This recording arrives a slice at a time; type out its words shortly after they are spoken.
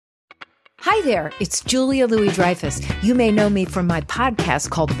Hi there, it's Julia Louis-Dreyfus. You may know me from my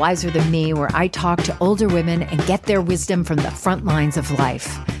podcast called Wiser Than Me, where I talk to older women and get their wisdom from the front lines of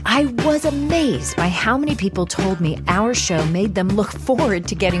life. I was amazed by how many people told me our show made them look forward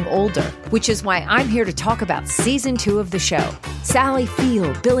to getting older, which is why I'm here to talk about season 2 of the show. Sally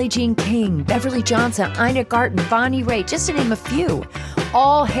Field, Billie Jean King, Beverly Johnson, Ina Garten, Bonnie Raitt, just to name a few.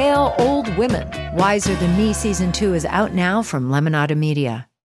 All hail old women. Wiser Than Me season 2 is out now from Lemonada Media.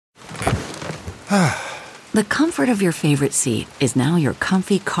 The comfort of your favorite seat is now your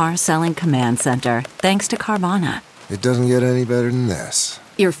comfy car-selling command center, thanks to Carvana. It doesn't get any better than this.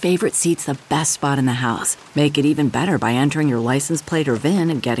 Your favorite seat's the best spot in the house. Make it even better by entering your license plate or VIN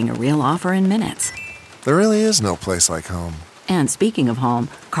and getting a real offer in minutes. There really is no place like home. And speaking of home,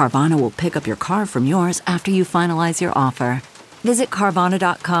 Carvana will pick up your car from yours after you finalize your offer. Visit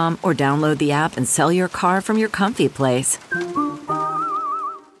Carvana.com or download the app and sell your car from your comfy place.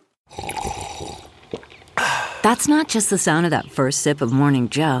 That's not just the sound of that first sip of Morning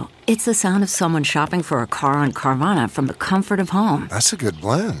Joe. It's the sound of someone shopping for a car on Carvana from the comfort of home. That's a good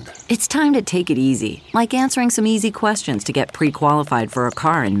blend. It's time to take it easy, like answering some easy questions to get pre-qualified for a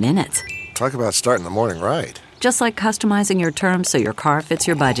car in minutes. Talk about starting the morning right. Just like customizing your terms so your car fits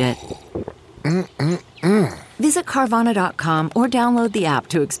your budget. Visit Carvana.com or download the app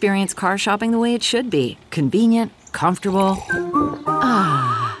to experience car shopping the way it should be. Convenient, comfortable. Ah.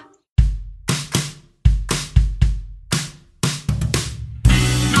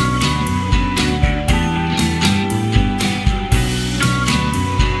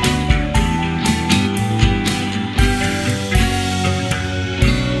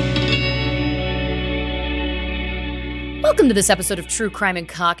 Welcome to this episode of True Crime and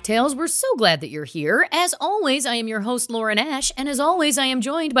Cocktails. We're so glad that you're here. As always, I am your host, Lauren Ash, and as always, I am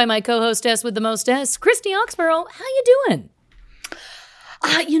joined by my co-hostess with the mostess, Christy Oxborough. How you doing?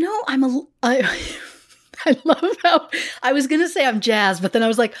 I love how I was going to say I'm jazzed, but then I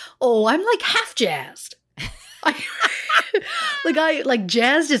was like, oh, I'm like half jazzed.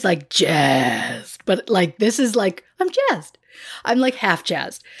 Jazzed is like jazzed, but like this is like I'm jazzed. I'm like half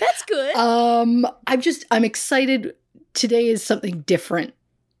jazzed. That's good. I'm excited. Today is something different,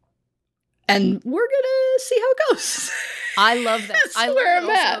 and we're gonna see how it goes. I love that. That's where I'm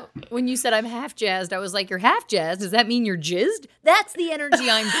at. When you said I'm half jazzed, I was like, you're half jazzed? Does that mean you're jizzed? That's the energy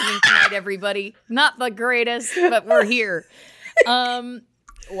I'm bringing tonight, everybody. Not the greatest, but we're here.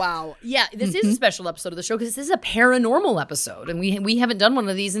 Wow. Yeah, this is a special episode of the show because this is a paranormal episode, and we haven't done one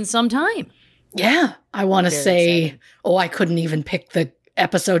of these in some time. Yeah, I want to say, exciting. I couldn't even pick the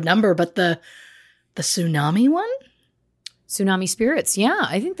episode number, but the tsunami one. Tsunami Spirits. Yeah,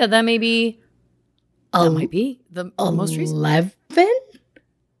 I think that may be. That might be the most recent. 11?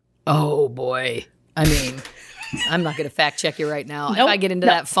 Oh boy! I mean, I'm not going to fact check you right now. Nope, if I get into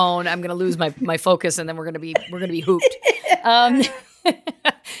that phone, I'm going to lose my focus, and then we're going to be hooped.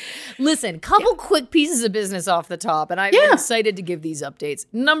 Listen, couple quick pieces of business off the top, and I'm excited to give these updates.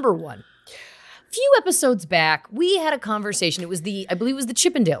 Number one. A few episodes back, we had a conversation. I believe it was the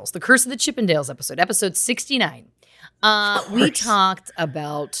Chippendales, the Curse of the Chippendales episode 69. We talked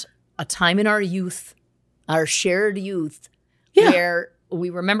about a time in our youth, our shared youth, where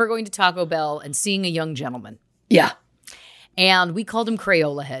we remember going to Taco Bell and seeing a young gentleman. Yeah. And we called him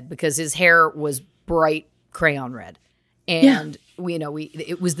Crayola Head because his hair was bright crayon red. And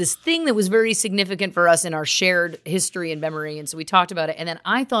it was this thing that was very significant for us in our shared history and memory. And so we talked about it. And then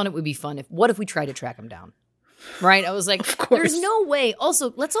I thought it would be fun what if we tried to track him down? Right? I was like, there's no way.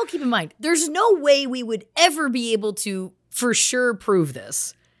 Also, let's all keep in mind, there's no way we would ever be able to for sure prove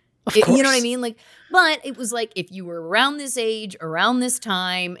this. You know what I mean? But it was like if you were around this age, around this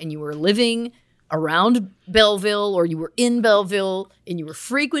time, and you were living around Belleville or you were in Belleville and you were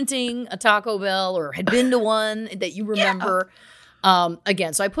frequenting a Taco Bell or had been to one that you remember.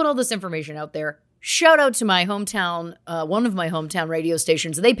 Again, so I put all this information out there. Shout out to my hometown, one of my hometown radio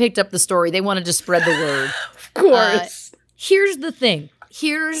stations. They picked up the story. They wanted to spread the word. Of course. Here's the thing.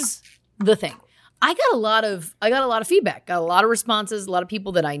 I got a lot of feedback, got a lot of responses, a lot of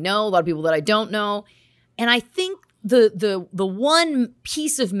people that I know, a lot of people that I don't know. And I think the one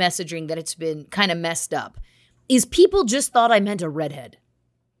piece of messaging that it's been kind of messed up is people just thought I meant a redhead.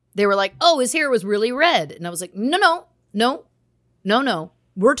 They were like, oh, his hair was really red. And I was like, no.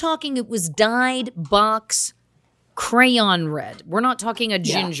 We're talking it was dyed box crayon red. We're not talking a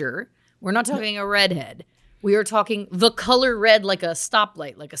ginger. We're not talking a redhead. We are talking the color red like a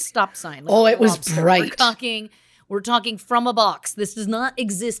stoplight, like a stop sign. Like it was bright. We're talking from a box. This does not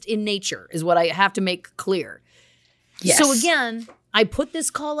exist in nature, is what I have to make clear. Yes. So again, I put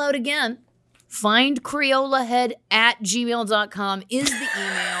this call out again. Find creolahead@gmail.com is the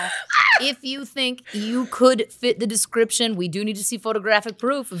email. if you think you could fit the description, we do need to see photographic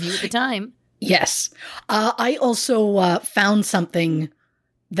proof of you at the time. Yes. I also found something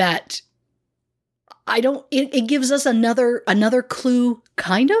that it gives us another clue,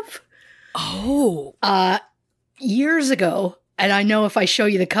 kind of. Oh. Years ago, and I know if I show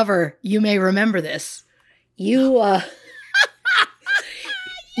you the cover, you may remember this. You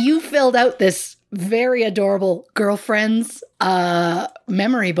you filled out this very adorable girlfriend's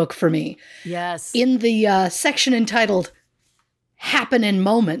memory book for me. Yes. In the section entitled Happening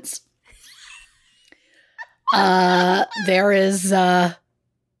Moments, there is our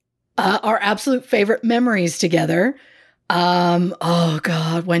absolute favorite memories together. Oh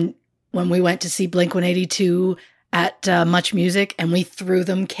God, when we went to see Blink-182 at Much Music and we threw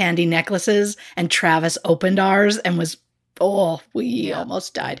them candy necklaces and Travis opened ours and we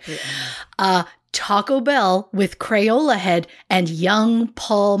almost died. Yeah. Taco Bell with Crayola Head and young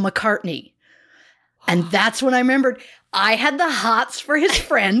Paul McCartney. And that's when I remembered I had the hots for his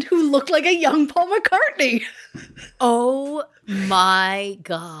friend who looked like a young Paul McCartney. Oh my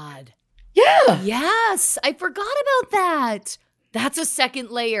God. Yeah. Yes. I forgot about that. That's a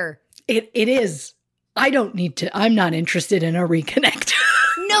second layer. It is. I'm not interested in a reconnect.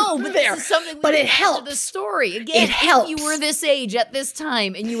 No, but this is something we it add helps. to the story. Again, It helps. if you were this age at this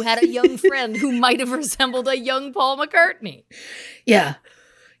time and you had a young friend who might have resembled a young Paul McCartney. Yeah.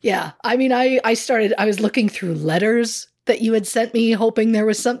 Yeah. I mean, I was looking through letters that you had sent me hoping there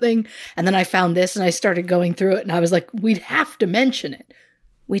was something. And then I found this and I started going through it and I was like, we'd have to mention it.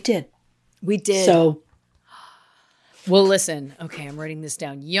 We did. So. Well, listen. Okay, I'm writing this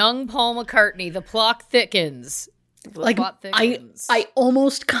down. Young Paul McCartney, the plot thickens. I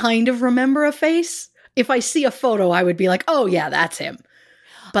almost kind of remember a face. If I see a photo, I would be like, oh yeah, that's him.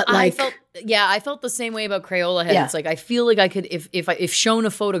 But I felt the same way about Crayola Head. Yeah. It's like I feel like I could, if shown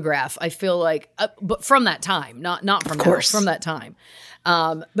a photograph, I feel like, but from that time, not from now, from that time.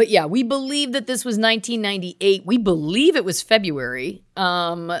 But yeah, we believe that this was 1998. We believe it was February.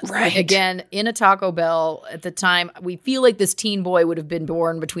 Right. Again, in a Taco Bell at the time. We feel like this teen boy would have been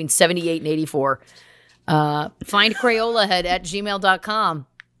born between 78 and 84. Find Crayola Head at gmail.com.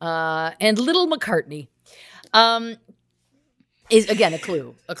 And Little McCartney. Is again a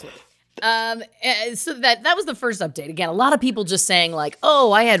clue. So that was the first update. Again, a lot of people just saying like,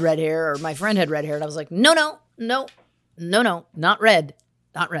 "Oh, I had red hair," or "My friend had red hair," and I was like, "No, not red.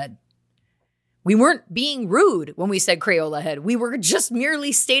 We weren't being rude when we said Crayola Head. We were just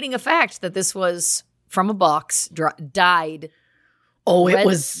merely stating a fact that this was from a box, dyed. Oh, red, it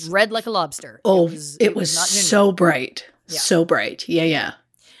was red like a lobster. Oh, it was not ginger. so bright, Yeah. so bright. Yeah.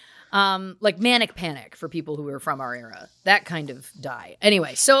 Like Manic Panic for people who are from our era. That kind of dye.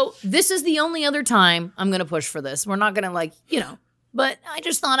 Anyway, so this is the only other time I'm going to push for this. We're not going to but I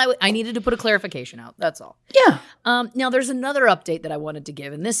just thought I needed to put a clarification out. That's all. Yeah. Now there's another update that I wanted to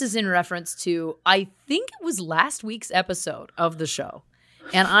give, and this is in reference to, I think it was last week's episode of the show.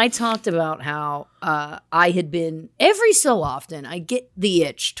 And I talked about how I had been, every so often, I get the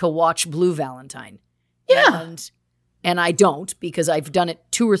itch to watch Blue Valentine. Yeah. And I don't, because I've done it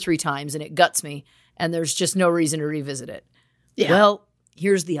 2 or 3 times and it guts me, and there's just no reason to revisit it. Yeah. Well,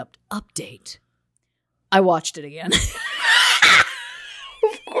 here's the update. I watched it again.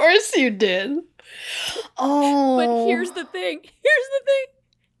 Of course you did. Oh. But here's the thing.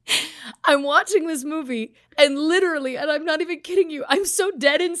 I'm watching this movie and literally, and I'm not even kidding you, I'm so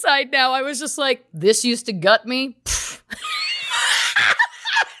dead inside now. I was just like, this used to gut me.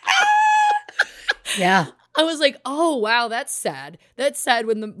 Yeah. I was like, oh, wow, that's sad. That's sad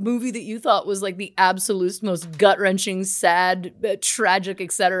when the movie that you thought was like the absolute most gut-wrenching, sad, tragic,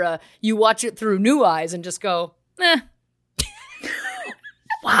 etc., you watch it through new eyes and just go, eh.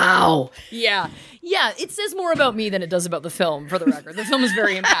 Wow. Yeah, it says more about me than it does about the film, for the record. The film is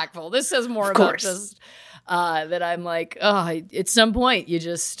very impactful. This says more about just that I'm like, at some point you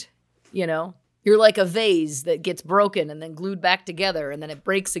just, you're like a vase that gets broken and then glued back together and then it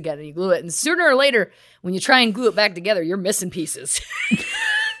breaks again and you glue it. And sooner or later, when you try and glue it back together, you're missing pieces.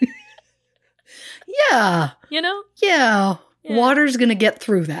 Yeah. Yeah. Water's going to get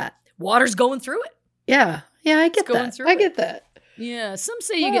through that. Water's going through it. Yeah. Yeah, I get that. I get that. Yeah, some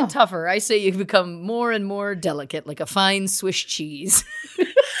say you get tougher. I say you become more and more delicate, like a fine Swiss cheese.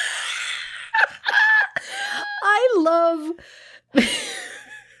 I love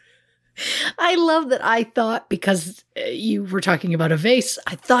that I thought, because you were talking about a vase,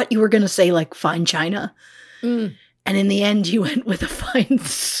 I thought you were going to say like fine china. And in the end, you went with a fine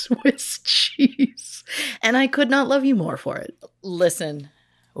Swiss cheese. And I could not love you more for it. Listen.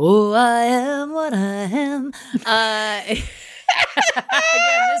 Oh, I am what I am.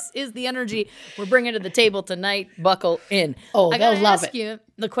 Again, this is the energy we're bringing to the table tonight. Buckle in. Oh, I gotta they'll love ask it. you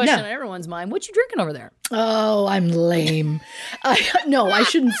the question No. on everyone's mind. What you drinking over there? Oh, I'm lame. No, I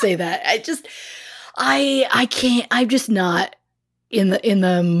shouldn't say that. I can't. I'm just not in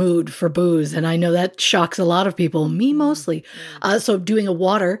the mood for booze, and I know that shocks a lot of people. Me mostly. So doing a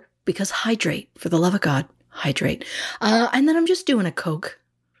water because hydrate, for the love of God, hydrate. And then I'm just doing a Coke,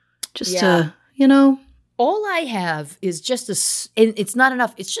 just to All I have is just and it's not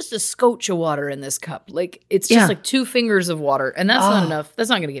enough. It's just a scotch of water in this cup. Like it's just like 2 fingers of water, and that's not enough. That's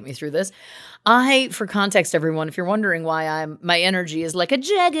not going to get me through this. For context, everyone, if you're wondering why my energy is like a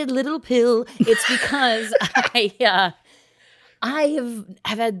jagged little pill, it's because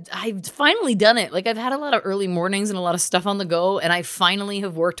I've finally done it. Like I've had a lot of early mornings and a lot of stuff on the go, and I finally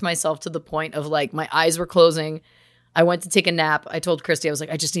have worked myself to the point of like my eyes were closing. I went to take a nap. I told Christy, I was like,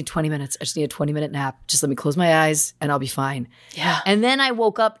 I just need 20 minutes. I just need a 20-minute nap. Just let me close my eyes and I'll be fine. Yeah. And then I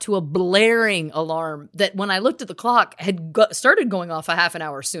woke up to a blaring alarm that when I looked at the clock had started going off a half an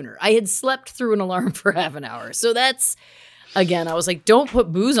hour sooner. I had slept through an alarm for half an hour. So that's, again, I was like, don't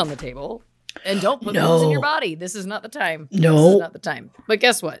put booze on the table and don't put booze in your body. This is not the time. No. This is not the time. But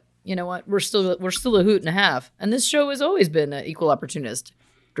guess what? You know what? We're still a hoot and a half. And this show has always been an equal opportunist.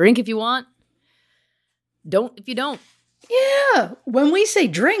 Drink if you want. Don't if you don't. Yeah. When we say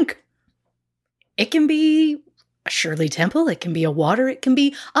drink, it can be a Shirley Temple. It can be a water. It can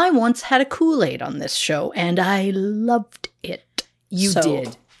be, I once had a Kool-Aid on this show and I loved it. You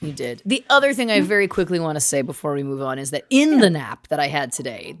did. The other thing I very quickly want to say before we move on is that in the nap that I had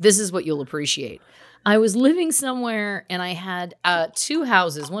today, this is what you'll appreciate. I was living somewhere and I had 2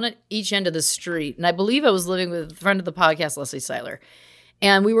 houses, one at each end of the street. And I believe I was living with a friend of the podcast, Leslie Seiler.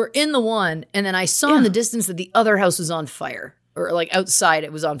 And we were in the one, and then I saw in the distance that the other house was on fire. Or like outside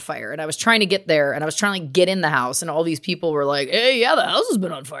it was on fire. And I was trying to get there, and I was trying to get in the house. And all these people were like, hey, yeah, the house has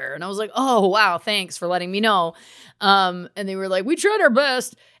been on fire. And I was like, oh, wow, thanks for letting me know. And they were like, we tried our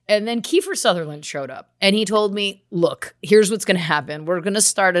best. And then Kiefer Sutherland showed up. And he told me, look, here's what's going to happen. We're going to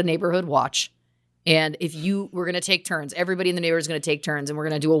start a neighborhood watch. And we're going to take turns. Everybody in the neighborhood is going to take turns, and we're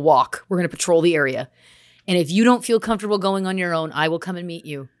going to do a walk. We're going to patrol the area. And if you don't feel comfortable going on your own, I will come and meet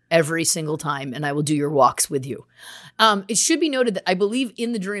you every single time, and I will do your walks with you. It should be noted that I believe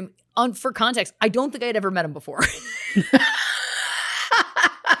in the dream, for context, I don't think I had ever met him before.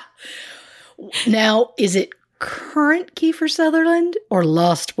 Now, is it current Kiefer Sutherland or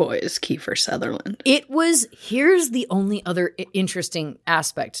Lost Boys Kiefer Sutherland? Here's the only other interesting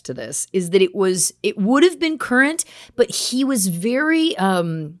aspect to this, is that it would have been current, but he was very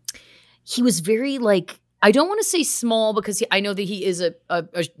like, I don't want to say small because I know that he is a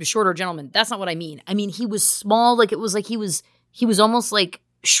shorter gentleman. That's not what I mean. I mean, he was small. Like it was like he was almost like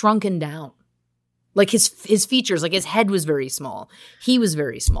shrunken down. Like his features, like his head was very small. He was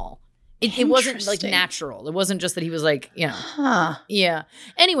very small. It wasn't like natural. It wasn't just that he was like, yeah.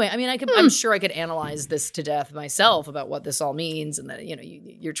 Anyway, I mean, I'm sure I could analyze this to death myself about what this all means, and that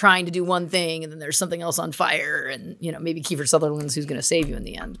you're trying to do one thing and then there's something else on fire, and maybe Kiefer Sutherland's who's going to save you in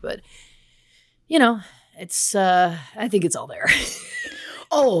the end, but it's I think it's all there.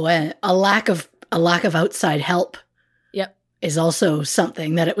 Oh, and a lack of outside help. Yep. Is also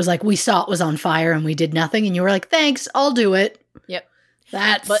something that it was like we saw it was on fire and we did nothing, and you were like, "Thanks, I'll do it." Yep.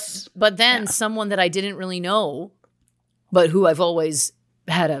 But then someone that I didn't really know, but who I've always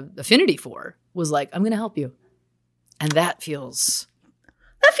had an affinity for, was like, "I'm going to help you," and that feels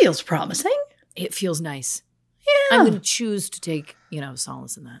promising. It feels nice. Yeah, I'm going to choose to take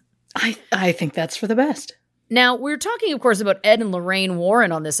solace in that. I think that's for the best. Now, we're talking, of course, about Ed and Lorraine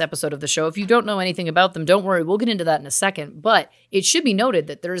Warren on this episode of the show. If you don't know anything about them, don't worry. We'll get into that in a second. But it should be noted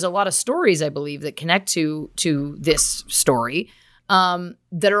that there's a lot of stories, I believe, that connect to this story that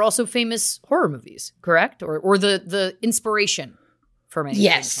are also famous horror movies, correct? Or the inspiration for many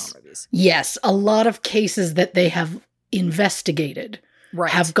famous horror movies. Yes. A lot of cases that they have investigated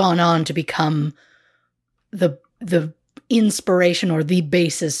have gone on to become the inspiration or the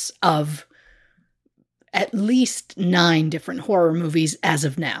basis of at least 9 different horror movies as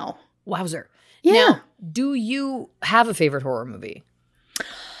of now. Wowzer. Yeah. Now, do you have a favorite horror movie?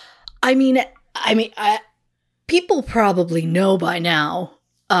 I mean, people probably know by now.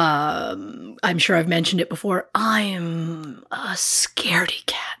 I'm sure I've mentioned it before. I am a scaredy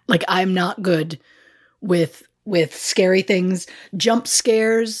cat. Like, I'm not good with scary things. Jump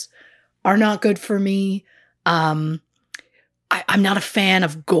scares are not good for me. I'm not a fan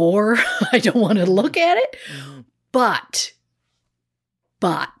of gore. I don't want to look at it. Mm-hmm. But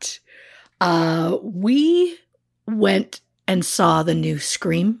we went and saw the new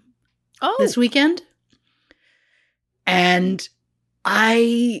Scream this weekend. And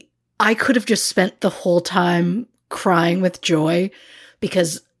I could have just spent the whole time crying with joy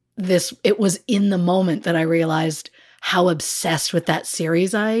because it was in the moment that I realized how obsessed with that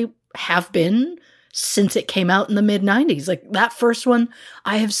series I have been since it came out in the mid-90s. Like that first one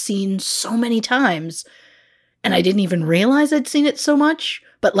I have seen so many times and I didn't even realize I'd seen it so much.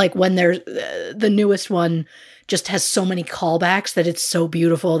 But like when there's the newest one just has so many callbacks that it's so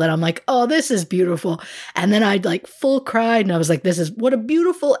beautiful that I'm like, oh, this is beautiful. And then I'd like full cried and I was like, what a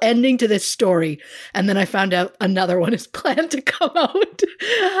beautiful ending to this story. And then I found out another one is planned to come out within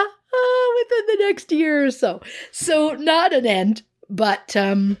the next year or so. So not an end, but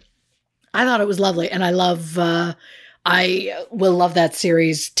I thought it was lovely. And I will love that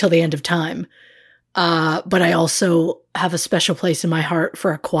series till the end of time. But I also have a special place in my heart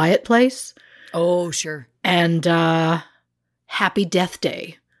for A Quiet Place. Oh, sure. And Happy Death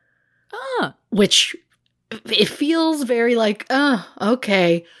Day. Which it feels very like,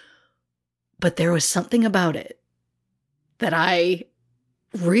 okay. But there was something about it that I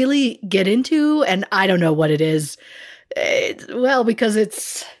really get into, and I don't know what it is. Because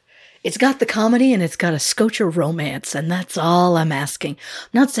it's got the comedy and it's got a scotch of romance, and that's all I'm asking.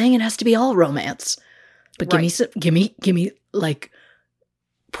 I'm not saying it has to be all romance, but give me like,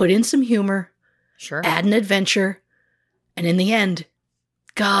 put in some humor. Sure. Add an adventure. And in the end,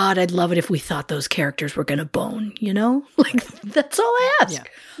 God, I'd love it if we thought those characters were going to bone, you know? Like, that's all I ask.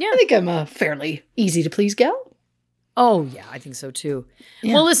 Yeah. I think I'm a fairly easy to please gal. Oh, yeah, I think so too.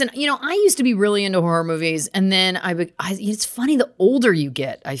 Yeah. Well, listen, I used to be really into horror movies. And then it's funny, the older you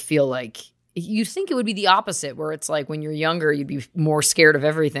get, I feel like you think it would be the opposite, where it's like when you're younger, you'd be more scared of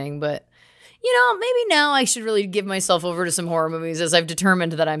everything. But maybe now I should really give myself over to some horror movies, as I've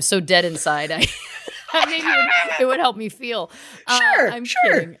determined that I'm so dead inside. Maybe it would help me feel. Sure,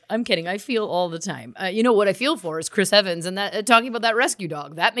 I'm kidding. I feel all the time. What I feel for is Chris Evans and that talking about that rescue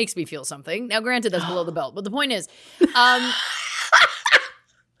dog. That makes me feel something. Now, granted, that's below the belt, but the point is, come on.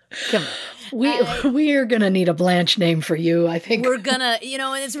 We are gonna need a Blanche name for you. I think we're gonna,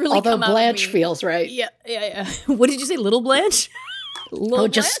 and it's really although come Blanche out of me. feels right. Yeah. What did you say, Little Blanche?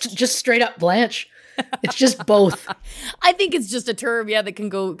 Just straight up Blanche. It's just both. I think it's just a term, that can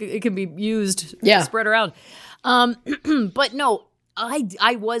go. It can be used, spread around. But no, I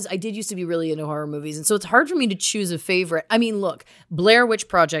did used to be really into horror movies, and so it's hard for me to choose a favorite. I mean, look, Blair Witch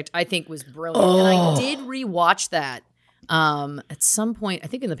Project, I think was brilliant, and I did rewatch that at some point, I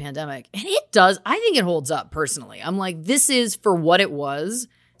think in the pandemic, and I think it holds up personally. I'm like, this is, for what it was,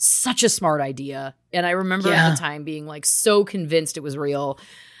 such a smart idea, and I remember at the time being like so convinced it was real.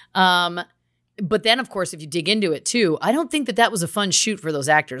 But then, of course, if you dig into it too, I don't think that was a fun shoot for those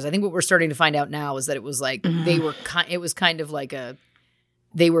actors. I think what we're starting to find out now is that it was like it was kind of like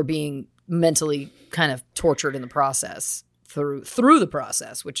they were being mentally kind of tortured in the process through the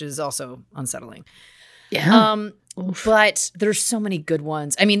process, which is also unsettling. Yeah. But there's so many good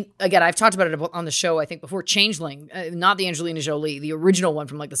ones. I mean, again, I've talked about it on the show, I think before, Changeling, not the Angelina Jolie, the original one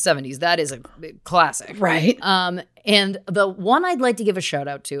from like the 70s. That is a classic. Right. And the one I'd like to give a shout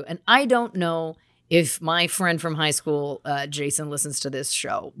out to, and I don't know if my friend from high school, Jason, listens to this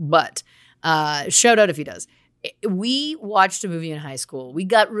show, but shout out if he does. We watched a movie in high school. We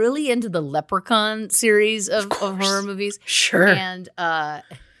got really into the Leprechaun series of horror movies. Sure. And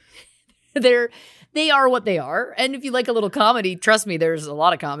they are what they are. And if you like a little comedy, trust me, there's a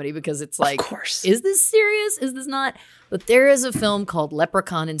lot of comedy, because it's like, of course. Is this serious? Is this not? But there is a film called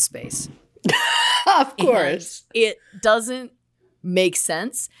Leprechaun in Space. Of course. And it doesn't make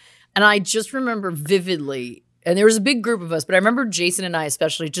sense. And I just remember vividly, and there was a big group of us, but I remember Jason and I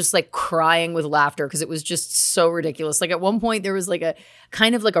especially just like crying with laughter because it was just so ridiculous. Like at one point there was like a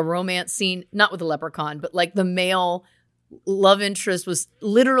kind of like a romance scene, not with the leprechaun, but like the male love interest was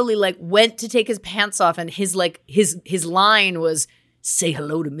literally like went to take his pants off, and his line was, "Say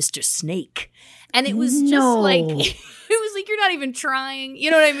hello to Mr. Snake." And it was just like, it was like, you're not even trying. You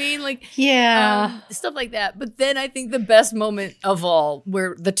know what I mean? Like, stuff like that. But then I think the best moment of all,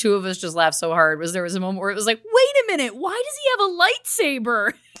 where the two of us just laughed so hard, was there was a moment where it was like, wait a minute, why does he have a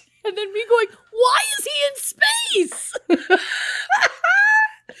lightsaber? And then me going, why is he in space?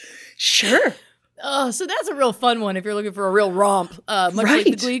 Sure. Oh, so that's a real fun one if you're looking for a real romp. Much like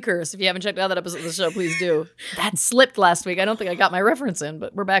the Glee Curse. If you haven't checked out that episode of the show, please do. That slipped last week. I don't think I got my reference in,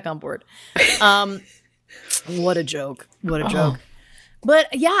 but we're back on board. What a joke. What a joke. But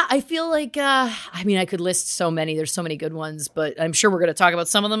yeah, I feel like, I could list so many. There's so many good ones, but I'm sure we're going to talk about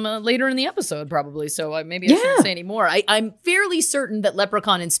some of them later in the episode probably. So maybe I shouldn't say any more. I'm fairly certain that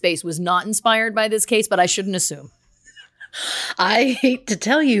Leprechaun in Space was not inspired by this case, but I shouldn't assume. I hate to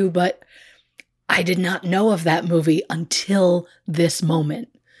tell you, but I did not know of that movie until this moment.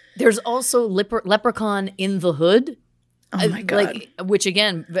 There's also Leprechaun in the Hood. Oh my God. Which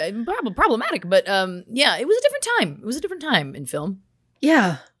again, problematic, but yeah, it was a different time. It was a different time in film.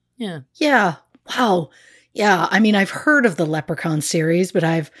 Yeah. Yeah. Yeah. Wow. Yeah. I mean, I've heard of the Leprechaun series, but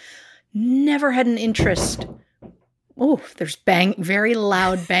I've never had an interest. Oh, there's very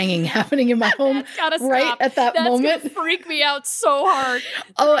loud banging happening in my home right at that moment. That's gonna freak me out so hard.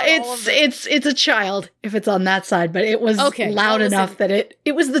 Oh, it's a child if it's on that side, but it was loud enough that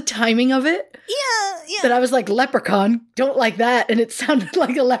it was the timing of it. Yeah. That I was like, leprechaun, don't like that. And it sounded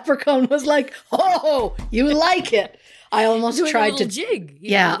like a leprechaun was like, oh, you like it. I almost tried to jig.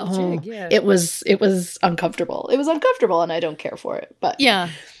 Yeah, jig. Yeah. It was uncomfortable. It was uncomfortable and I don't care for it. But yeah.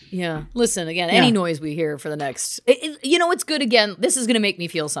 Listen, again, any noise we hear for the next, it's good. Again, this is going to make me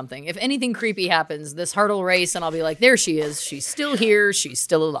feel something. If anything creepy happens, this heart will race and I'll be like, there she is. She's still here. She's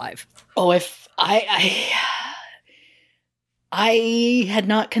still alive. Oh, if I had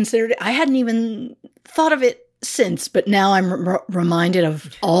not considered it. I hadn't even thought of it since, but now I'm reminded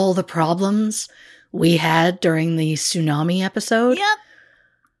of all the problems we had during the tsunami episode.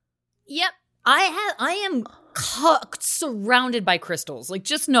 Yep. I am surrounded by crystals. Like,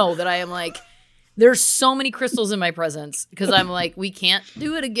 just know that I am like, there's so many crystals in my presence because I'm like, we can't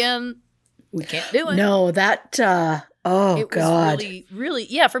do it again. We can't do it. No, that, God. Was really,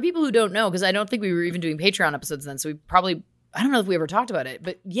 yeah, for people who don't know, because I don't think we were even doing Patreon episodes then, so we probably, I don't know if we ever talked about it,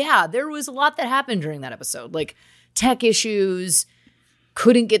 but yeah, there was a lot that happened during that episode. Like, tech issues,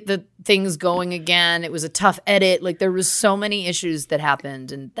 couldn't get the things going again. It was a tough edit. Like, there was so many issues that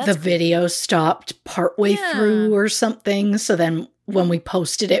happened, and the video stopped partway through or something. So then when we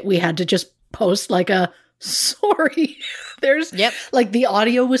posted it, we had to just post like a sorry. There's like the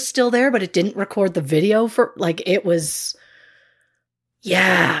audio was still there, but it didn't record the video for like it was.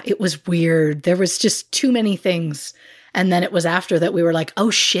 Yeah, it was weird. There was just too many things. And then it was after that we were like, oh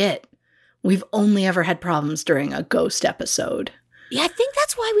shit, we've only ever had problems during a ghost episode. Yeah, I think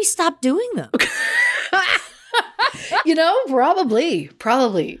that's why we stopped doing them.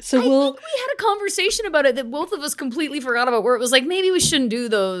 Probably. So I think we had a conversation about it that both of us completely forgot about, where it was like, maybe we shouldn't do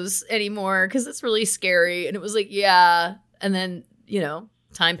those anymore because it's really scary. And it was like, yeah. And then,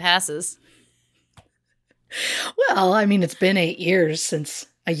 time passes. Well, I mean, it's been 8 years since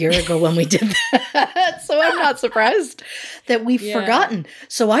a year ago when we did that. So I'm not surprised that we've forgotten.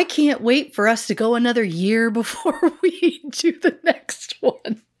 So I can't wait for us to go another year before we do the next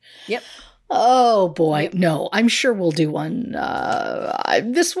one. Yep. Oh, boy. Yep. No, I'm sure we'll do one.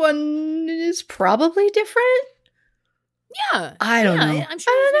 This one is probably different. Yeah. I don't know. I'm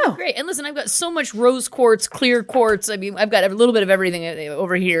sure it's gonna be great. And listen, I've got so much rose quartz, clear quartz. I mean, I've got a little bit of everything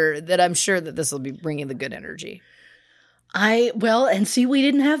over here that I'm sure that this will be bringing the good energy. And see, we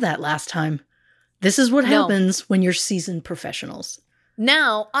didn't have that last time. This is what happens when you're seasoned professionals.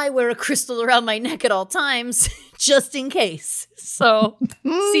 Now I wear a crystal around my neck at all times, just in case. So,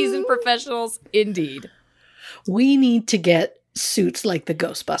 seasoned professionals, indeed. We need to get suits like the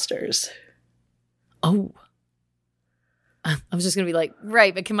Ghostbusters. Oh. I was just going to be like,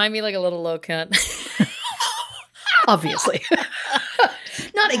 right, but can mine be like a little low cut? Obviously.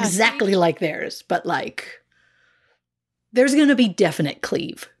 Not exactly like theirs, but like, there's going to be definite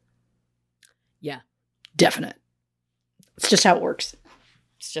cleave. Yeah. Definite. It's just how it works.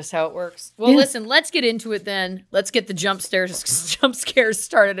 It's just how it works. Well, listen, let's get into it then. Let's get the jump scares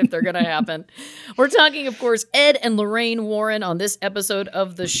started if they're going to happen. We're talking, of course, Ed and Lorraine Warren on this episode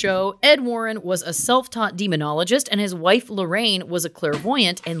of the show. Ed Warren was a self-taught demonologist, and his wife, Lorraine, was a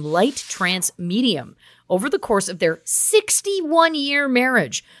clairvoyant and light trance medium. Over the course of their 61-year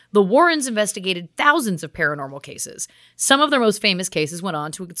marriage, the Warrens investigated thousands of paranormal cases. Some of their most famous cases went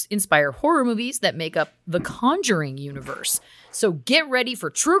on to inspire horror movies that make up the Conjuring universe. So get ready for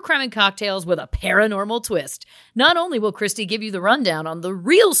true crime and cocktails with a paranormal twist. Not only will Christy give you the rundown on the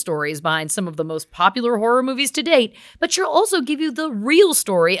real stories behind some of the most popular horror movies to date, but she'll also give you the real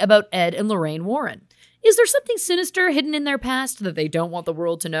story about Ed and Lorraine Warren. Is there something sinister hidden in their past that they don't want the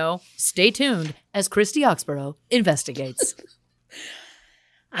world to know? Stay tuned as Christy Oxborough investigates.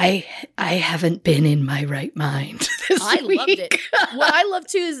 I haven't been in my right mind this week. Loved it. What I love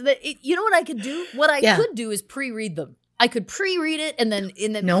too is that you know what I could do? What I could do is pre-read them. I could pre-read it and then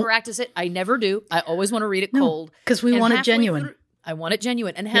practice it. I never do. I always want to read it cold because we want it genuine. I want it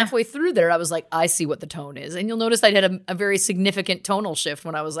genuine. And halfway through there, I was like, I see what the tone is. And you'll notice I had a very significant tonal shift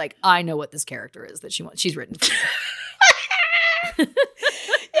when I was like, I know what this character is that she's written.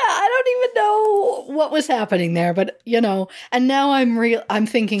 I don't even know what was happening there, but and now I'm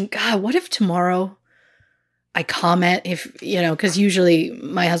thinking, God, what if tomorrow I comment if, because usually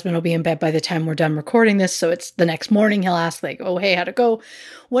my husband will be in bed by the time we're done recording this. So it's the next morning. He'll ask like, oh, hey, how'd it go?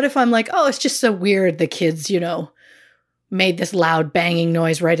 What if I'm like, oh, it's just so weird. The kids, made this loud banging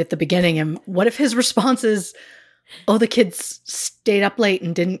noise right at the beginning. And what if his response is, oh, the kids stayed up late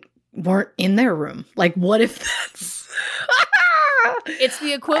and weren't in their room? Like, what if that's... It's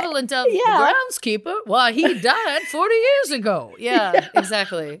the equivalent of the groundskeeper. Well, he died 40 years ago. Yeah,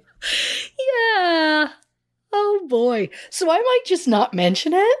 exactly. Yeah. Oh, boy. So I might just not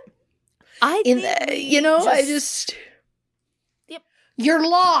mention it. Yep. You're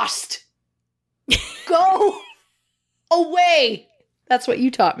lost. Go away. That's what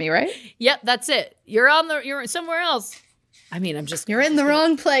you taught me, right? Yep, that's it. You're somewhere else. I mean, you're in the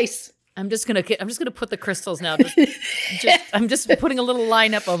wrong place. I'm just gonna put the crystals now. I'm just putting a little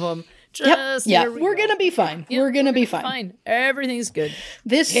lineup of them. We're gonna be fine. Yep, we're gonna be fine. Everything's good.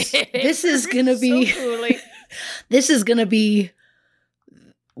 This is gonna be so this is gonna be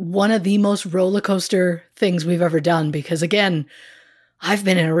one of the most roller coaster things we've ever done, because again, I've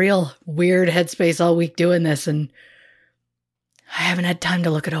been in a real weird headspace all week doing this, and I haven't had time to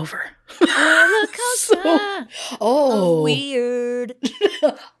look it over. Roller coaster. Weird.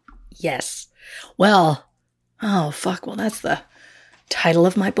 Yes. Well, oh, fuck. Well, that's the title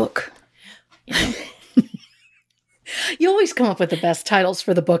of my book. You always come up with the best titles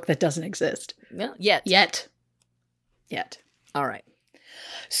for the book that doesn't exist. Well, yet. All right.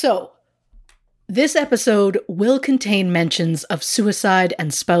 So, this episode will contain mentions of suicide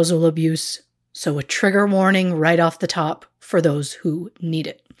and spousal abuse, so a trigger warning right off the top for those who need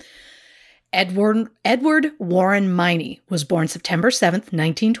it. Edward Warren Miney was born September 7th,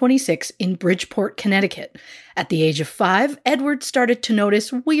 1926 in Bridgeport, Connecticut. At the age of 5, Edward started to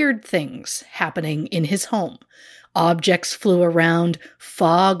notice weird things happening in his home. Objects flew around,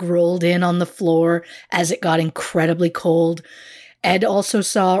 fog rolled in on the floor as it got incredibly cold. Ed also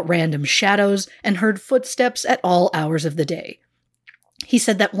saw random shadows and heard footsteps at all hours of the day. He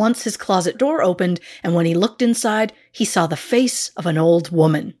said that once his closet door opened, and when he looked inside, he saw the face of an old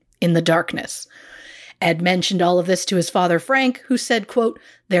woman in the darkness. Ed mentioned all of this to his father, Frank, who said, quote,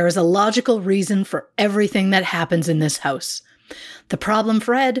 "There is a logical reason for everything that happens in this house." The problem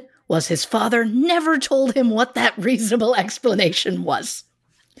for Ed was his father never told him what that reasonable explanation was.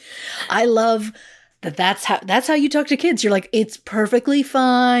 I love that's how you talk to kids. You're like, it's perfectly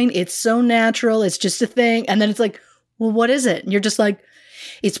fine. It's so natural. It's just a thing. And then it's like, well, what is it? And you're just like,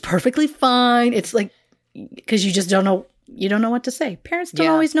 it's perfectly fine. It's like, because you just don't know. You don't know what to say. Parents don't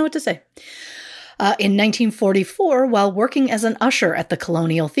always know what to say. In 1944, while working as an usher at the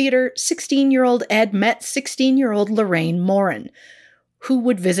Colonial Theater, 16-year-old Ed met 16-year-old Lorraine Warren, who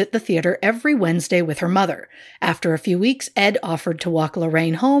would visit the theater every Wednesday with her mother. After a few weeks, Ed offered to walk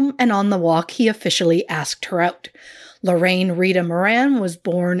Lorraine home, and on the walk, he officially asked her out. Lorraine Rita Moran was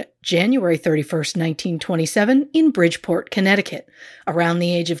born January 31st, 1927, in Bridgeport, Connecticut. Around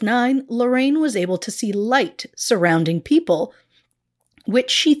the age of 9, Lorraine was able to see light surrounding people, which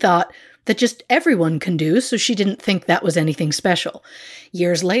she thought that just everyone can do, so she didn't think that was anything special.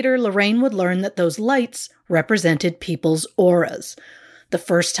 Years later, Lorraine would learn that those lights represented people's auras. The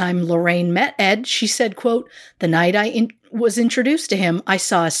first time Lorraine met Ed, she said, quote, "The night I was introduced to him, I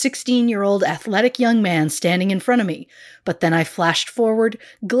saw a 16-year-old athletic young man standing in front of me. But then I flashed forward,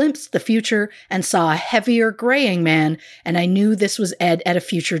 glimpsed the future, and saw a heavier, graying man, and I knew this was Ed at a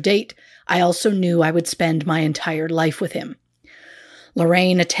future date. I also knew I would spend my entire life with him."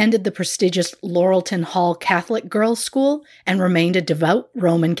 Lorraine attended the prestigious Laurelton Hall Catholic Girls' School and remained a devout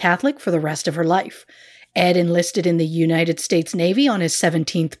Roman Catholic for the rest of her life. Ed enlisted in the United States Navy on his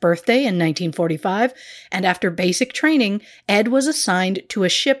 17th birthday in 1945, and after basic training, Ed was assigned to a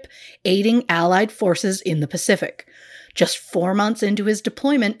ship aiding Allied forces in the Pacific. Just 4 months into his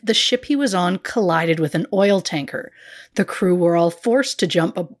deployment, the ship he was on collided with an oil tanker. The crew were all forced to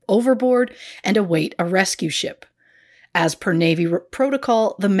jump overboard and await a rescue ship. As per Navy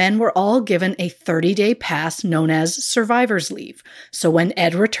protocol, the men were all given a 30-day pass known as survivor's leave. So when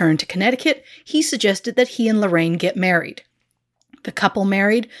Ed returned to Connecticut, he suggested that he and Lorraine get married. The couple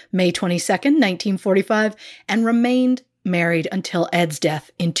married May 22nd, 1945, and remained married until Ed's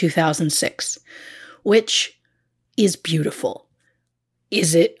death in 2006, which is beautiful.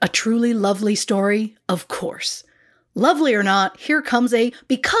 Is it a truly lovely story? Of course. Lovely or not, here comes a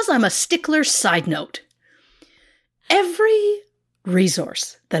because I'm a stickler side note. Every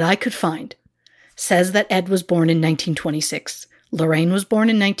resource that I could find says that Ed was born in 1926. Lorraine was born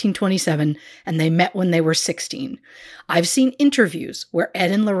in 1927, and they met when they were 16. I've seen interviews where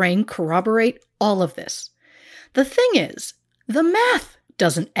Ed and Lorraine corroborate all of this. The thing is, the math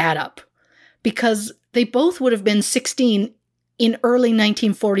doesn't add up, because they both would have been 16 in early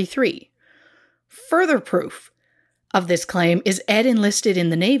 1943. Further proof of this claim is Ed enlisted in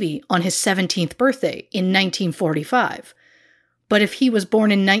the Navy on his 17th birthday in 1945. But if he was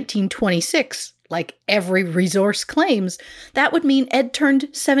born in 1926, like every resource claims, that would mean Ed turned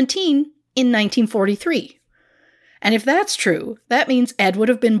 17 in 1943. And if that's true, that means Ed would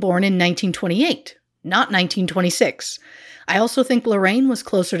have been born in 1928, not 1926. I also think Lorraine was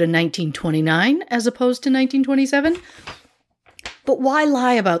closer to 1929 as opposed to 1927. But why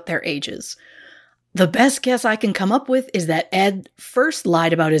lie about their ages? The best guess I can come up with is that Ed first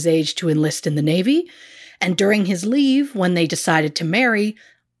lied about his age to enlist in the Navy, and during his leave, when they decided to marry,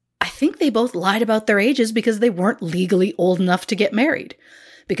 I think they both lied about their ages because they weren't legally old enough to get married.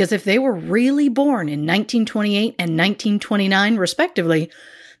 Because if they were really born in 1928 and 1929, respectively,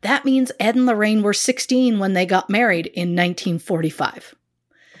 that means Ed and Lorraine were 16 when they got married in 1945.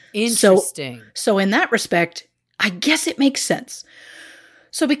 Interesting. So in that respect, I guess it makes sense.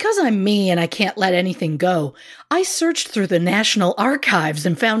 So because I'm me and I can't let anything go, I searched through the National Archives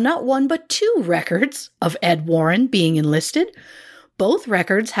and found not one but 2 records of Ed Warren being enlisted. Both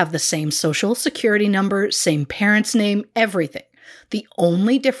records have the same social security number, same parent's name, everything. The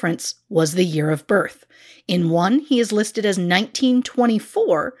only difference was the year of birth. In one, he is listed as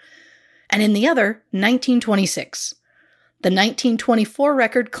 1924, and in the other, 1926. The 1924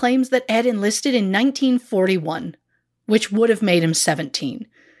 record claims that Ed enlisted in 1941, which would have made him 17.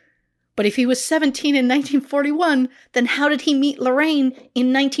 But if he was 17 in 1941, then how did he meet Lorraine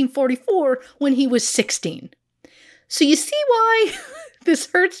in 1944 when he was 16? So you see why this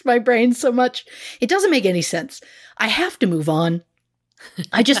hurts my brain so much? It doesn't make any sense. I have to move on.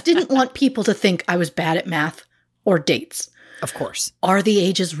 I just didn't want people to think I was bad at math or dates. Of course. Are the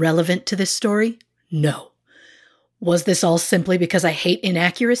ages relevant to this story? No. Was this all simply because I hate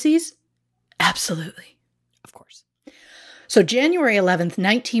inaccuracies? Absolutely. Of course. So January 11th,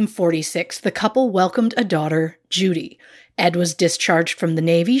 1946, the couple welcomed a daughter, Judy. Ed was discharged from the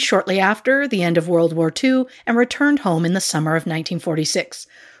Navy shortly after the end of World War II and returned home in the summer of 1946.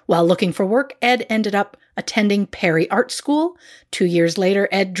 While looking for work, Ed ended up attending Perry Art School. 2 years later,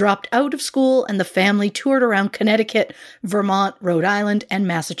 Ed dropped out of school and the family toured around Connecticut, Vermont, Rhode Island, and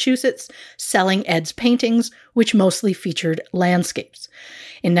Massachusetts, selling Ed's paintings, which mostly featured landscapes.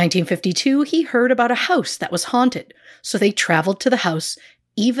 In 1952, he heard about a house that was haunted, so they traveled to the house,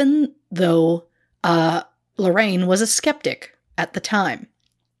 even though Lorraine was a skeptic at the time.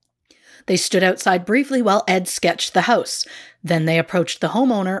 They stood outside briefly while Ed sketched the house. Then they approached the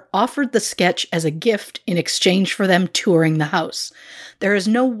homeowner, offered the sketch as a gift in exchange for them touring the house. There is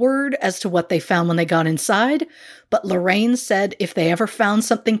no word as to what they found when they got inside, but Lorraine said if they ever found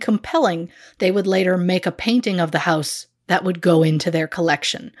something compelling, they would later make a painting of the house that would go into their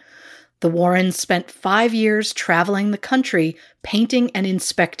collection. The Warrens spent 5 years traveling the country, painting and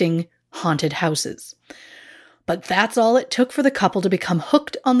inspecting haunted houses. But that's all it took for the couple to become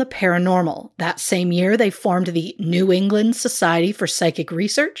hooked on the paranormal. That same year, they formed the New England Society for Psychic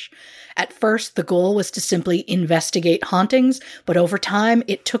Research. At first, the goal was to simply investigate hauntings, but over time,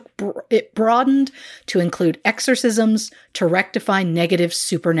 it broadened to include exorcisms to rectify negative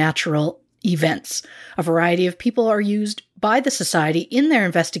supernatural events. A variety of people are used by the society in their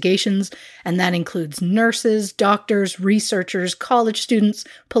investigations, and that includes nurses, doctors, researchers, college students,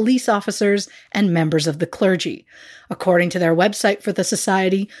 police officers, and members of the clergy. According to their website for the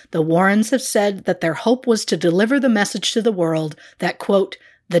society, the Warrens have said that their hope was to deliver the message to the world that, quote,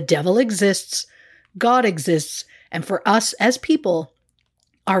 the devil exists, God exists, and for us as people,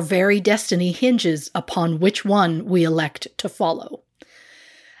 our very destiny hinges upon which one we elect to follow.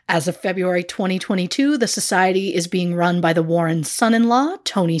 As of February 2022, the society is being run by the Warrens' son-in-law,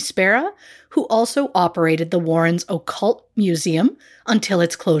 Tony Spera, who also operated the Warrens' Occult Museum until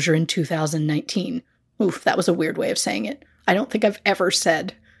its closure in 2019. Oof, that was a weird way of saying it. I don't think I've ever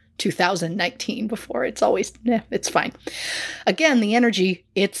said 2019 before. It's always, it's fine. Again, the energy,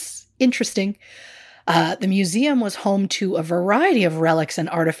 it's interesting. The museum was home to a variety of relics and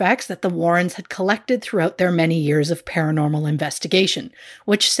artifacts that the Warrens had collected throughout their many years of paranormal investigation,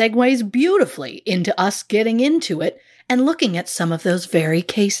 which segues beautifully into us getting into it and looking at some of those very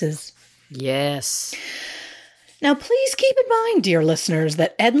cases. Yes. Now, please keep in mind, dear listeners,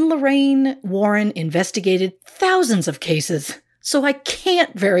 that Ed and Lorraine Warren investigated thousands of cases, so I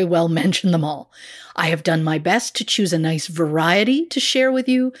can't very well mention them all. I have done my best to choose a nice variety to share with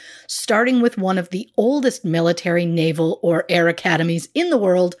you, starting with one of the oldest military, naval, or air academies in the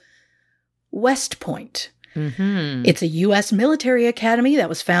world, West Point. Mm-hmm. It's a U.S. military academy that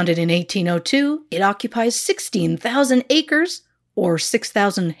was founded in 1802. It occupies 16,000 acres, or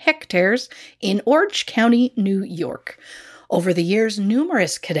 6,000 hectares, in Orange County, New York. Over the years,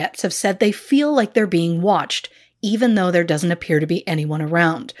 numerous cadets have said they feel like they're being watched, even though there doesn't appear to be anyone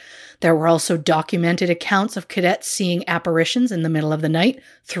around. There were also documented accounts of cadets seeing apparitions in the middle of the night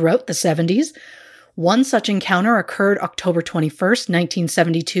throughout the 70s. One such encounter occurred October 21st,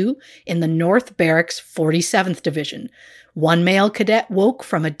 1972, in the North Barracks 47th Division. One male cadet woke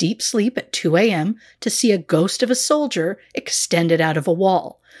from a deep sleep at 2 a.m. to see a ghost of a soldier extended out of a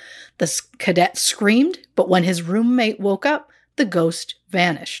wall. The cadet screamed, but when his roommate woke up, the ghost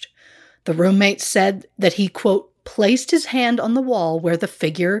vanished. The roommate said that he, quote, placed his hand on the wall where the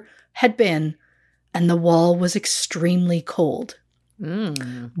figure had been, and the wall was extremely cold.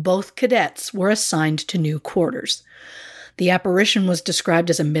 Both cadets were assigned to new quarters. The apparition was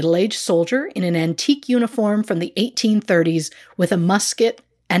described as a middle-aged soldier in an antique uniform from the 1830s with a musket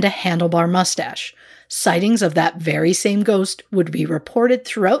and a handlebar mustache. Sightings of that very same ghost would be reported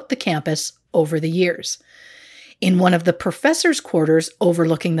throughout the campus over the years. In one of the professors' quarters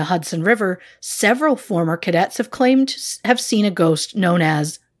overlooking the Hudson River, several former cadets have claimed to have seen a ghost known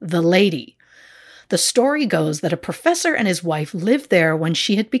as the Lady. The story goes that a professor and his wife lived there when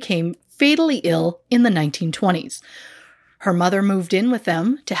she had become fatally ill in the 1920s. Her mother moved in with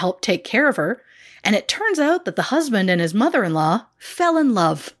them to help take care of her, and it turns out that the husband and his mother-in-law fell in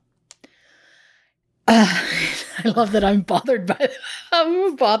love. I love that I'm bothered by that.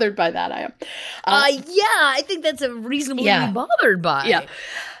 I am. I think that's a reasonable to be bothered by. Yeah.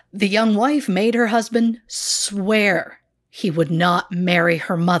 The young wife made her husband swear he would not marry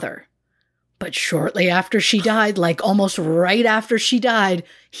her mother. But shortly after she died, like almost right after she died,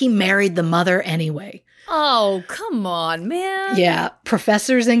 he married the mother anyway. Oh, come on, man. Yeah,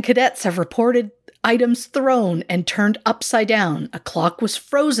 professors and cadets have reported items thrown and turned upside down. A clock was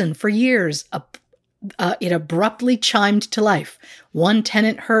frozen for years. It abruptly chimed to life. One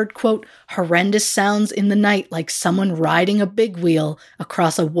tenant heard, quote, horrendous sounds in the night like someone riding a big wheel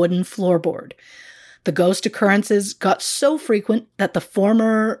across a wooden floorboard. The ghost occurrences got so frequent that the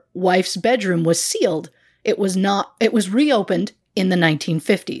former wife's bedroom was sealed. It was reopened in the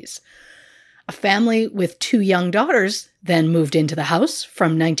 1950s. A family with 2 young daughters then moved into the house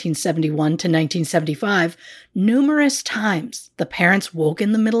from 1971 to 1975. Numerous times, the parents woke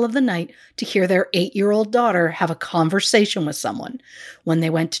in the middle of the night to hear their 8-year-old daughter have a conversation with someone. When they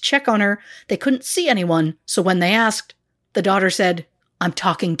went to check on her, they couldn't see anyone, so when they asked, the daughter said, "I'm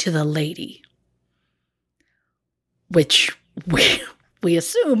talking to the lady." Which we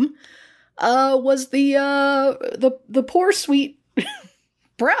assume was the poor sweet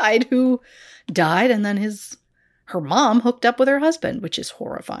bride who died, and then her mom hooked up with her husband, which is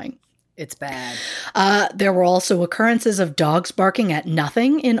horrifying. It's bad. There were also occurrences of dogs barking at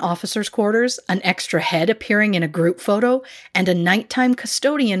nothing in officers' quarters, an extra head appearing in a group photo, and a nighttime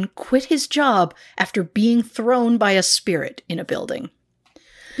custodian quit his job after being thrown by a spirit in a building.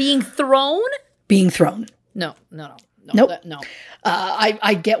 Being thrown? Being thrown. No. Nope. No.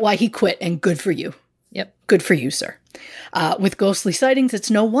 I get why he quit, and good for you. Yep. Good for you, sir. With ghostly sightings, it's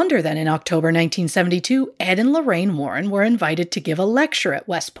no wonder that in October 1972, Ed and Lorraine Warren were invited to give a lecture at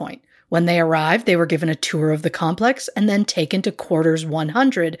West Point. When they arrived, they were given a tour of the complex and then taken to Quarters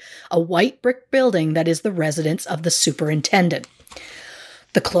 100, a white brick building that is the residence of the superintendent.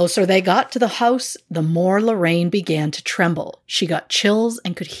 The closer they got to the house, the more Lorraine began to tremble. She got chills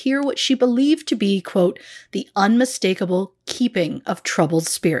and could hear what she believed to be, quote, the unmistakable keeping of troubled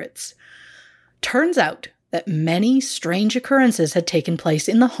spirits. Turns out that many strange occurrences had taken place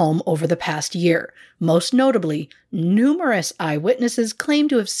in the home over the past year. Most notably, numerous eyewitnesses claim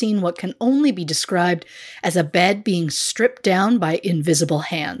to have seen what can only be described as a bed being stripped down by invisible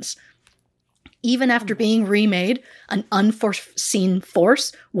hands. Even after being remade, an unforeseen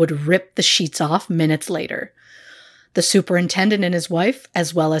force would rip the sheets off minutes later. The superintendent and his wife,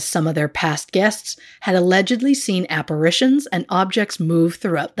 as well as some of their past guests, had allegedly seen apparitions and objects move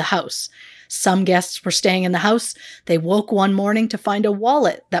throughout the house. Some guests were staying in the house. They woke one morning to find a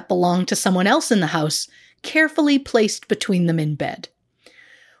wallet that belonged to someone else in the house, carefully placed between them in bed.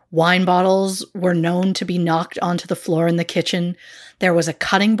 Wine bottles were known to be knocked onto the floor in the kitchen. There was a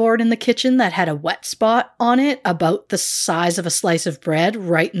cutting board in the kitchen that had a wet spot on it about the size of a slice of bread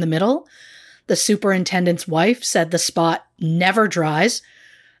right in the middle. The superintendent's wife said the spot never dries,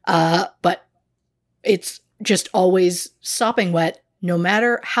 but it's just always sopping wet. No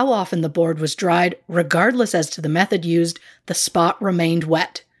matter how often the board was dried, regardless as to the method used, the spot remained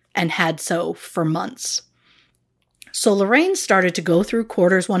wet and had so for months. So Lorraine started to go through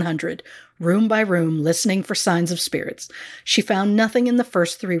Quarters 100, room by room, listening for signs of spirits. She found nothing in the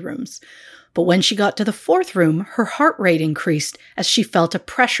first 3 rooms. But when she got to the fourth room, her heart rate increased as she felt a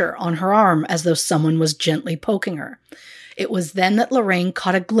pressure on her arm as though someone was gently poking her. It was then that Lorraine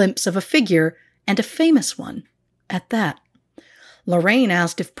caught a glimpse of a figure, and a famous one at that. Lorraine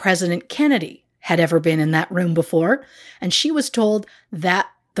asked if President Kennedy had ever been in that room before, and she was told that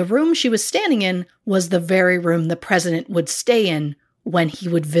the room she was standing in was the very room the president would stay in when he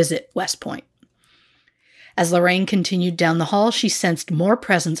would visit West Point. As Lorraine continued down the hall, she sensed more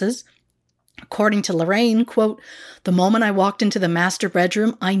presences. According to Lorraine, quote, "The moment I walked into the master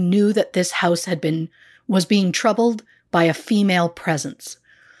bedroom, I knew that this house was being troubled by a female presence.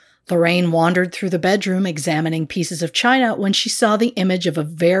 Lorraine wandered through the bedroom examining pieces of china when she saw the image of a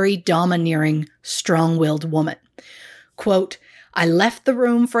very domineering, strong-willed woman. Quote, I left the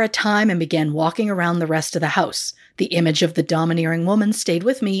room for a time and began walking around the rest of the house. The image of the domineering woman stayed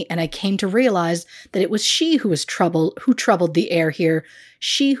with me, and I came to realize that it was she who troubled the air here,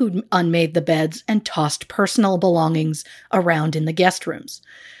 she who unmade the beds and tossed personal belongings around in the guest rooms."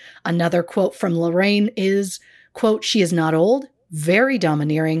 Another quote from Lorraine is, quote, "She is not old, very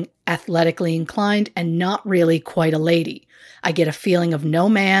domineering, athletically inclined, and not really quite a lady. I get a feeling of no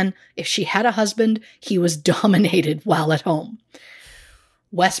man. If she had a husband, he was dominated while at home."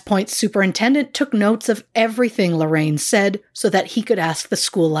 West Point's superintendent took notes of everything Lorraine said so that he could ask the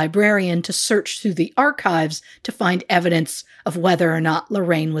school librarian to search through the archives to find evidence of whether or not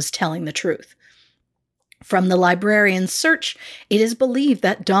Lorraine was telling the truth. From the librarian's search, it is believed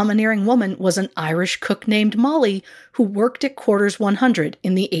that domineering woman was an Irish cook named Molly who worked at Quarters 100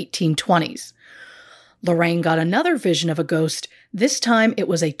 in the 1820s. Lorraine got another vision of a ghost. This time it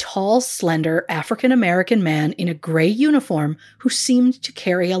was a tall, slender African-American man in a gray uniform who seemed to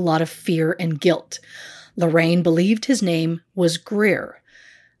carry a lot of fear and guilt. Lorraine believed his name was Greer.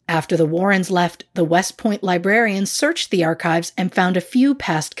 After the Warrens left, the West Point librarian searched the archives and found a few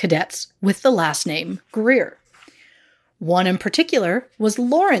past cadets with the last name Greer. One in particular was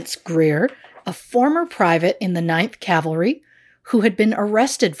Lawrence Greer, a former private in the 9th Cavalry who had been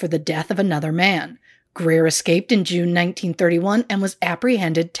arrested for the death of another man. Greer escaped in June 1931 and was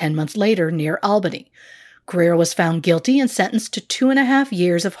apprehended 10 months later near Albany. Greer was found guilty and sentenced to 2.5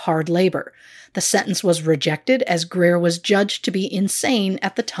 years of hard labor. The sentence was rejected as Greer was judged to be insane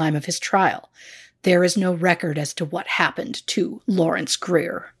at the time of his trial. There is no record as to what happened to Lawrence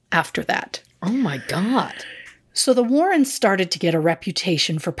Greer after that. Oh my God. So the Warrens started to get a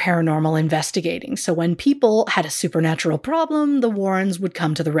reputation for paranormal investigating. So when people had a supernatural problem, the Warrens would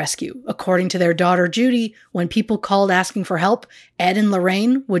come to the rescue. According to their daughter Judy, when people called asking for help, Ed and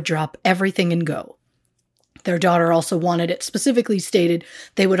Lorraine would drop everything and go. Their daughter also wanted it specifically stated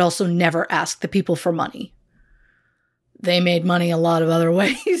they would also never ask the people for money. They made money a lot of other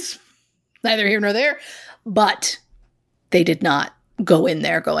ways, neither here nor there, but they did not go in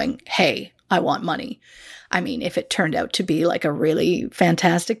there going, hey, I want money. I mean, if it turned out to be like a really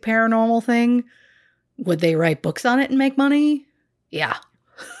fantastic paranormal thing, would they write books on it and make money? Yeah.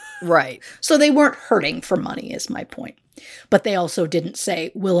 Right. So they weren't hurting for money is my point. But they also didn't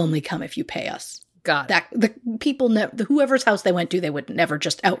say, we'll only come if you pay us. Got it. The people, whoever's house they went to, they would never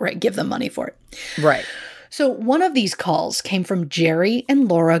just outright give them money for it. Right. So one of these calls came from Jerry and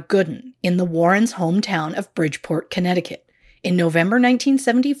Laura Gooden in the Warrens' hometown of Bridgeport, Connecticut. In November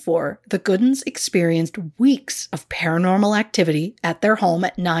 1974, the Goodens experienced weeks of paranormal activity at their home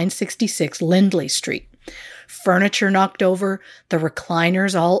at 966 Lindley Street. Furniture knocked over, the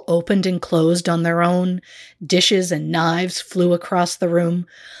recliners all opened and closed on their own, dishes and knives flew across the room.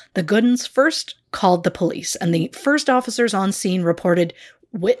 The Goodens first called the police, and the first officers on scene reported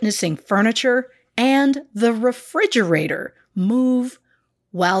witnessing furniture and the refrigerator move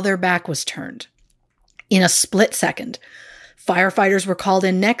while their back was turned. In a split second, firefighters were called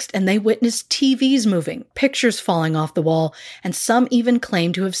in next, and they witnessed TVs moving, pictures falling off the wall, and some even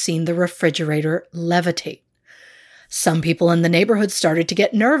claimed to have seen the refrigerator levitate. Some people in the neighborhood started to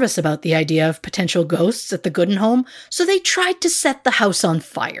get nervous about the idea of potential ghosts at the Gooden home, so they tried to set the house on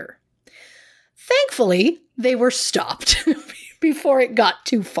fire. Thankfully, they were stopped before it got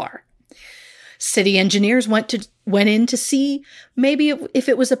too far. City engineers went in to see maybe if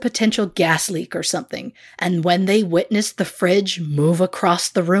it was a potential gas leak or something, and when they witnessed the fridge move across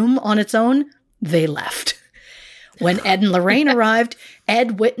the room on its own, they left. When Ed and Lorraine arrived,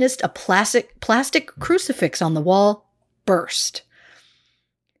 Ed witnessed a plastic crucifix on the wall burst.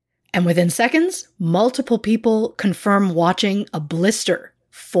 And within seconds, multiple people confirm watching a blister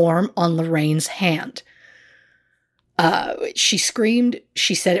form on Lorraine's hand. She screamed.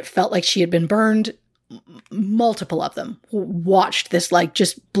 She said it felt like she had been burned. Multiple of them watched this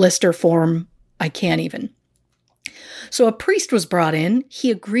just blister form. I can't even. So a priest was brought in.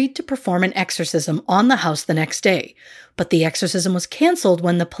 He agreed to perform an exorcism on the house the next day. But the exorcism was canceled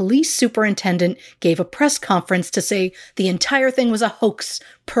when the police superintendent gave a press conference to say the entire thing was a hoax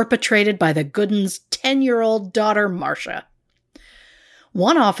perpetrated by the Goodins' 10-year-old daughter, Marcia.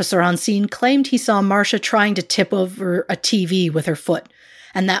 One officer on scene claimed he saw Marcia trying to tip over a TV with her foot,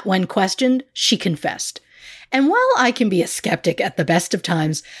 and that when questioned, she confessed. And while I can be a skeptic at the best of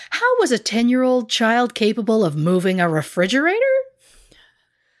times, how was a 10-year-old child capable of moving a refrigerator?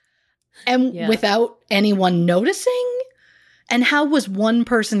 And without anyone noticing? And how was one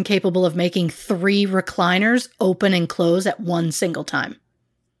person capable of making 3 recliners open and close at one single time?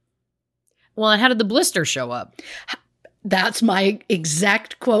 Well, and how did the blister show up? That's my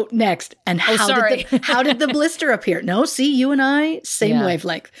exact quote next. And how did the blister appear? No, see, you and I, same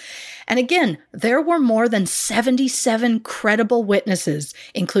wavelength. And again, there were more than 77 credible witnesses,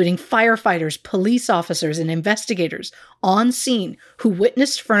 including firefighters, police officers, and investigators on scene who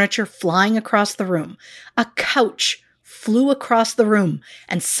witnessed furniture flying across the room. A couch flew across the room,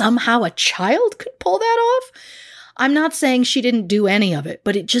 and somehow a child could pull that off? I'm not saying she didn't do any of it,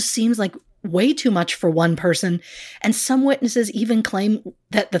 but it just seems like way too much for one person, and some witnesses even claim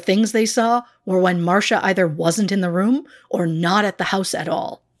that the things they saw were when Marcia either wasn't in the room or not at the house at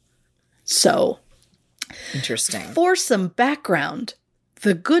all. So, interesting. For some background,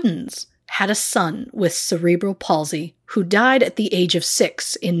 the Goodins had a son with cerebral palsy who died at the age of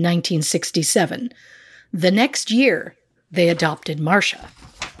 6 in 1967. The next year, they adopted Marcia.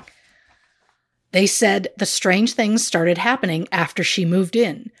 They said the strange things started happening after she moved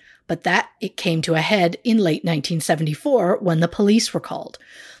in, but that it came to a head in late 1974 when the police were called.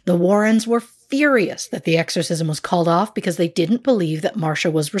 The Warrens were furious that the exorcism was called off because they didn't believe that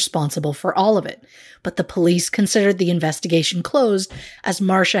Marcia was responsible for all of it. But the police considered the investigation closed as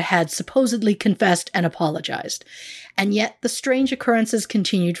Marcia had supposedly confessed and apologized. And yet the strange occurrences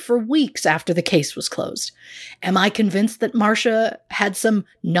continued for weeks after the case was closed. Am I convinced that Marcia had some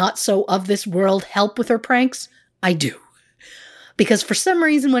not-so-of-this-world help with her pranks? I do. Because for some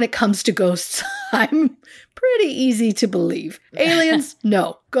reason, when it comes to ghosts, I'm pretty easy to believe. Aliens,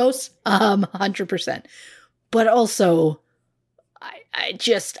 no. Ghosts, 100%. But also, I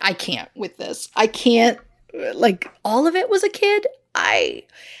can't with this. I can't, all of it was a kid. I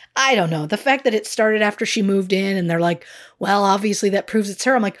don't know. The fact that it started after she moved in and they're like, well, obviously that proves it's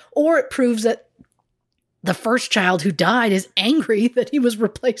her. I'm like, or it proves that the first child who died is angry that he was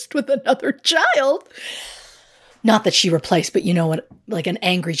replaced with another child. Not that she replaced, but you know what, like an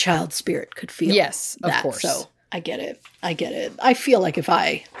angry child spirit could feel. Yes, of course. So I get it. I feel like if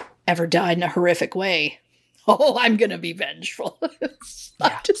I ever died in a horrific way, I'm going to be vengeful.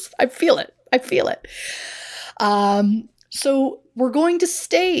 I feel it. So we're going to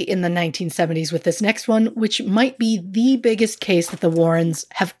stay in the 1970s with this next one, which might be the biggest case that the Warrens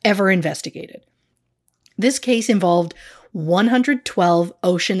have ever investigated. This case involved 112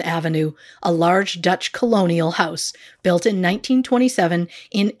 Ocean Avenue, a large Dutch colonial house built in 1927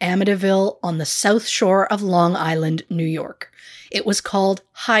 in Amityville on the south shore of Long Island, New York. It was called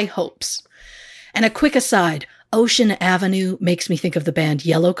High Hopes. And a quick aside, Ocean Avenue makes me think of the band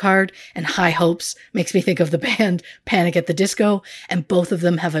Yellowcard, and High Hopes makes me think of the band Panic at the Disco, and both of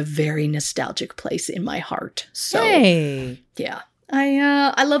them have a very nostalgic place in my heart. So, yeah,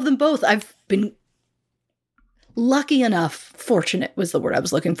 I love them both. I've been lucky enough, fortunate was the word I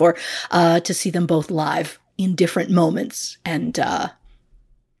was looking for, to see them both live in different moments. And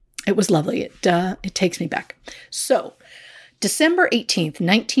it was lovely. It takes me back. So, December 18th,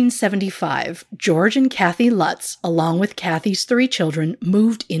 1975, George and Kathy Lutz, along with Kathy's 3 children,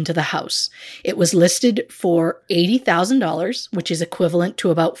 moved into the house. It was listed for $80,000, which is equivalent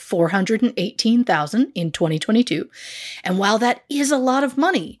to about $418,000 in 2022. And while that is a lot of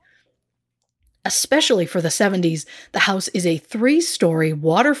money, especially for the 70s, the house is a 3-story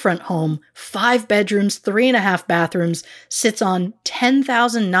waterfront home, 5 bedrooms, 3.5 bathrooms, sits on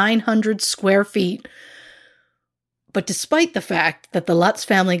 10,900 square feet. But despite the fact that the Lutz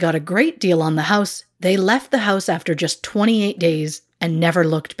family got a great deal on the house, they left the house after just 28 days and never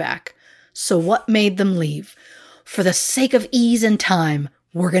looked back. So what made them leave? For the sake of ease and time,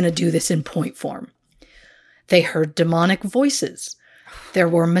 we're going to do this in point form. They heard demonic voices. There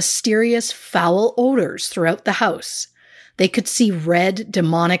were mysterious foul odors throughout the house. They could see red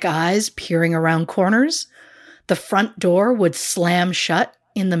demonic eyes peering around corners. The front door would slam shut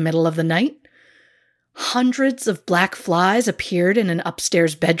in the middle of the night. Hundreds of black flies appeared in an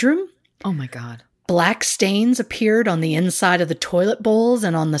upstairs bedroom. Oh my God. Black stains appeared on the inside of the toilet bowls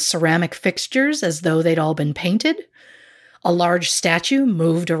and on the ceramic fixtures as though they'd all been painted. A large statue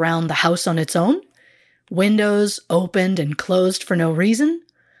moved around the house on its own. Windows opened and closed for no reason.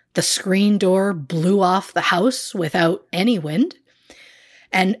 The screen door blew off the house without any wind.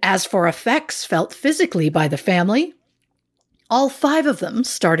 And as for effects felt physically by the family, all 5 of them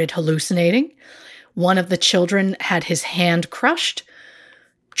started hallucinating. One of the children had his hand crushed.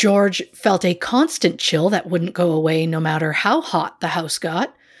 George felt a constant chill that wouldn't go away no matter how hot the house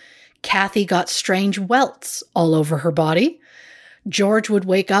got. Kathy got strange welts all over her body. George would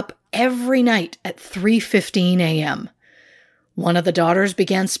wake up every night at 3:15 a.m. One of the daughters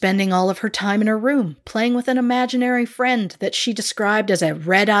began spending all of her time in her room, playing with an imaginary friend that she described as a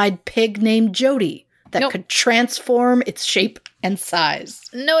red-eyed pig named Jody that could transform its shape and size.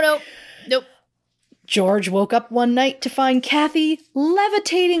 Nope. George woke up one night to find Kathy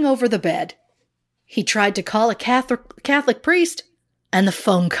levitating over the bed. He tried to call a Catholic priest, and the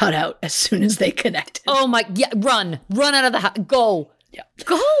phone cut out as soon as they connected. Oh my, yeah, run out of the house, go. Yeah.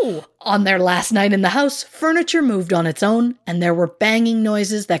 Go! On their last night in the house, furniture moved on its own, and there were banging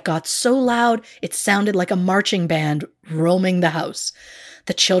noises that got so loud it sounded like a marching band roaming the house.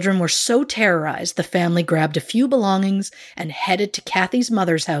 The children were so terrorized, the family grabbed a few belongings and headed to Kathy's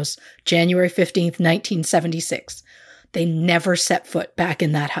mother's house, January 15th, 1976. They never set foot back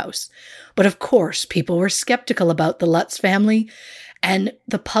in that house. But of course, people were skeptical about the Lutz family, and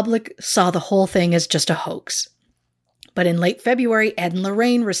the public saw the whole thing as just a hoax. But in late February, Ed and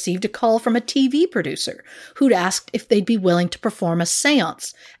Lorraine received a call from a TV producer who'd asked if they'd be willing to perform a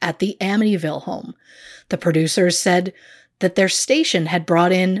seance at the Amityville home. The producers said that their station had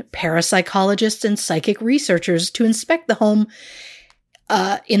brought in parapsychologists and psychic researchers to inspect the home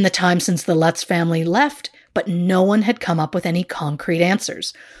in the time since the Lutz family left, but no one had come up with any concrete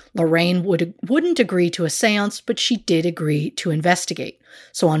answers. Lorraine wouldn't agree to a seance, but she did agree to investigate.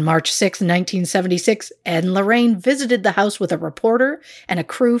 So on March 6, 1976, Ed and Lorraine visited the house with a reporter and a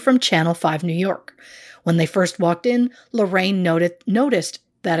crew from Channel 5 New York. When they first walked in, Lorraine noticed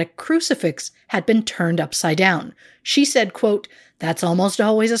that a crucifix had been turned upside down. She said, quote, "That's almost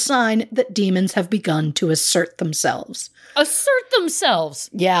always a sign that demons have begun to assert themselves." Assert themselves?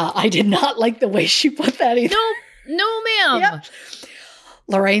 Yeah, I did not like the way she put that either. No, ma'am. Yeah.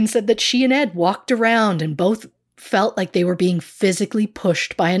 Lorraine said that she and Ed walked around and both felt like they were being physically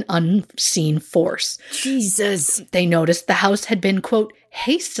pushed by an unseen force. Jesus. They noticed the house had been, quote,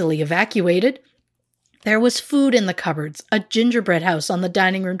 hastily evacuated. There was food in the cupboards, a gingerbread house on the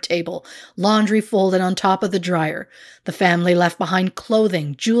dining room table, laundry folded on top of the dryer. The family left behind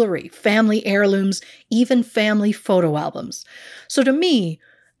clothing, jewelry, family heirlooms, even family photo albums. So to me,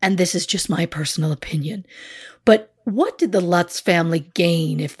 and this is just my personal opinion, but what did the Lutz family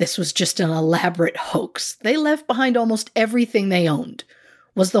gain if this was just an elaborate hoax? They left behind almost everything they owned.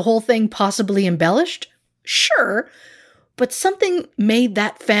 Was the whole thing possibly embellished? Sure. But something made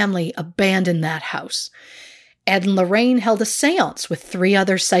that family abandon that house. Ed and Lorraine held a seance with 3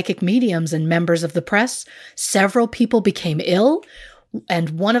 other psychic mediums and members of the press. Several people became ill,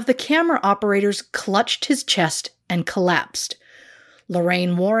 and one of the camera operators clutched his chest and collapsed.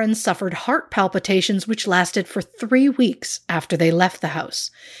 Lorraine Warren suffered heart palpitations which lasted for 3 weeks after they left the house.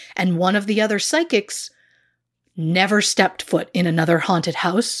 And one of the other psychics never stepped foot in another haunted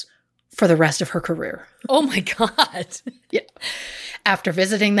house for the rest of her career. Oh my God. Yeah. After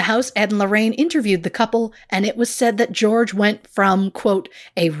visiting the house, Ed and Lorraine interviewed the couple, and it was said that George went from, quote,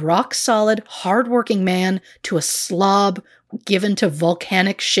 a rock-solid, hard-working man to a slob given to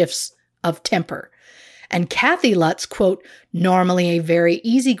volcanic shifts of temper. And Kathy Lutz, quote, normally a very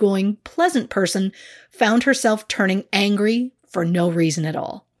easygoing, pleasant person, found herself turning angry for no reason at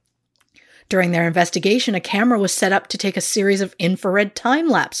all. During their investigation, a camera was set up to take a series of infrared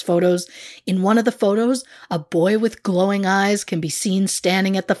time-lapse photos. In one of the photos, a boy with glowing eyes can be seen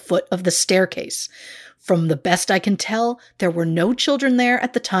standing at the foot of the staircase. From the best I can tell, there were no children there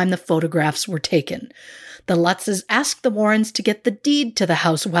at the time the photographs were taken. The Lutzes asked the Warrens to get the deed to the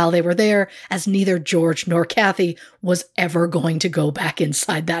house while they were there, as neither George nor Kathy was ever going to go back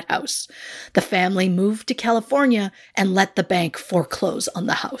inside that house. The family moved to California and let the bank foreclose on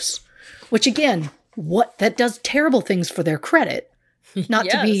the house. Which again, that does terrible things for their credit. Not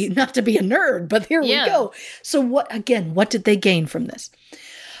to be a nerd, but here we go. So what did they gain from this?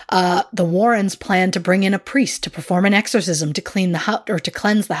 The Warrens planned to bring in a priest to perform an exorcism to clean the house or to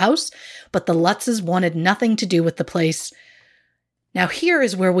cleanse the house, but the Lutzes wanted nothing to do with the place. Now here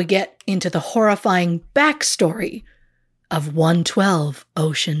is where we get into the horrifying backstory of 112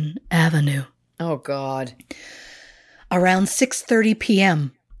 Ocean Avenue. Oh God. Around 6:30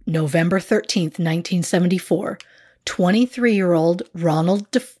 p.m., November 13th, 1974, 23-year-old Ronald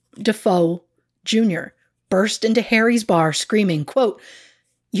Defoe Jr. burst into Harry's bar screaming, quote,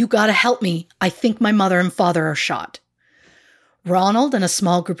 "You gotta help me. I think my mother and father are shot." Ronald and a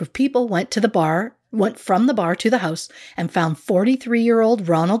small group of people went from the bar to the house and found 43-year-old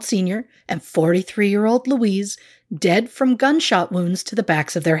Ronald Sr. and 43-year-old Louise dead from gunshot wounds to the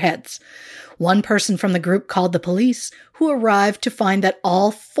backs of their heads. One person from the group called the police, who arrived to find that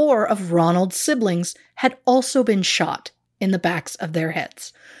all 4 of Ronald's siblings had also been shot in the backs of their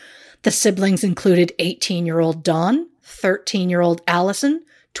heads. The siblings included 18-year-old Dawn, 13-year-old Allison,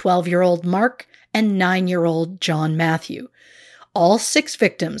 12-year-old Mark, and 9-year-old John Matthew. All 6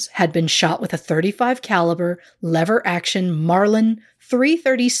 victims had been shot with a .35 caliber lever-action Marlin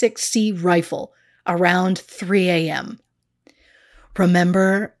 336C rifle around 3 a.m.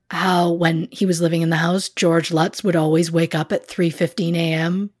 Remember how when he was living in the house, George Lutz would always wake up at 3:15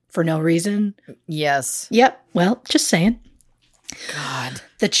 a.m. for no reason? Yes. Yep. Well, just saying. God.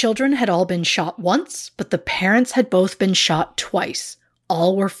 The children had all been shot once, but the parents had both been shot twice.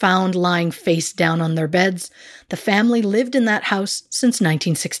 All were found lying face down on their beds. The family lived in that house since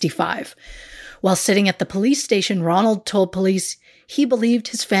 1965. While sitting at the police station, Ronald told police he believed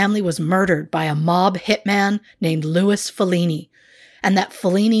his family was murdered by a mob hitman named Louis Fellini, and that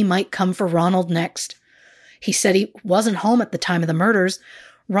Fellini might come for Ronald next. He said he wasn't home at the time of the murders.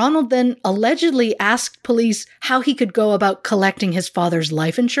 Ronald then allegedly asked police how he could go about collecting his father's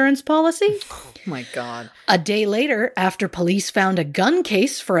life insurance policy. Oh my God. A day later, after police found a gun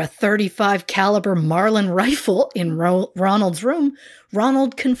case for a .35 caliber Marlin rifle in Ronald's room,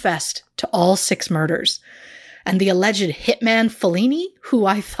 Ronald confessed to all 6 murders. And the alleged hitman Fellini, who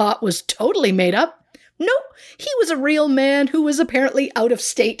I thought was totally made up, nope, he was a real man who was apparently out of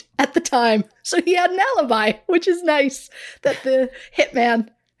state at the time. So he had an alibi, which is nice that the hitman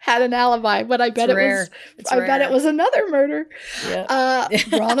had an alibi, but I bet bet it was another murder. Yeah.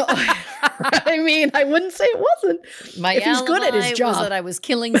 Ronald, I mean, I wouldn't say it wasn't. My if he's good at his job, was that I was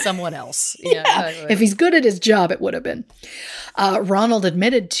killing someone else. Yeah, if he's good at his job, it would have been. Ronald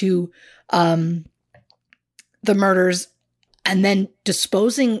admitted to the murders and then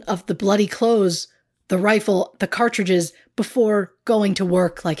disposing of the bloody clothes, the rifle, the cartridges before going to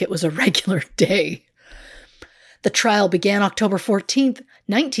work like it was a regular day. The trial began October 14th,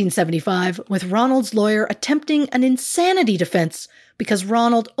 1975, with Ronald's lawyer attempting an insanity defense because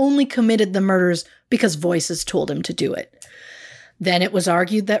Ronald only committed the murders because voices told him to do it. Then it was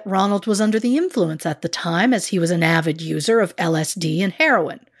argued that Ronald was under the influence at the time as he was an avid user of LSD and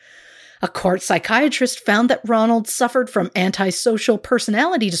heroin. A court psychiatrist found that Ronald suffered from antisocial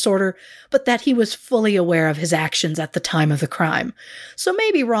personality disorder, but that he was fully aware of his actions at the time of the crime. So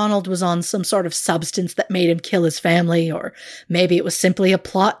maybe Ronald was on some sort of substance that made him kill his family, or maybe it was simply a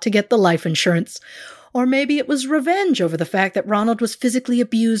plot to get the life insurance, or maybe it was revenge over the fact that Ronald was physically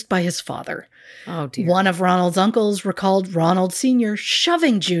abused by his father. Oh, dear. One of Ronald's uncles recalled Ronald Sr.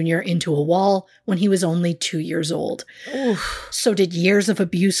 shoving Jr. into a wall when he was only 2 years old. Oof. So did years of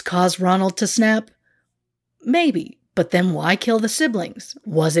abuse cause Ronald to snap? Maybe, but then why kill the siblings?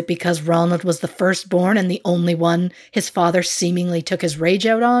 Was it because Ronald was the firstborn and the only one his father seemingly took his rage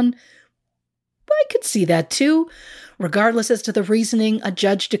out on? I could see that too. Regardless as to the reasoning, a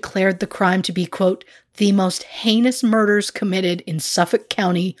judge declared the crime to be, quote, the most heinous murders committed in Suffolk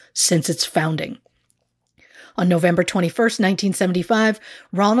County since its founding. On November 21st, 1975,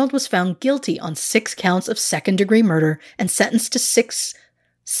 Ronald was found guilty on 6 counts of second-degree murder and sentenced to 6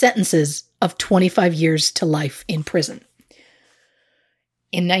 sentences of 25 years to life in prison.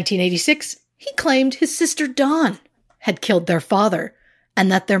 In 1986, he claimed his sister Dawn had killed their father, and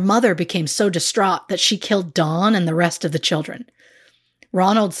that their mother became so distraught that she killed Dawn and the rest of the children.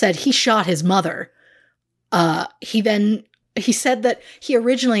 Ronald said he shot his mother. He said that he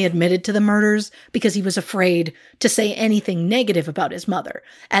originally admitted to the murders because he was afraid to say anything negative about his mother,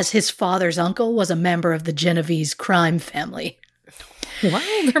 as his father's uncle was a member of the Genovese crime family. Wow,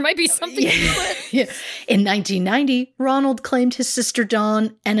 there might be something to it. Yeah. In 1990, Ronald claimed his sister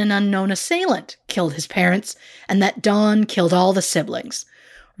Dawn and an unknown assailant killed his parents, and that Dawn killed all the siblings.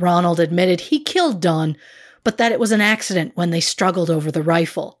 Ronald admitted he killed Dawn, but that it was an accident when they struggled over the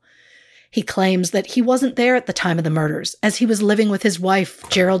rifle. He claims that he wasn't there at the time of the murders, as he was living with his wife,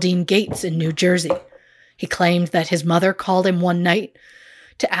 Geraldine Gates, in New Jersey. He claimed that his mother called him one night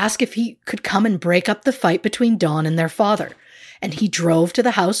to ask if he could come and break up the fight between Dawn and their father, and he drove to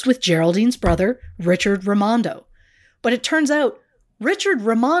the house with Geraldine's brother, Richard Raimondo. But it turns out Richard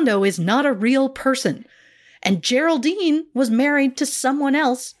Raimondo is not a real person, and Geraldine was married to someone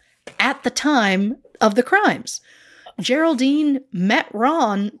else at the time of the crimes. Geraldine met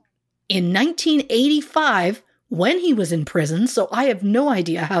Ron in 1985 when he was in prison, so I have no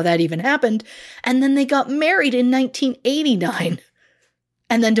idea how that even happened, and then they got married in 1989.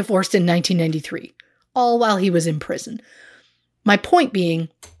 and then divorced in 1993, all while he was in prison. My point being,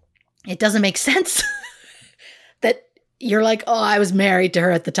 it doesn't make sense that you're like, oh, I was married to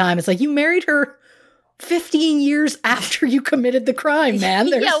her at the time. It's like, you married her 15 years after you committed the crime, man.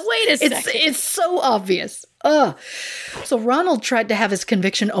 Yeah, wait a second. It's so obvious. So Ronald tried to have his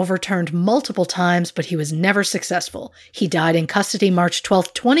conviction overturned multiple times, but he was never successful. He died in custody March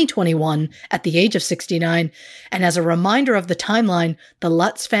 12th, 2021, at the age of 69. And as a reminder of the timeline, the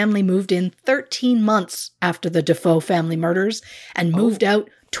Lutz family moved in 13 months after the Defoe family murders and moved out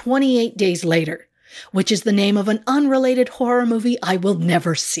 28 days later, which is the name of an unrelated horror movie I will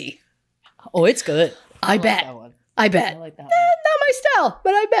never see. Oh, it's good. I bet. I bet. I like that one. Not my style,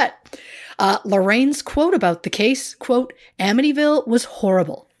 but I bet. Lorraine's quote about the case, quote, Amityville was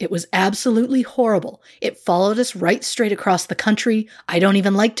horrible. It was absolutely horrible. It followed us right straight across the country. I don't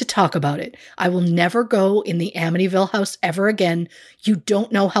even like to talk about it. I will never go in the Amityville house ever again. You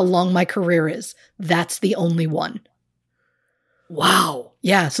don't know how long my career is. That's the only one. Wow.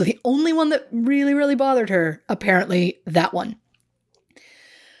 Yeah, so the only one that really, really bothered her, apparently that one.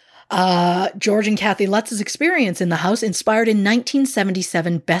 George and Kathy Lutz's experience in the house inspired a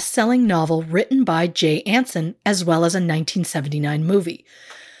 1977 best-selling novel written by Jay Anson, as well as a 1979 movie.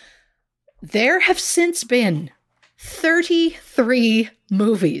 There have since been 33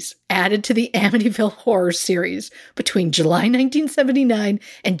 movies added to the Amityville horror series between July 1979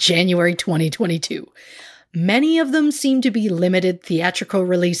 and January 2022. Many of them seem to be limited theatrical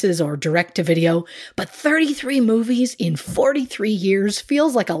releases or direct-to-video, but 33 movies in 43 years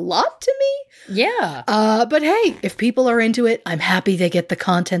feels like a lot to me. Yeah. But hey, if people are into it, I'm happy they get the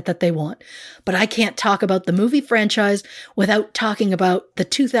content that they want. But I can't talk about the movie franchise without talking about the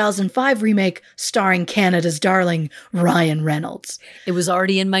 2005 remake starring Canada's darling Ryan Reynolds. It was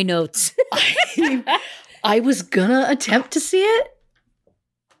already in my notes. I was gonna attempt to see it.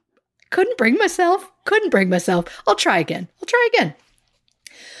 Couldn't bring myself. I'll try again.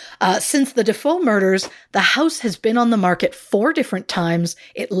 Since the Defoe murders, the house has been on the market 4 different times.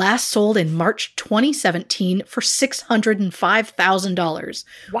 It last sold in March 2017 for $605,000,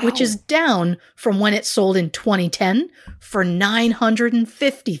 which is down from when it sold in 2010 for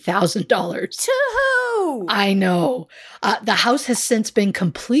 $950,000. I know. The house has since been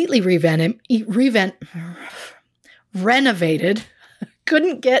completely renovated.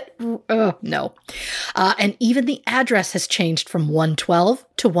 Couldn't get, no. And even the address has changed from 112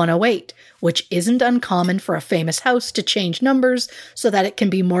 to 108, which isn't uncommon for a famous house to change numbers so that it can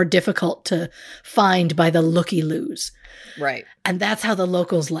be more difficult to find by the looky-loos. Right. And that's how the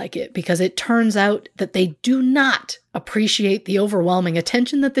locals like it, because it turns out that they do not appreciate the overwhelming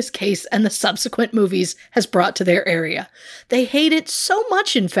attention that this case and the subsequent movies has brought to their area. They hate it so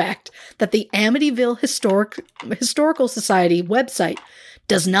much, in fact, that the Amityville Historical Society website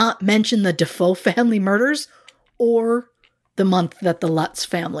does not mention the Defoe family murders or the month that the Lutz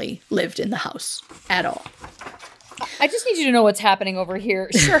family lived in the house at all. I just need you to know what's happening over here.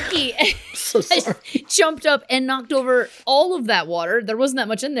 Sharky So sorry. jumped up and knocked over all of that water. There wasn't that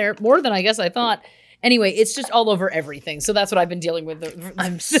much in there, more than I guess I thought. Anyway, it's just all over everything. So that's what I've been dealing with.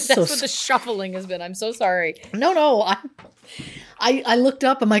 That's what the shuffling has been. I'm so sorry. No. I looked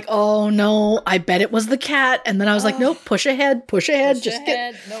up. I'm like, oh no, I bet it was the cat. And then I was like, nope, push ahead.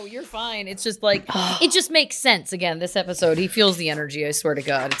 No, you're fine. It's just like, it just makes sense. Again, this episode, he feels the energy. I swear to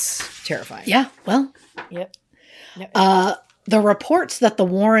God, it's terrifying. Yeah, well. Yep. The reports that the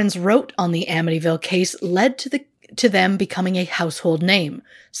Warrens wrote on the Amityville case led to them becoming a household name.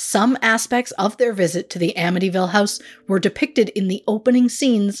 Some aspects of their visit to the Amityville house were depicted in the opening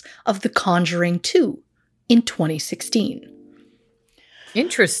scenes of The Conjuring 2 in 2016.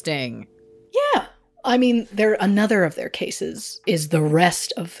 Interesting. Yeah. I mean, another of their cases is the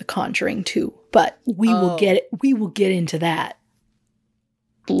rest of The Conjuring 2, but we will get into that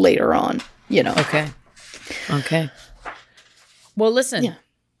later on, you know. Okay. Well, listen. Yeah.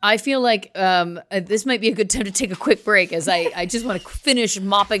 I feel like this might be a good time to take a quick break as I just want to finish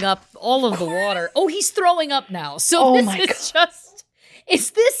mopping up all of the water. Oh, he's throwing up now. So is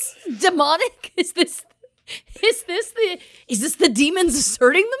this demonic? Is this the demons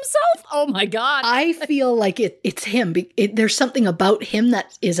asserting themselves? Oh my God. I feel like it's him. There's something about him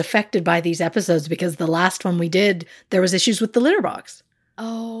that is affected by these episodes, because the last one we did, there was issues with the litter box.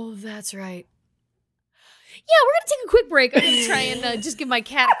 Oh, that's right. Yeah, we're going to take a quick break. I'm going to try and just give my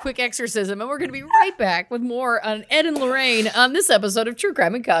cat a quick exorcism, and we're going to be right back with more on Ed and Lorraine on this episode of True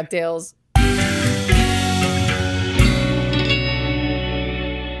Crime and Cocktails.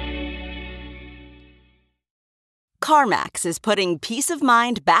 CarMax is putting peace of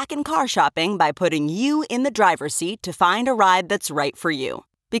mind back in car shopping by putting you in the driver's seat to find a ride that's right for you.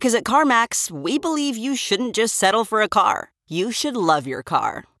 Because at CarMax, we believe you shouldn't just settle for a car. You should love your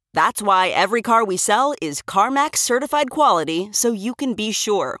car. That's why every car we sell is CarMax certified quality, so you can be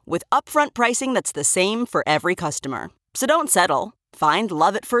sure with upfront pricing that's the same for every customer. So don't settle. Find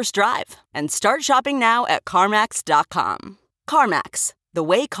love at first drive and start shopping now at CarMax.com. CarMax, the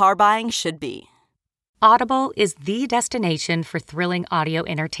way car buying should be. Audible is the destination for thrilling audio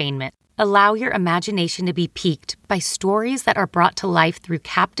entertainment. Allow your imagination to be piqued by stories that are brought to life through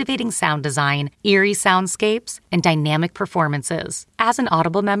captivating sound design, eerie soundscapes, and dynamic performances. As an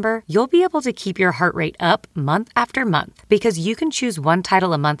Audible member, you'll be able to keep your heart rate up month after month because you can choose one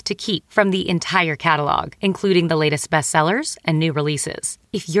title a month to keep from the entire catalog, including the latest bestsellers and new releases.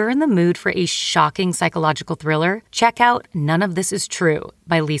 If you're in the mood for a shocking psychological thriller, check out None of This Is True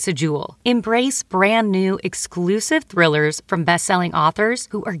by Lisa Jewell. Embrace brand new exclusive thrillers from best-selling authors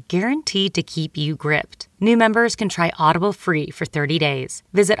who are guaranteed to keep you gripped. New members can try Audible free for 30 days.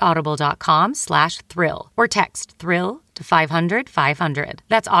 Visit audible.com/thrill or text thrill to 500-500.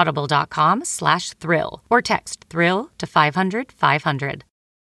 That's audible.com/thrill or text thrill to 500-500.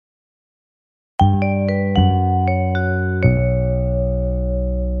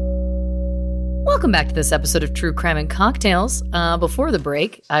 Welcome back to this episode of True Crime and Cocktails. Before the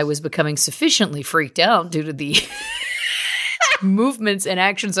break, I was becoming sufficiently freaked out due to the movements and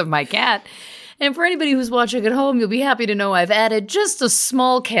actions of my cat. And for anybody who's watching at home, you'll be happy to know I've added just a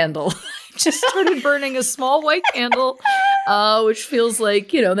small candle. Just started burning a small white candle, which feels like,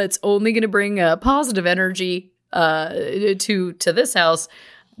 that's only going to bring positive energy to this house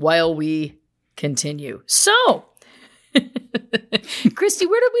while we continue. So, Christy,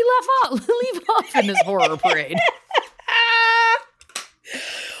 where did we leave off in this horror parade?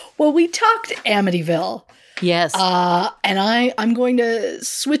 Well, we talked Amityville. Yes. And I'm going to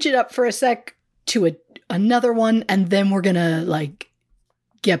switch it up for a sec to another one, and then we're going to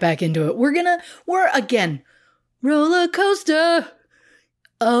get back into it. We're again, roller coaster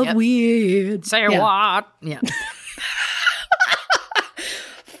of weird. Say what? Yeah.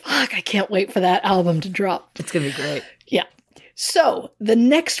 Fuck, I can't wait for that album to drop. It's going to be great. Yeah. So the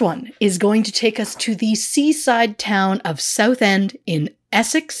next one is going to take us to the seaside town of Southend in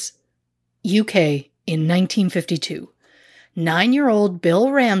Essex, UK in 1952. 9-year-old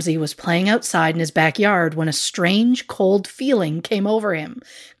Bill Ramsey was playing outside in his backyard when a strange, cold feeling came over him,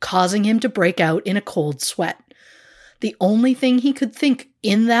 causing him to break out in a cold sweat. The only thing he could think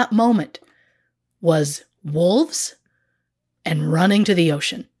in that moment was wolves and running to the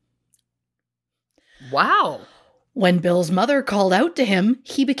ocean. Wow. When Bill's mother called out to him,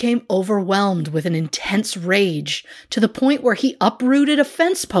 he became overwhelmed with an intense rage to the point where he uprooted a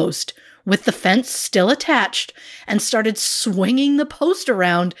fence post with the fence still attached and started swinging the post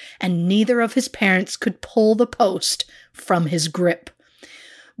around, and neither of his parents could pull the post from his grip.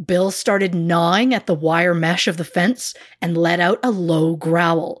 Bill started gnawing at the wire mesh of the fence and let out a low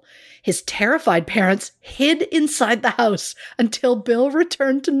growl. His terrified parents hid inside the house until Bill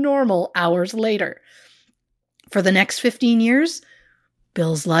returned to normal hours later. For the next 15 years,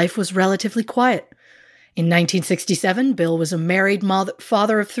 Bill's life was relatively quiet. In 1967, Bill was a married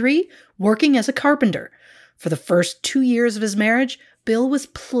father of 3, working as a carpenter. For the first 2 years of his marriage, Bill was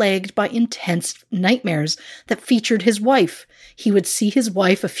plagued by intense nightmares that featured his wife. He would see his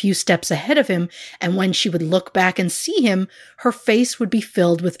wife a few steps ahead of him, and when she would look back and see him, her face would be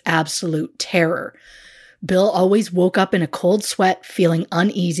filled with absolute terror. Bill always woke up in a cold sweat, feeling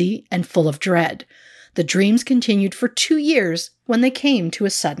uneasy and full of dread. The dreams continued for 2 years when they came to a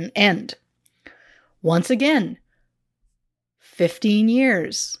sudden end. Once again, 15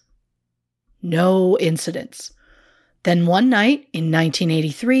 years. No incidents. Then one night in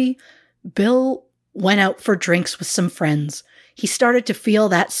 1983, Bill went out for drinks with some friends. He started to feel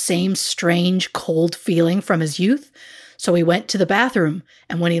that same strange, cold feeling from his youth, so he went to the bathroom,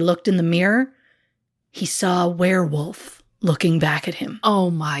 and when he looked in the mirror, he saw a werewolf looking back at him.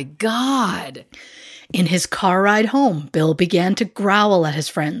 Oh my God. In his car ride home, Bill began to growl at his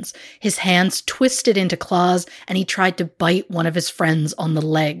friends. His hands twisted into claws, and he tried to bite one of his friends on the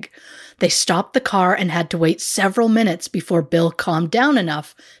leg. They stopped the car and had to wait several minutes before Bill calmed down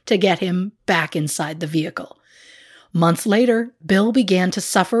enough to get him back inside the vehicle. Months later, Bill began to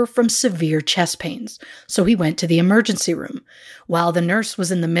suffer from severe chest pains, so he went to the emergency room. While the nurse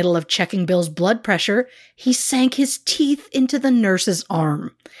was in the middle of checking Bill's blood pressure, he sank his teeth into the nurse's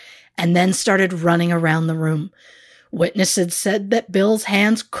arm and then started running around the room. Witnesses said that Bill's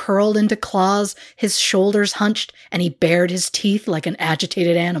hands curled into claws, his shoulders hunched, and he bared his teeth like an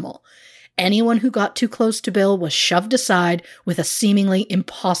agitated animal. anyone who got too close to Bill was shoved aside with a seemingly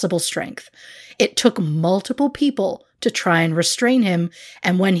impossible strength. It took multiple people to try and restrain him,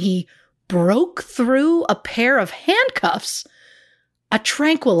 and when he broke through a pair of handcuffs, a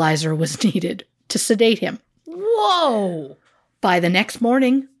tranquilizer was needed to sedate him. Whoa! By the next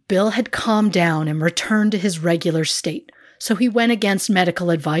morning, Bill had calmed down and returned to his regular state, so he went against medical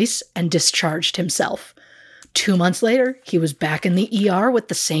advice and discharged himself. 2 months later, he was back in the ER with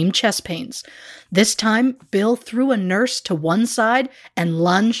the same chest pains. This time, Bill threw a nurse to one side and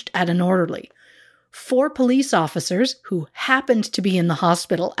lunged at an orderly. 4 police officers, who happened to be in the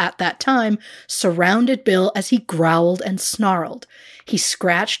hospital at that time, surrounded Bill as he growled and snarled. He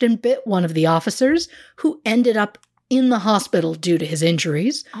scratched and bit one of the officers, who ended up in the hospital due to his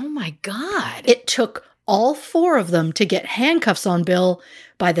injuries. Oh my God. It took all 4 of them to get handcuffs on Bill.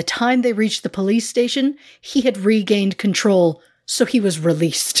 By the time they reached the police station, he had regained control, so he was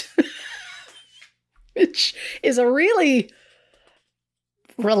released. Which is a really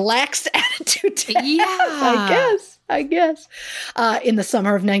relaxed attitude to have, I guess. In the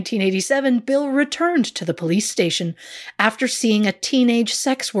summer of 1987, Bill returned to the police station after seeing a teenage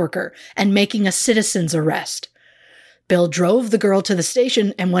sex worker and making a citizen's arrest. Bill drove the girl to the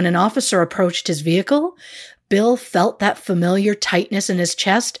station, and when an officer approached his vehicle, Bill felt that familiar tightness in his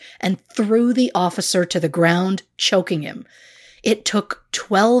chest and threw the officer to the ground, choking him. It took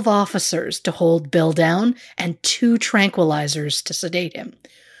 12 officers to hold Bill down and 2 tranquilizers to sedate him.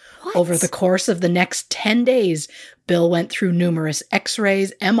 What? Over the course of the next 10 days, Bill went through numerous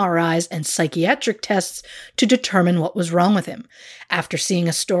x-rays, MRIs, and psychiatric tests to determine what was wrong with him. After seeing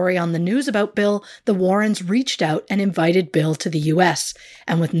a story on the news about Bill, the Warrens reached out and invited Bill to the U.S.,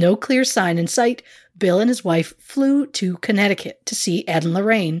 and with no clear sign in sight, Bill and his wife flew to Connecticut to see Ed and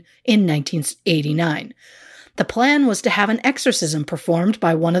Lorraine in 1989. The plan was to have an exorcism performed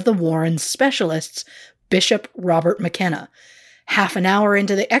by one of the Warrens' specialists, Bishop Robert McKenna. Half an hour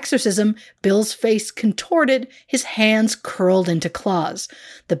into the exorcism, Bill's face contorted, his hands curled into claws.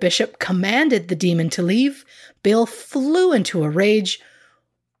 The bishop commanded the demon to leave. Bill flew into a rage,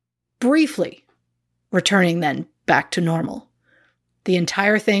 briefly returning then back to normal. The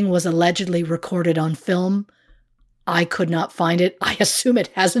entire thing was allegedly recorded on film. I could not find it. I assume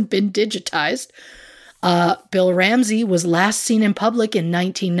it hasn't been digitized. Bill Ramsey was last seen in public in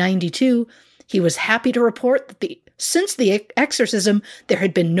 1992. He was happy to report that since the exorcism, there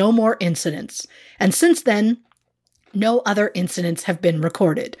had been no more incidents. And since then, no other incidents have been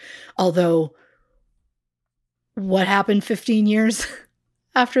recorded. Although, what happened 15 years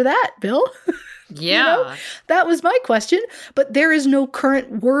after that, Bill? Yeah. That was my question. But there is no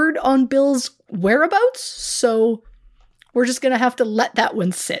current word on Bill's whereabouts. So we're just going to have to let that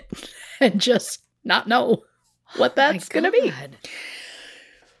one sit and just not know what that's going to be.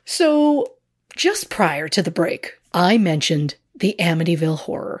 So just prior to the break, I mentioned the Amityville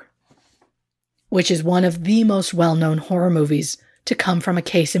Horror, which is one of the most well-known horror movies to come from a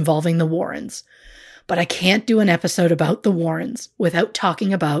case involving the Warrens. But I can't do an episode about the Warrens without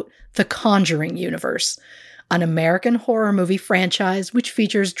talking about the Conjuring universe, an American horror movie franchise which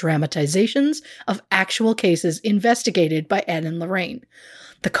features dramatizations of actual cases investigated by Ed and Lorraine.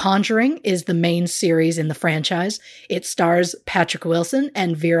 The Conjuring is the main series in the franchise. It stars Patrick Wilson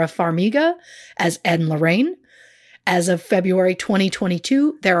and Vera Farmiga as Ed and Lorraine. As of February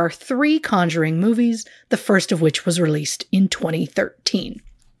 2022, there are 3 Conjuring movies, the first of which was released in 2013.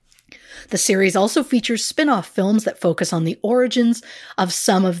 The series also features spin-off films that focus on the origins of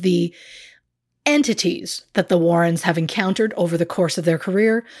some of the entities that the Warrens have encountered over the course of their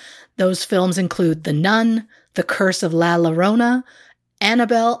career. Those films include The Nun, The Curse of La Llorona,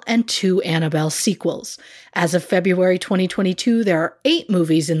 Annabelle, and 2 Annabelle sequels. As of February 2022, there are 8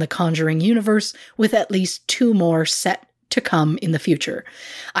 movies in the Conjuring universe, with at least 2 more set to come in the future.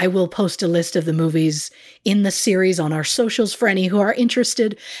 I will post a list of the movies in the series on our socials for any who are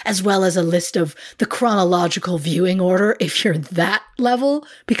interested, as well as a list of the chronological viewing order if you're that level,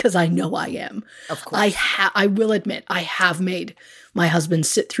 because I know I am. Of course. I will admit, I have made my husband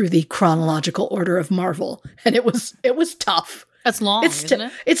sit through the chronological order of Marvel, and it was tough. That's long, isn't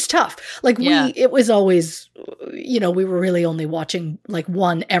it? It's tough. Like it was always, we were really only watching like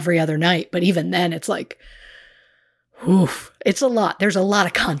one every other night. But even then it's like, oof, it's a lot. There's a lot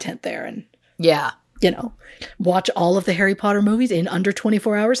of content there. And watch all of the Harry Potter movies in under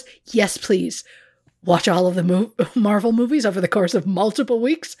 24 hours. Yes, please. Watch all of the Marvel movies over the course of multiple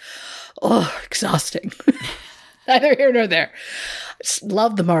weeks. Oh, exhausting. Neither here nor there.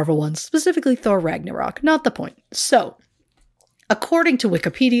 Love the Marvel ones, specifically Thor Ragnarok. Not the point. So, According to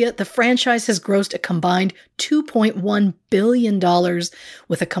Wikipedia, the franchise has grossed a combined $2.1 billion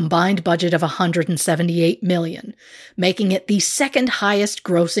with a combined budget of $178 million, making it the second highest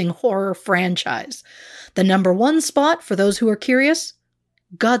grossing horror franchise. The number one spot, for those who are curious,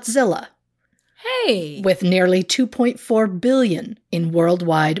 Godzilla. Hey! With nearly $2.4 billion in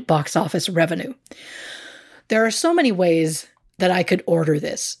worldwide box office revenue. There are so many ways that I could order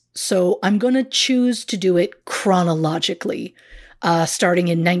this, so I'm going to choose to do it chronologically, starting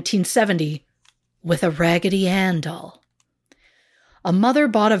in 1970 with a Raggedy Ann doll. A mother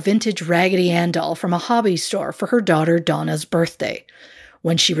bought a vintage Raggedy Ann doll from a hobby store for her daughter Donna's birthday.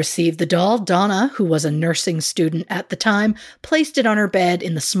 When she received the doll, Donna, who was a nursing student at the time, placed it on her bed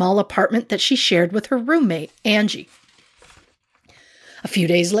in the small apartment that she shared with her roommate, Angie. A few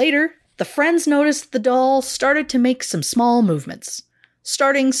days later, the friends noticed the doll started to make some small movements.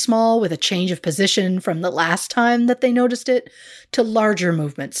 Starting small with a change of position from the last time that they noticed it, to larger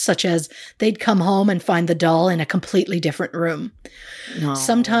movements, such as they'd come home and find the doll in a completely different room. No.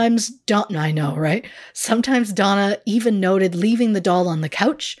 Sometimes I know, right? Sometimes Donna even noted leaving the doll on the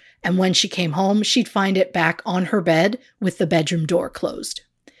couch, and when she came home, she'd find it back on her bed with the bedroom door closed.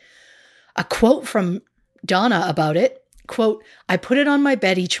 A quote from Donna about it, quote, "I put it on my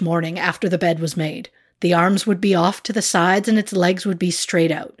bed each morning after the bed was made. The arms would be off to the sides and its legs would be straight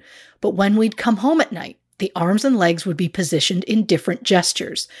out. But when we'd come home at night, the arms and legs would be positioned in different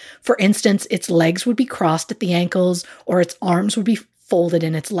gestures. For instance, its legs would be crossed at the ankles or its arms would be folded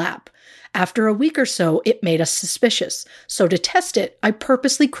in its lap. After a week or so, it made us suspicious. So to test it, I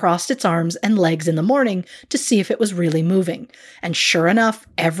purposely crossed its arms and legs in the morning to see if it was really moving. And sure enough,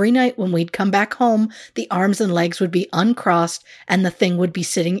 every night when we'd come back home, the arms and legs would be uncrossed and the thing would be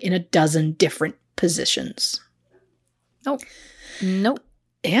sitting in a dozen different positions." Nope.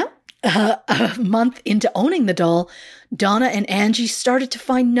 Yeah. A month into owning the doll, Donna and Angie started to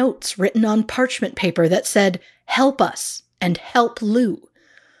find notes written on parchment paper that said, "Help us" and "Help Lou."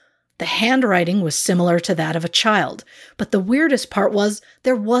 The handwriting was similar to that of a child, but the weirdest part was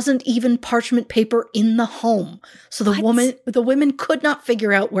there wasn't even parchment paper in the home. So the women could not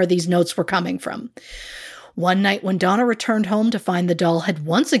figure out where these notes were coming from. One night when Donna returned home to find the doll had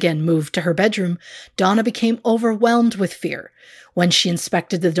once again moved to her bedroom, Donna became overwhelmed with fear. When she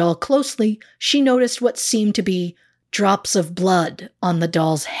inspected the doll closely, she noticed what seemed to be drops of blood on the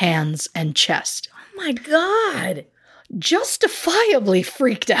doll's hands and chest. Oh my God. Justifiably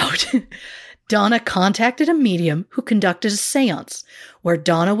freaked out, Donna contacted a medium who conducted a seance where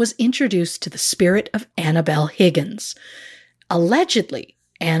Donna was introduced to the spirit of Annabelle Higgins. Allegedly,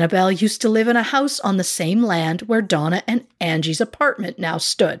 Annabelle used to live in a house on the same land where Donna and Angie's apartment now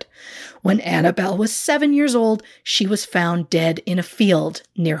stood. When Annabelle was 7 years old, she was found dead in a field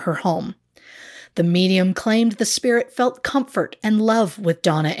near her home. The medium claimed the spirit felt comfort and love with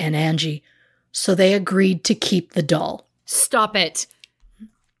Donna and Angie, so they agreed to keep the doll. Stop it.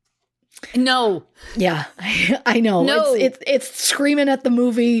 No. Yeah, I know. No. It's screaming at the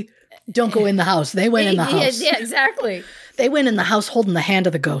movie, don't go in the house. They went in the house. Yeah, exactly. They went in the house holding the hand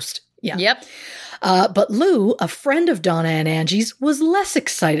of the ghost. Yeah. Yep. But Lou, a friend of Donna and Angie's, was less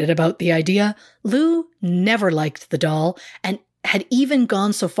excited about the idea. Lou never liked the doll and had even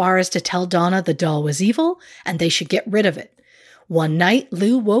gone so far as to tell Donna the doll was evil and they should get rid of it. One night,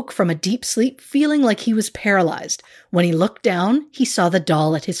 Lou woke from a deep sleep feeling like he was paralyzed. When he looked down, he saw the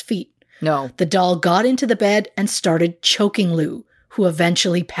doll at his feet. No. The doll got into the bed and started choking Lou, who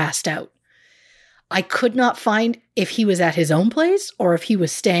eventually passed out. I could not find if he was at his own place or if he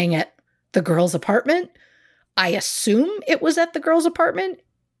was staying at the girl's apartment. I assume it was at the girl's apartment.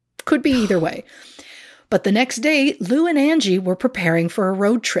 Could be either way. But the next day, Lou and Angie were preparing for a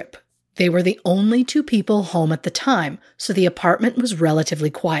road trip. They were the only two people home at the time, so the apartment was relatively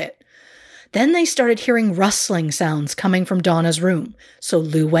quiet. Then they started hearing rustling sounds coming from Donna's room, so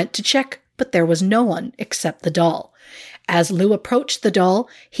Lou went to check, but there was no one except the doll. As Lou approached the doll,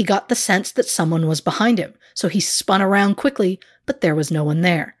 he got the sense that someone was behind him, so he spun around quickly, but there was no one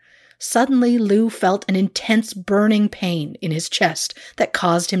there. Suddenly, Lou felt an intense burning pain in his chest that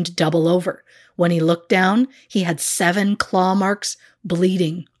caused him to double over. When he looked down, he had 7 claw marks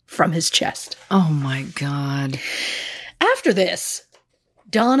bleeding from his chest. Oh my God. After this,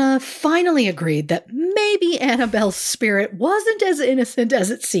 Donna finally agreed that maybe Annabelle's spirit wasn't as innocent as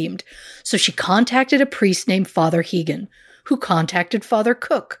it seemed, so she contacted a priest named Father Hegan, who contacted Father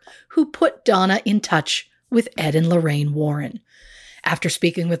Cook, who put Donna in touch with Ed and Lorraine Warren. After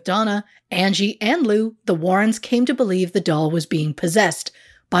speaking with Donna, Angie, and Lou, the Warrens came to believe the doll was being possessed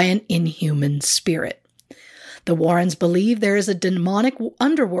by an inhuman spirit. The Warrens believe there is a demonic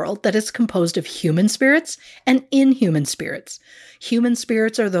underworld that is composed of human spirits and inhuman spirits. Human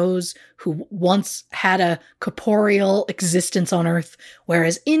spirits are those who once had a corporeal existence on Earth,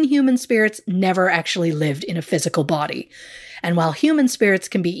 whereas inhuman spirits never actually lived in a physical body. And while human spirits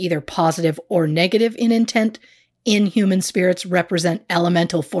can be either positive or negative in intent, inhuman spirits represent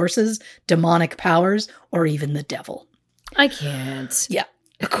elemental forces, demonic powers, or even the devil. I can't. Yeah.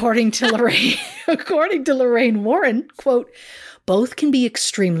 According to Lorraine Warren, quote, both can be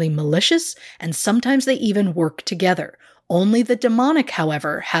extremely malicious and sometimes they even work together. Only the demonic,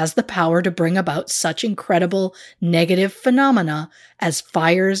 however, has the power to bring about such incredible negative phenomena as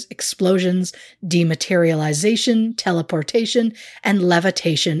fires, explosions, dematerialization, teleportation, and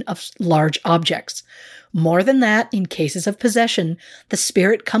levitation of large objects. More than that, in cases of possession, the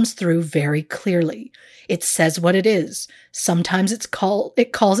spirit comes through very clearly. It says what it is. Sometimes it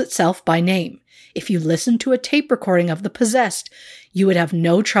calls itself by name. If you listen to a tape recording of the possessed, you would have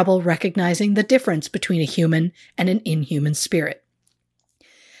no trouble recognizing the difference between a human and an inhuman spirit.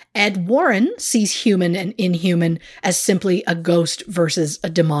 Ed Warren sees human and inhuman as simply a ghost versus a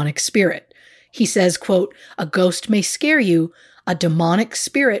demonic spirit. He says, quote, a ghost may scare you, a demonic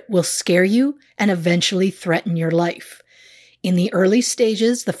spirit will scare you and eventually threaten your life. In the early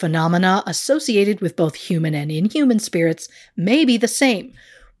stages, the phenomena associated with both human and inhuman spirits may be the same.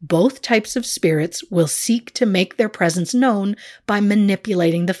 Both types of spirits will seek to make their presence known by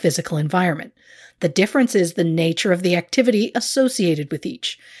manipulating the physical environment. The difference is the nature of the activity associated with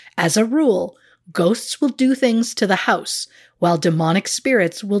each. As a rule, ghosts will do things to the house, while demonic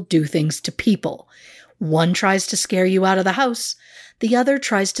spirits will do things to people. One tries to scare you out of the house, the other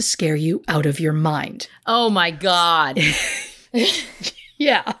tries to scare you out of your mind. Oh my God.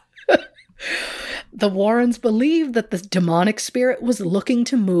 Yeah. The Warrens believe that the demonic spirit was looking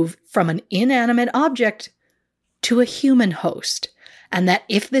to move from an inanimate object to a human host, and that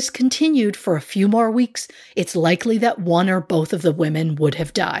if this continued for a few more weeks, it's likely that one or both of the women would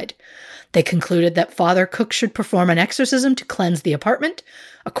have died. They concluded that Father Cook should perform an exorcism to cleanse the apartment.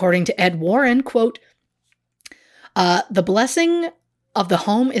 According to Ed Warren, quote, the blessing of the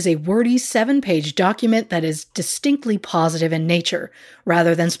home is a wordy 7-page document that is distinctly positive in nature.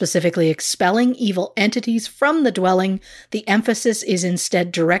 Rather than specifically expelling evil entities from the dwelling, the emphasis is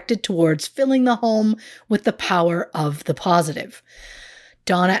instead directed towards filling the home with the power of the positive.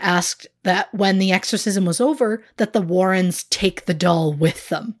 Donna asked that when the exorcism was over, that the Warrens take the doll with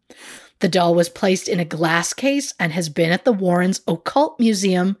them. The doll was placed in a glass case and has been at the Warrens Occult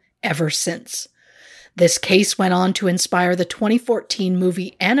Museum ever since. This case went on to inspire the 2014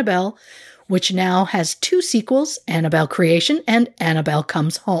 movie Annabelle, which now has 2 sequels, Annabelle Creation and Annabelle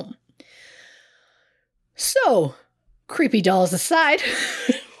Comes Home. So, creepy dolls aside,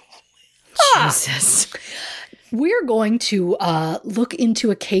 Jesus. We're going to look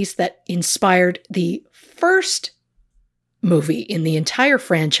into a case that inspired the first movie in the entire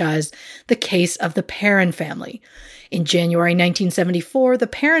franchise, the case of the Perron family. In January 1974, the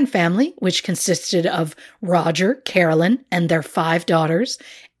Perron family, which consisted of Roger, Carolyn, and their 5 daughters,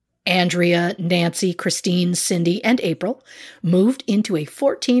 Andrea, Nancy, Christine, Cindy, and April, moved into a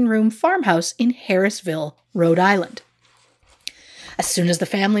 14-room farmhouse in Harrisville, Rhode Island. As soon as the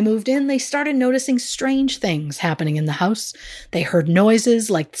family moved in, they started noticing strange things happening in the house. They heard noises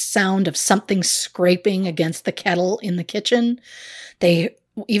like the sound of something scraping against the kettle in the kitchen.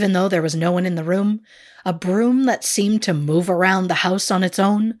 Even though there was no one in the room, a broom that seemed to move around the house on its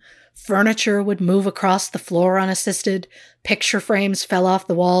own. Furniture would move across the floor unassisted. Picture frames fell off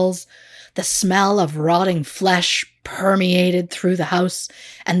the walls. The smell of rotting flesh permeated through the house,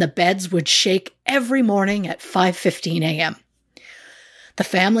 and the beds would shake every morning at 5:15 a.m. The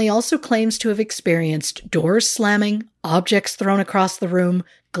family also claims to have experienced doors slamming, objects thrown across the room,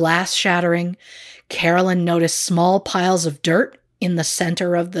 glass shattering. Carolyn noticed small piles of dirt in the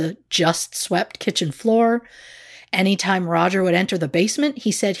center of the just swept kitchen floor. Anytime Roger would enter the basement,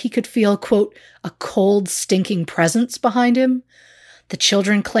 he said he could feel, quote, a cold, stinking presence behind him. The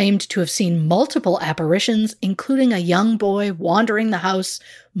children claimed to have seen multiple apparitions, including a young boy wandering the house,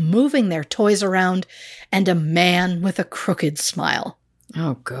 moving their toys around, and a man with a crooked smile.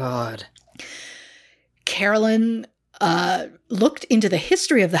 Oh, God. Carolyn looked into the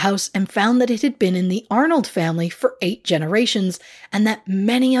history of the house and found that it had been in the Arnold family for 8 generations, and that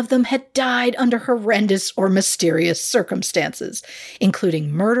many of them had died under horrendous or mysterious circumstances,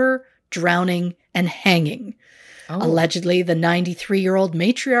 including murder, drowning, and hanging. Oh. Allegedly, the 93-year-old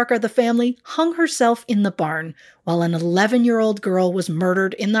matriarch of the family hung herself in the barn, while an 11-year-old girl was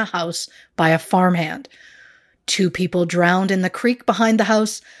murdered in the house by a farmhand. 2 people drowned in the creek behind the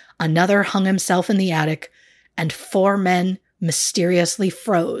house, another hung himself in the attic, and 4 men mysteriously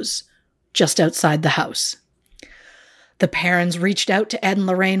froze just outside the house. The parents reached out to Ed and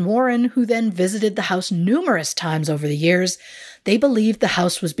Lorraine Warren, who then visited the house numerous times over the years. They believed the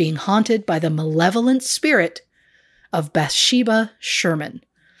house was being haunted by the malevolent spirit of Bathsheba Sherman.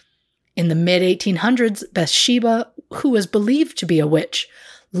 In the mid-1800s, Bathsheba, who was believed to be a witch,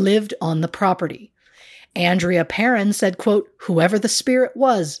 lived on the property. Andrea Perrin said, quote, "Whoever the spirit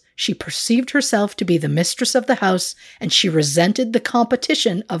was, she perceived herself to be the mistress of the house, and she resented the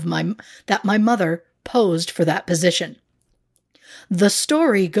competition that my mother posed for that position." The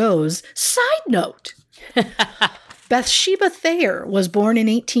story goes, side note, Bathsheba Thayer was born in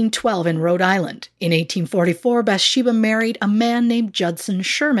 1812 in Rhode Island. In 1844, Bathsheba married a man named Judson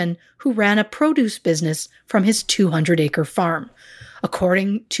Sherman, who ran a produce business from his 200-acre farm.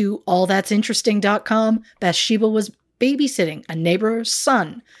 According to allthat'sinteresting.com, Bathsheba was babysitting a neighbor's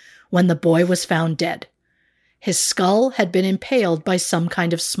son when the boy was found dead. His skull had been impaled by some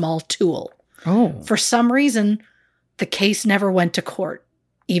kind of small tool. Oh. For some reason, the case never went to court,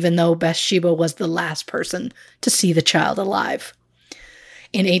 even though Bathsheba was the last person to see the child alive.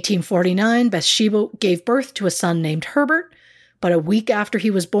 In 1849, Bathsheba gave birth to a son named Herbert, but a week after he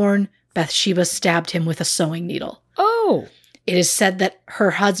was born, Bathsheba stabbed him with a sewing needle. Oh. It is said that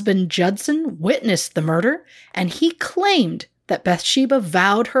her husband Judson witnessed the murder, and he claimed that Bathsheba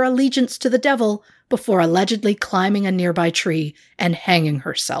vowed her allegiance to the devil before allegedly climbing a nearby tree and hanging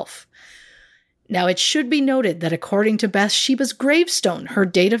herself. Now, it should be noted that according to Bathsheba's gravestone, her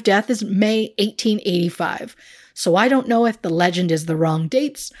date of death is May 1885. So I don't know if the legend is the wrong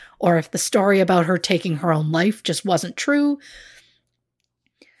dates or if the story about her taking her own life just wasn't true.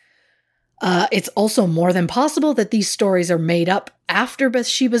 It's also more than possible that these stories are made up after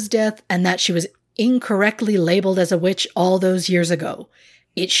Bathsheba's death and that she was incorrectly labeled as a witch all those years ago.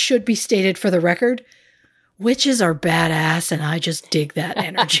 It should be stated for the record, witches are badass and I just dig that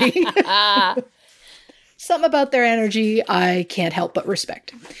energy. Something about their energy I can't help but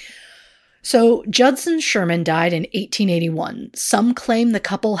respect. So Judson Sherman died in 1881. Some claim the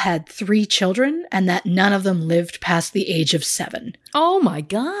couple had 3 children and that none of them lived past the age of 7. Oh my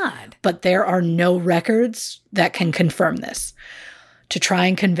God. But there are no records that can confirm this. To try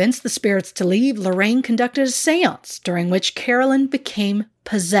and convince the spirits to leave, Lorraine conducted a seance during which Carolyn became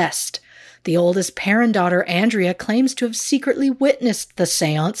possessed. The oldest parent daughter, Andrea, claims to have secretly witnessed the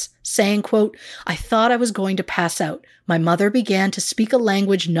seance, saying, quote, "I thought I was going to pass out. My mother began to speak a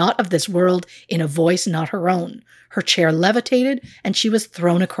language not of this world in a voice not her own. Her chair levitated and she was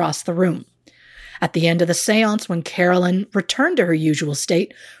thrown across the room." At the end of the seance, when Carolyn returned to her usual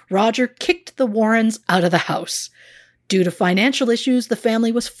state, Roger kicked the Warrens out of the house. Due to financial issues, the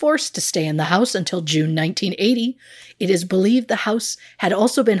family was forced to stay in the house until June 1980. It is believed the house had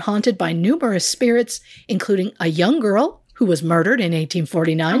also been haunted by numerous spirits, including a young girl who was murdered in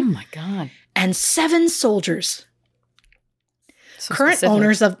 1849. Oh my God. And 7 soldiers. So Current specific.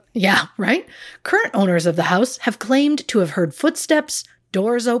 owners of the house have claimed to have heard footsteps,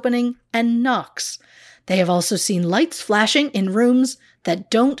 doors opening, and knocks. They have also seen lights flashing in rooms that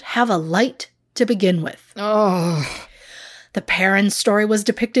don't have a light to begin with. Oh. The Perrin story was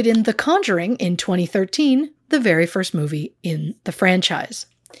depicted in The Conjuring in 2013, the very first movie in the franchise.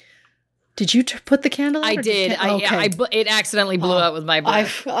 Did you put the candle out? I did. It accidentally blew out with my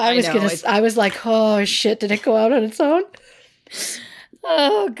breath. I was like, oh shit, did it go out on its own?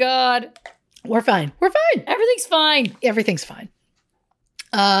 Oh God. We're fine. Everything's fine. Everything's fine.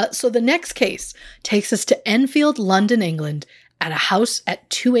 So the next case takes us to Enfield, London, England, at a house at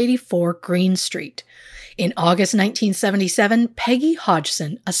 284 Green Street. In August 1977, Peggy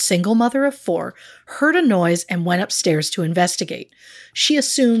Hodgson, a single mother of 4, heard a noise and went upstairs to investigate. She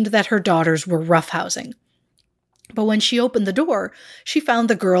assumed that her daughters were roughhousing. But when she opened the door, she found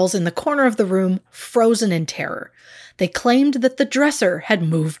the girls in the corner of the room frozen in terror. They claimed that the dresser had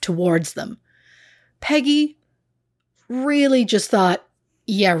moved towards them. Peggy really just thought,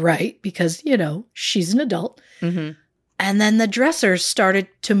 yeah, right, because, she's an adult. Mm-hmm. And then the dresser started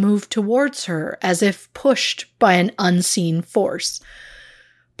to move towards her as if pushed by an unseen force.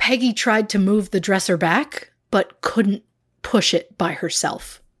 Peggy tried to move the dresser back, but couldn't push it by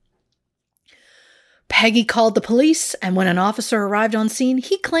herself. Peggy called the police, and when an officer arrived on scene,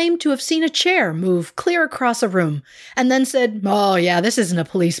 he claimed to have seen a chair move clear across a room, and then said, "Oh yeah, this isn't a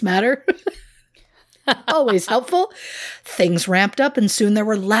police matter." Always helpful. Things ramped up and soon there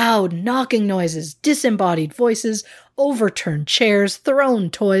were loud knocking noises, disembodied voices, overturned chairs, thrown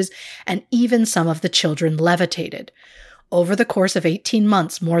toys, and even some of the children levitated. Over the course of 18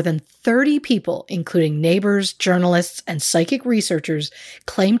 months, more than 30 people, including neighbors, journalists, and psychic researchers,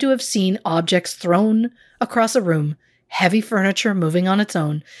 claimed to have seen objects thrown across a room, heavy furniture moving on its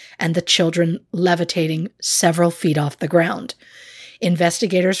own, and the children levitating several feet off the ground.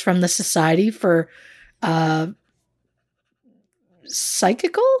 Investigators from the Society for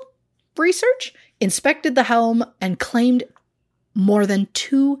Psychical Research inspected the home and claimed more than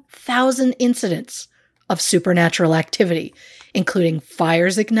 2,000 incidents of supernatural activity, including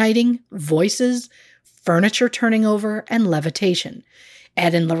fires igniting, voices, furniture turning over, and levitation.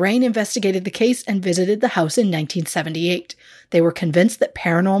 Ed and Lorraine investigated the case and visited the house in 1978. They were convinced that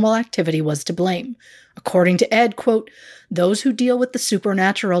paranormal activity was to blame. According to Ed, quote, "Those who deal with the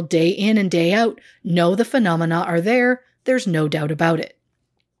supernatural day in and day out know the phenomena are there. There's no doubt about it."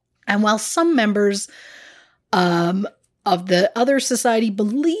 And while some members of the other society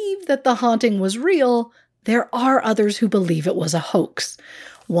believe that the haunting was real, there are others who believe it was a hoax.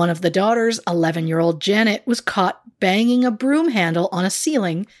 One of the daughters, 11-year-old Janet, was caught banging a broom handle on a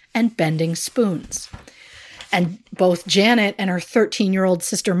ceiling and bending spoons. And both Janet and her 13-year-old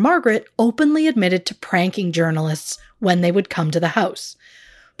sister Margaret openly admitted to pranking journalists when they would come to the house.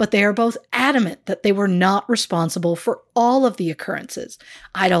 But they are both adamant that they were not responsible for all of the occurrences.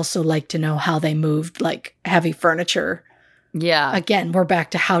 I'd also like to know how they moved, like, heavy furniture. Yeah. Again, we're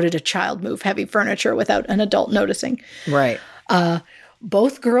back to how did a child move heavy furniture without an adult noticing? Right.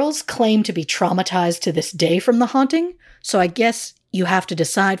 Both girls claim to be traumatized to this day from the haunting, so I guess you have to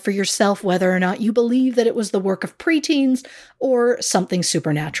decide for yourself whether or not you believe that it was the work of preteens or something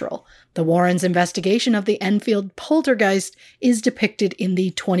supernatural. The Warrens' investigation of the Enfield poltergeist is depicted in the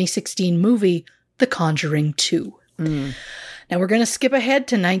 2016 movie The Conjuring 2. Now we're going to skip ahead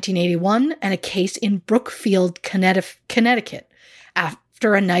to 1981 and a case in Brookfield, Connecticut.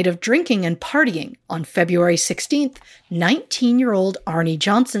 After a night of drinking and partying on February 16th, 19-year-old Arnie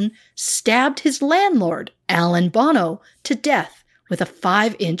Johnson stabbed his landlord, Alan Bono, to death with a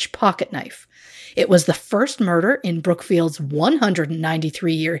 5-inch pocket knife. It was the first murder in Brookfield's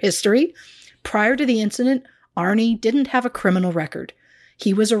 193-year history. Prior to the incident, Arnie didn't have a criminal record.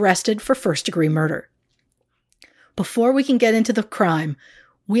 He was arrested for first-degree murder. Before we can get into the crime,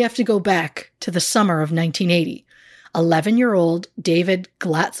 we have to go back to the summer of 1980. 11-year-old David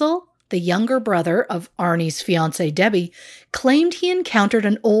Glatzel, the younger brother of Arnie's fiancée Debbie, claimed he encountered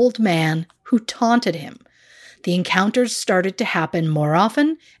an old man who taunted him. The encounters started to happen more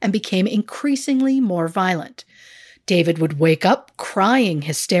often and became increasingly more violent. David would wake up crying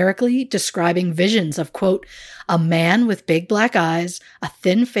hysterically, describing visions of, quote, "a man with big black eyes, a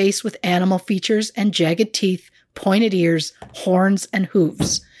thin face with animal features and jagged teeth, pointed ears, horns, and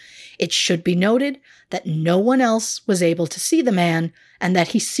hooves." It should be noted that no one else was able to see the man and that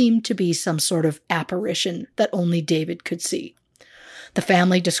he seemed to be some sort of apparition that only David could see. The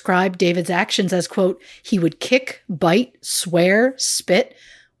family described David's actions as, quote, "he would kick, bite, swear, spit,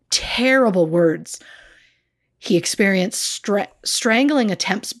 terrible words." He experienced strangling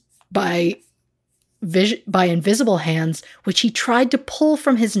attempts by invisible hands, which he tried to pull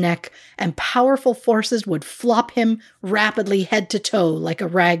from his neck, and powerful forces would flop him rapidly head to toe like a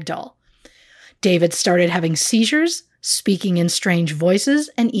rag doll. David started having seizures, speaking in strange voices,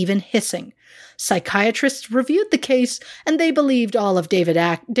 and even hissing. Psychiatrists reviewed the case, and they believed all of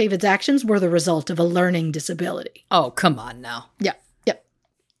David's actions were the result of a learning disability. Oh, come on now. Yep.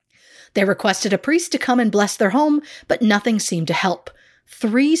 They requested a priest to come and bless their home, but nothing seemed to help.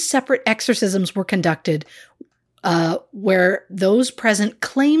 3 separate exorcisms were conducted where those present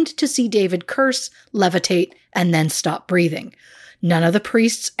claimed to see David curse, levitate, and then stop breathing. None of the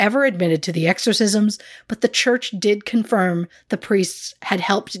priests ever admitted to the exorcisms, but the church did confirm the priests had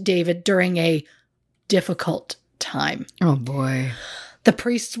helped David during a difficult time. Oh, boy. The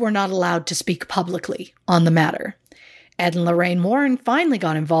priests were not allowed to speak publicly on the matter. Ed and Lorraine Warren finally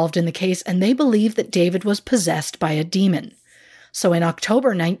got involved in the case, and they believed that David was possessed by a demon. So in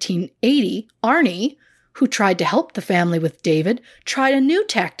October 1980, Arnie, who tried to help the family with David, tried a new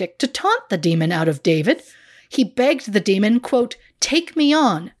tactic to taunt the demon out of David. He begged the demon, quote, "take me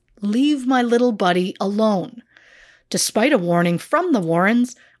on, leave my little buddy alone." Despite a warning from the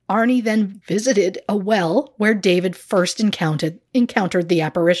Warrens, Arnie then visited a well where David first encountered the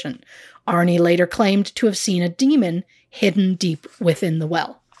apparition. Arnie later claimed to have seen a demon hidden deep within the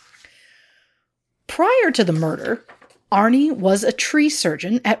well. Prior to the murder, Arnie was a tree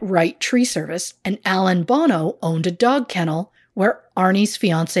surgeon at Wright Tree Service, and Alan Bono owned a dog kennel where Arnie's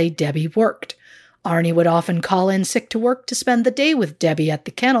fiancée Debbie worked. Arnie would often call in sick to work to spend the day with Debbie at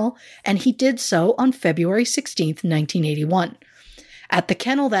the kennel, and he did so on February 16th, 1981. At the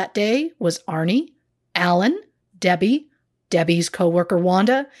kennel that day was Arnie, Alan, Debbie, Debbie's coworker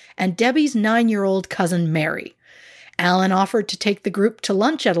Wanda, and Debbie's 9-year-old cousin Mary. Alan offered to take the group to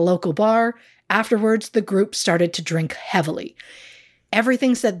lunch at a local bar. Afterwards, the group started to drink heavily.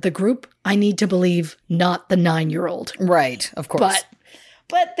 Everything said the group, I need to believe, not the 9-year-old. Right, of course.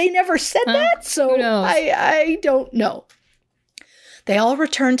 But they never said that, so I don't know. They all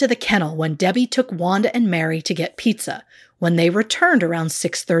returned to the kennel when Debbie took Wanda and Mary to get pizza. When they returned around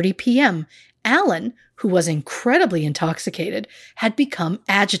 6:30 p.m., Alan, who was incredibly intoxicated, had become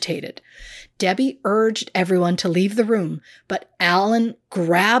agitated. Debbie urged everyone to leave the room, but Alan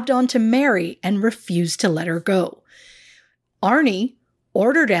grabbed onto Mary and refused to let her go. Arnie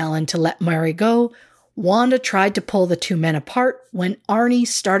ordered Alan to let Mary go. Wanda tried to pull the two men apart when Arnie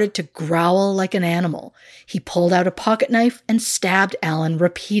started to growl like an animal. He pulled out a pocket knife and stabbed Alan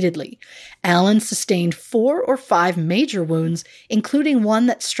repeatedly. Alan sustained 4 or 5 major wounds, including one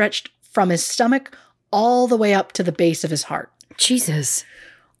that stretched from his stomach all the way up to the base of his heart. Jesus.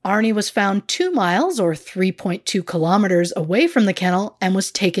 Arnie was found 2 miles or 3.2 kilometers away from the kennel and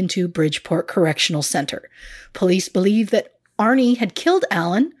was taken to Bridgeport Correctional Center. Police believe that Arnie had killed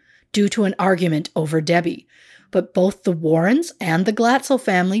Alan due to an argument over Debbie, but both the Warrens and the Glatzel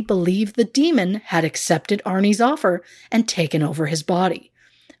family believed the demon had accepted Arnie's offer and taken over his body.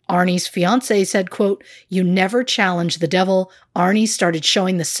 Arnie's fiancée said, quote, "You never challenge the devil. Arnie started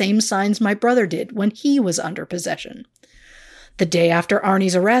showing the same signs my brother did when he was under possession." The day after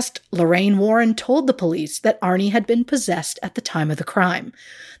Arnie's arrest, Lorraine Warren told the police that Arnie had been possessed at the time of the crime.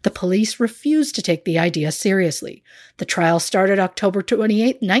 The police refused to take the idea seriously. The trial started October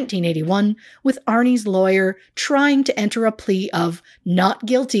 28, 1981, with Arnie's lawyer trying to enter a plea of not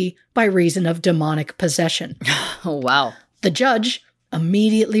guilty by reason of demonic possession. Oh, wow. The judge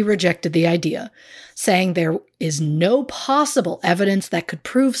immediately rejected the idea, saying there is no possible evidence that could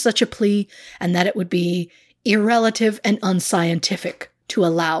prove such a plea and that it would be irrelative and unscientific to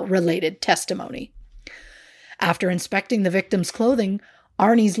allow related testimony. After inspecting the victim's clothing,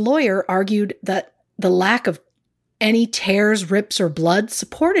 Arnie's lawyer argued that the lack of any tears, rips, or blood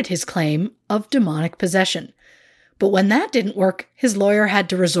supported his claim of demonic possession. But when that didn't work, his lawyer had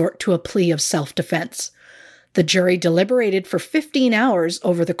to resort to a plea of self-defense. The jury deliberated for 15 hours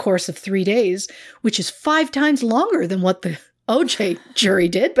over the course of 3 days, which is 5 times longer than what the OJ jury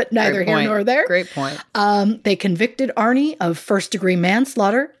did, but neither here nor there. Great point. They convicted Arnie of first-degree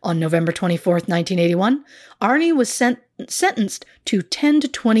manslaughter on November 24th, 1981. Arnie was sentenced to 10 to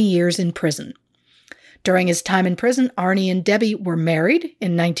 20 years in prison. During his time in prison, Arnie and Debbie were married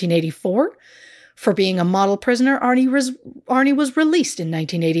in 1984. For being a model prisoner, Arnie was released in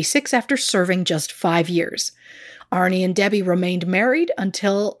 1986 after serving just 5 years. Arnie and Debbie remained married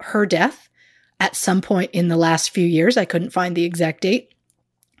until her death. At some point in the last few years, I couldn't find the exact date,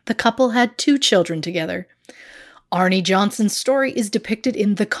 the couple had 2 children together. Arnie Johnson's story is depicted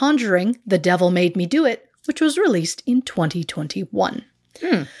in The Conjuring, The Devil Made Me Do It, which was released in 2021.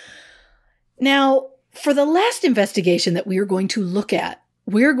 Now, for the last investigation that we are going to look at,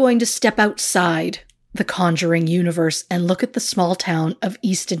 we're going to step outside the Conjuring universe and look at the small town of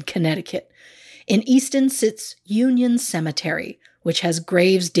Easton, Connecticut. In Easton sits Union Cemetery, which has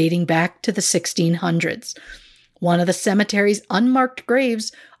graves dating back to the 1600s. One of the cemetery's unmarked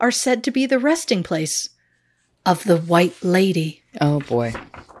graves are said to be the resting place of the White Lady. Oh, boy.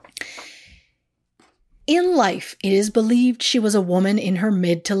 In life, it is believed she was a woman in her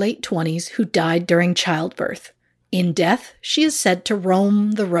mid to late 20s who died during childbirth. In death, she is said to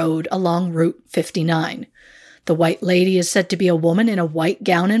roam the road along Route 59. The White Lady is said to be a woman in a white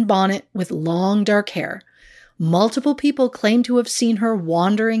gown and bonnet with long dark hair. Multiple people claim to have seen her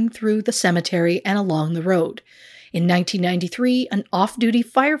wandering through the cemetery and along the road. In 1993, an off-duty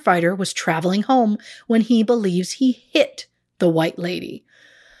firefighter was traveling home when he believes he hit the White Lady.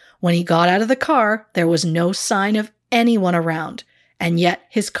 When he got out of the car, there was no sign of anyone around, and yet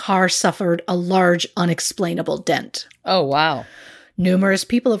his car suffered a large unexplainable dent. Oh, wow. Numerous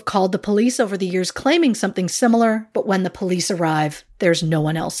people have called the police over the years claiming something similar, but when the police arrive, there's no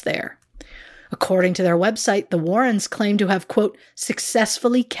one else there. According to their website, the Warrens claim to have, quote,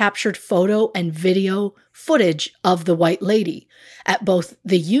 successfully captured photo and video footage of the White Lady at both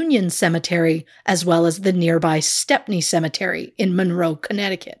the Union Cemetery as well as the nearby Stepney Cemetery in Monroe,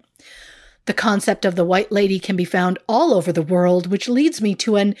 Connecticut. The concept of the White Lady can be found all over the world, which leads me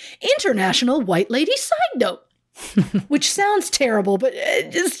to an international White Lady side note, which sounds terrible, but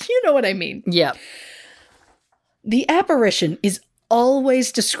just, you know what I mean. Yeah. The apparition is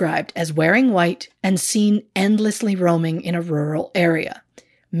always described as wearing white and seen endlessly roaming in a rural area.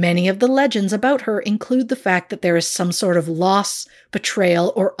 Many of the legends about her include the fact that there is some sort of loss,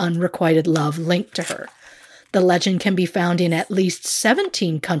 betrayal, or unrequited love linked to her. The legend can be found in at least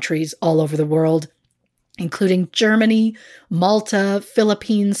 17 countries all over the world, including Germany, Malta,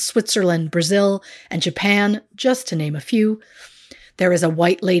 Philippines, Switzerland, Brazil, and Japan, just to name a few. There is a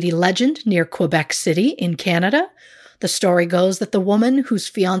white lady legend near Quebec City in Canada. The story goes that the woman whose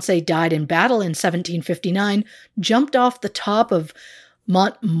fiancé died in battle in 1759 jumped off the top of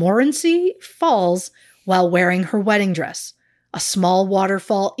Montmorency Falls while wearing her wedding dress. A small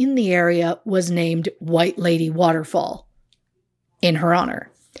waterfall in the area was named White Lady Waterfall in her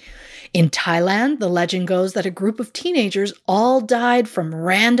honor. In Thailand, the legend goes that a group of teenagers all died from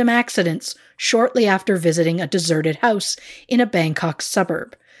random accidents shortly after visiting a deserted house in a Bangkok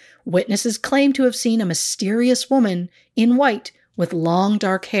suburb. Witnesses claim to have seen a mysterious woman in white with long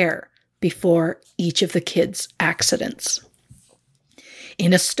dark hair before each of the kids' accidents.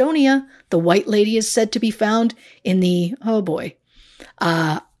 In Estonia, the white lady is said to be found in the,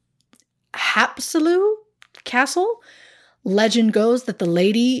 Haapsalu Castle. Legend goes that the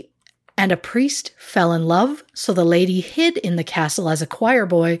lady and a priest fell in love, so the lady hid in the castle as a choir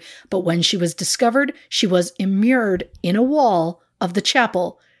boy, but when she was discovered, she was immured in a wall of the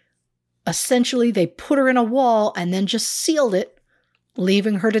chapel. Essentially, they put her in a wall and then just sealed it,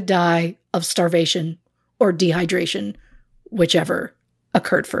 leaving her to die of starvation or dehydration, whichever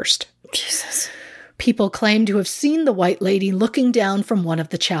occurred first. Jesus. People claim to have seen the white lady looking down from one of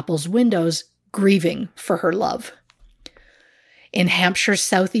the chapel's windows, grieving for her love. In Hampshire,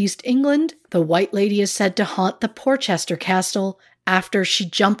 southeast England, the white lady is said to haunt the Porchester Castle after she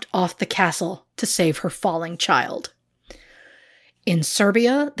jumped off the castle to save her falling child. In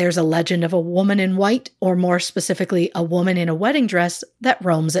Serbia, there's a legend of a woman in white, or more specifically, a woman in a wedding dress that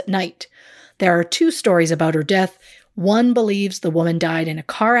roams at night. There are 2 stories about her death. One believes the woman died in a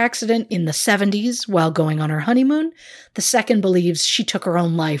car accident in the 70s while going on her honeymoon. The second believes she took her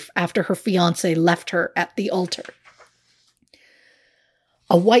own life after her fiancé left her at the altar.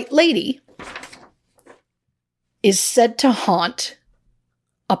 A white lady is said to haunt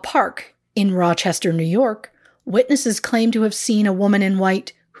a park in Rochester, New York. Witnesses claim to have seen a woman in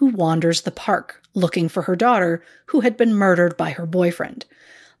white who wanders the park looking for her daughter who had been murdered by her boyfriend.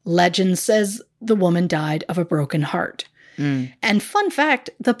 Legend says the woman died of a broken heart. And fun fact,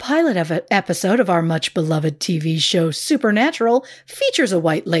 the pilot of an episode of our much beloved TV show Supernatural features a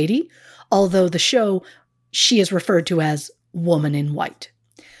white lady, although the show she is referred to as Woman in White.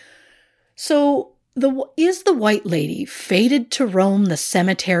 So, is the white lady fated to roam the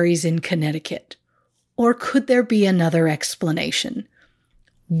cemeteries in Connecticut? Or could there be another explanation?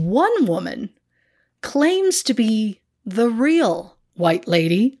 One woman claims to be the real white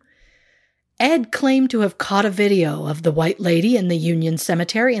lady. Ed claimed to have caught a video of the white lady in the Union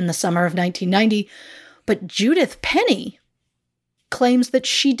Cemetery in the summer of 1990, but Judith Penny claims that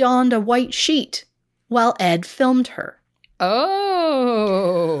she donned a white sheet while Ed filmed her.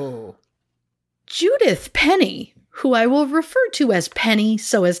 Oh. Judith Penny, who I will refer to as Penny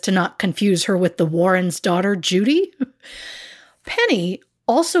so as to not confuse her with the Warrens' daughter, Judy. Penny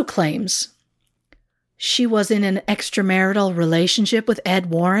also claims she was in an extramarital relationship with Ed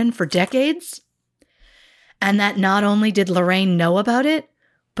Warren for decades, and that not only did Lorraine know about it,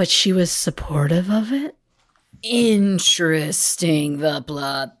 but she was supportive of it. Interesting. The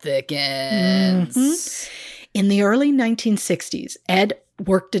plot thickens. Mm-hmm. In the early 1960s, Ed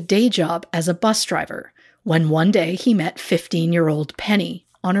worked a day job as a bus driver when one day he met 15-year-old Penny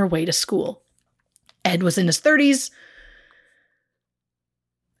on her way to school. Ed was in his 30s.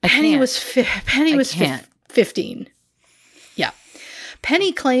 Penny was 15. Yeah.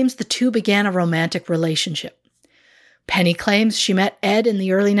 Penny claims the two began a romantic relationship. Penny claims she met Ed in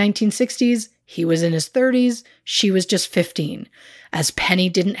the early 1960s. He was in his 30s. She was just 15. As Penny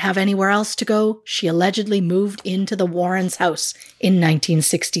didn't have anywhere else to go, she allegedly moved into the Warrens' house in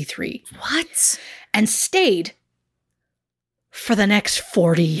 1963. What? And stayed for the next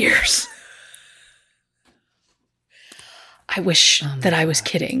 40 years. I wish that I was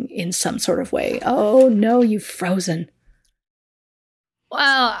kidding in some sort of way. Oh, no, you've frozen.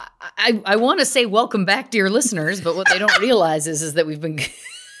 Well, I want to say welcome back, dear listeners, but what they don't realize is that we've been,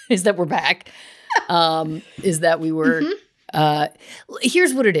 is that we're back, is that we were,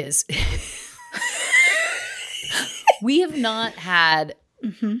 here's what it is. We have not had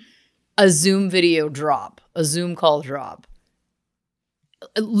a Zoom video drop, a Zoom call drop,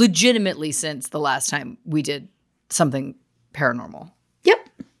 legitimately since the last time we did something paranormal. Yep.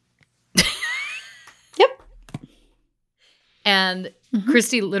 Yep. And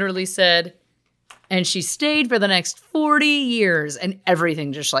Christy literally said, and she stayed for the next 40 years, and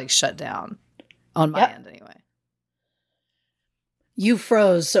everything just like shut down on my end anyway. You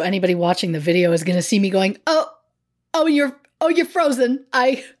froze, so anybody watching the video is going to see me going, oh, you're frozen.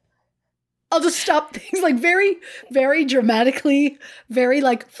 I'll just stop things like very, very dramatically, very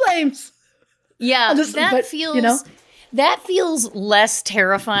like flames. Yeah, But, feels, you know? that feels less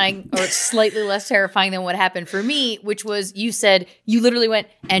terrifying, or slightly less terrifying than what happened for me, which was, you said, you literally went,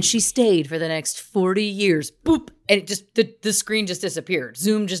 and she stayed for the next 40 years. Boop. And it just, the screen just disappeared.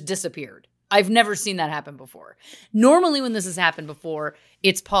 Zoom just disappeared. I've never seen that happen before. Normally when this has happened before,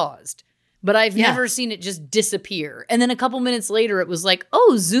 it's paused. But I've never seen it just disappear. And then a couple minutes later, it was like,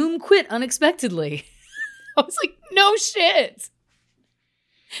 oh, Zoom quit unexpectedly. I was like, no shit.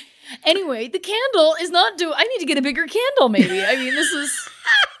 Anyway, the candle is not I need to get a bigger candle, maybe. I mean, this is...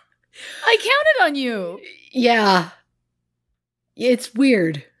 I counted on you. Yeah. It's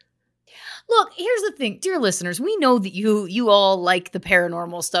weird. Look, here's the thing. Dear listeners, we know that you all like the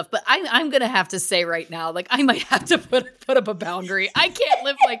paranormal stuff, but I'm going to have to say right now, like, I might have to put up a boundary. I can't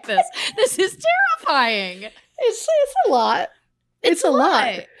live like this. This is terrifying. It's a lot. It's a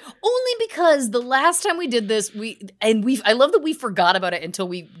lot. Only because the last time we did this, I love that we forgot about it until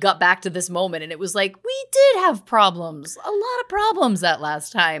we got back to this moment. And it was like, we did have problems, a lot of problems that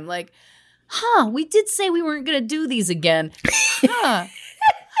last time. Like, we did say we weren't going to do these again.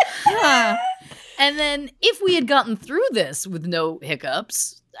 And then if we had gotten through this with no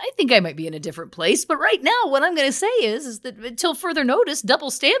hiccups, I think I might be in a different place. But right now, what I'm going to say is that until further notice, double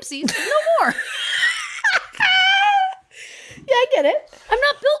stampsies, no more. Yeah, I get it. I'm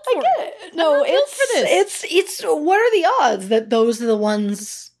not built for it. I get it. No, it's for this. It's what are the odds that those are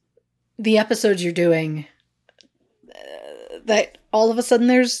the episodes you're doing, that all of a sudden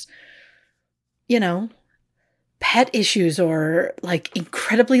there's, pet issues or like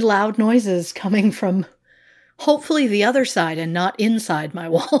incredibly loud noises coming from hopefully the other side and not inside my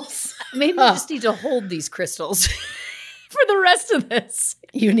walls. Maybe we just need to hold these crystals for the rest of this.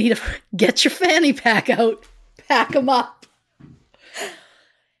 You need to get your fanny pack out. Pack them up.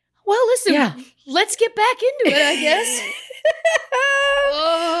 Well, listen, let's get back into it, I guess.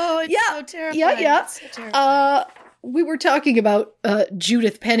 Oh, it's so terrifying. Yeah. It's so terrifying. We were talking about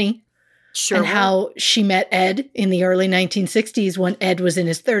Judith Penny. Sure. And how she met Ed in the early 1960s when Ed was in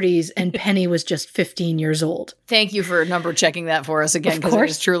his 30s and Penny was just 15 years old. Thank you for number checking that for us again, because it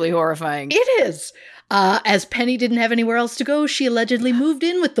is truly horrifying. It is. As Penny didn't have anywhere else to go, she allegedly moved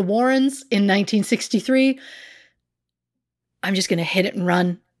in with the Warrens in 1963. I'm just going to hit it and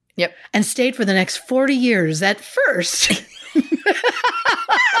run. Yep. And stayed for the next 40 years. At first...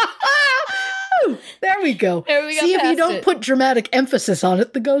 There we go. See, if you don't put dramatic emphasis on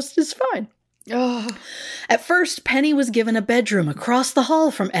it, the ghost is fine. Oh. At first, Penny was given a bedroom across the hall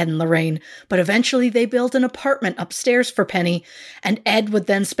from Ed and Lorraine, but eventually they built an apartment upstairs for Penny, and Ed would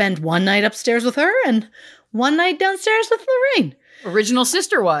then spend one night upstairs with her and one night downstairs with Lorraine. Original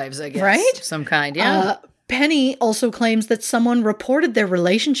sister wives, I guess. Right? Some kind, yeah. Penny also claims that someone reported their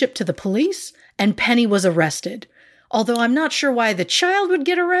relationship to the police, and Penny was arrested. Although I'm not sure why the child would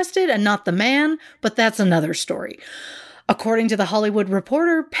get arrested and not the man, but that's another story. According to The Hollywood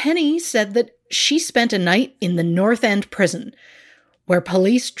Reporter, Penny said that she spent a night in the North End prison, where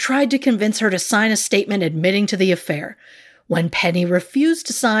police tried to convince her to sign a statement admitting to the affair. When Penny refused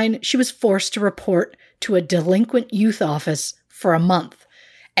to sign, she was forced to report to a delinquent youth office for a month.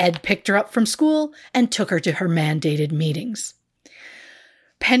 Ed picked her up from school and took her to her mandated meetings.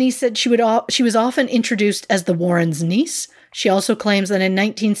 Penny said she was often introduced as the Warrens' niece. She also claims that in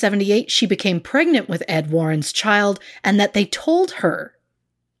 1978 she became pregnant with Ed Warren's child and that they told her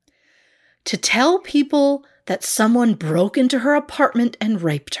to tell people that someone broke into her apartment and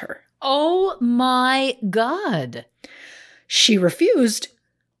raped her. Oh my God. She refused.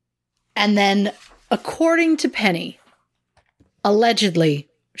 And then, according to Penny, allegedly,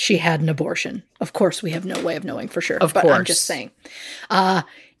 she had an abortion. Of course, we have no way of knowing for sure. Of but course. I'm just saying.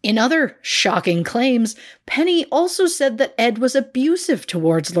 In other shocking claims, Penny also said that Ed was abusive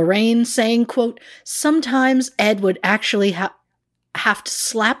towards Lorraine, saying, quote, sometimes Ed would actually have to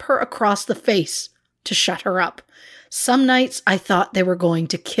slap her across the face to shut her up. Some nights I thought they were going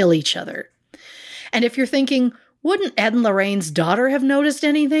to kill each other. And if you're thinking, wouldn't Ed and Lorraine's daughter have noticed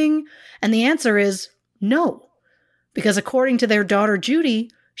anything? And the answer is no. Because according to their daughter Judy,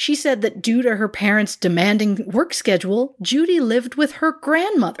 she said that due to her parents' demanding work schedule, Judy lived with her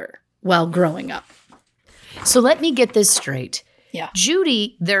grandmother while growing up. So let me get this straight. Yeah.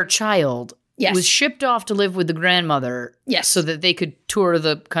 Judy, their child, was shipped off to live with the grandmother so that they could tour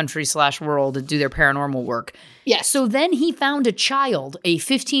the country/world and do their paranormal work. Yes. So then he found a child, a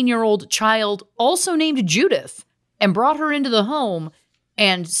 15-year-old child, also named Judith, and brought her into the home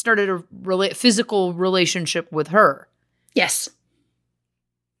and started a physical relationship with her. Yes.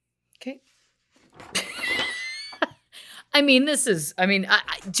 Okay. I mean,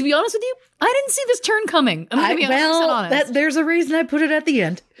 to be honest with you, I didn't see this turn coming. I'm going to be 100% honest. There's a reason I put it at the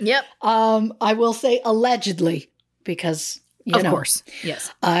end. Yep. I will say allegedly, because, of course,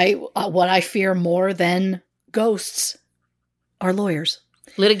 yes. What I fear more than ghosts are lawyers.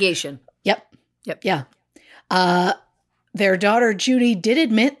 Litigation. Yep. Yeah. Their daughter, Judy, did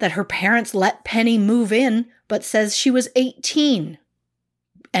admit that her parents let Penny move in, but says she was 18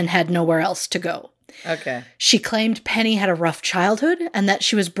 and had nowhere else to go. Okay. She claimed Penny had a rough childhood and that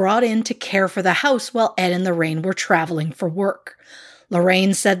she was brought in to care for the house while Ed and Lorraine were traveling for work.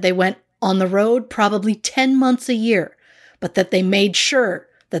 Lorraine said they went on the road probably 10 months a year, but that they made sure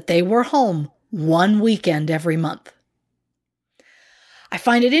that they were home one weekend every month. I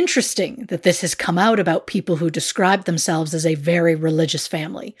find it interesting that this has come out about people who describe themselves as a very religious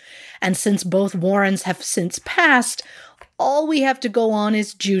family. And since both Warrens have since passed, all we have to go on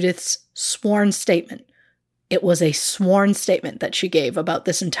is Judith's sworn statement. It was a sworn statement that she gave about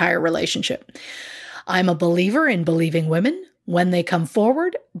this entire relationship. I'm a believer in believing women when they come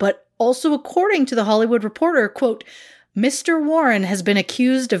forward, but also according to the Hollywood Reporter, quote, Mr. Warren has been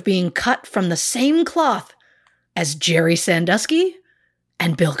accused of being cut from the same cloth as Jerry Sandusky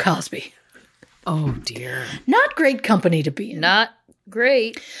and Bill Cosby. Oh, dear. Not great company to be in. Not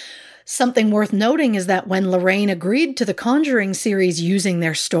great. Something worth noting is that when Lorraine agreed to the Conjuring series using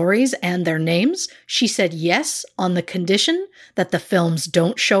their stories and their names, she said yes on the condition that the films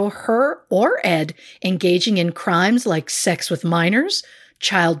don't show her or Ed engaging in crimes like sex with minors,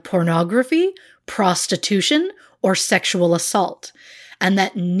 child pornography, prostitution, or sexual assault, and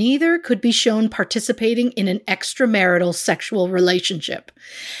that neither could be shown participating in an extramarital sexual relationship.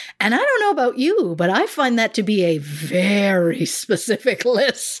 And I don't know about you, but I find that to be a very specific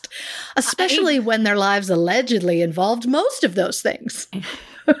list, especially when their lives allegedly involved most of those things.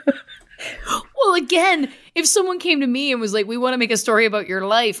 Well, again, if someone came to me and was like, we want to make a story about your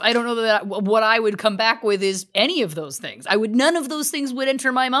life, I don't know that what I would come back with is any of those things. None of those things would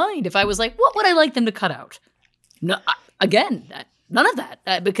enter my mind if I was like, what would I like them to cut out? No, none of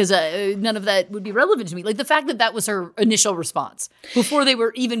that, because none of that would be relevant to me. Like the fact that that was her initial response before they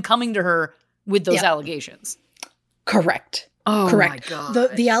were even coming to her with those allegations. Correct. Oh, correct. My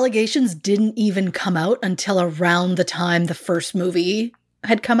God. The allegations didn't even come out until around the time the first movie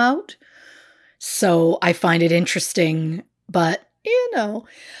had come out. So I find it interesting, but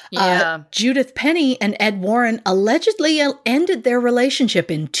Judith Penny and Ed Warren allegedly ended their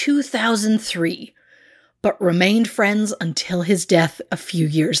relationship in 2003. But remained friends until his death a few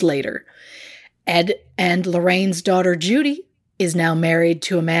years later. Ed and Lorraine's daughter Judy is now married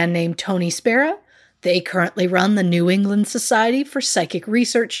to a man named Tony Spera. They currently run the New England Society for Psychic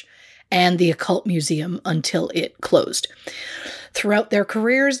Research and the Occult Museum until it closed. Throughout their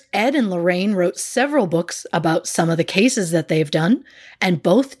careers, Ed and Lorraine wrote several books about some of the cases that they've done, and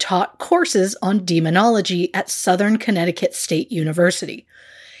both taught courses on demonology at Southern Connecticut State University.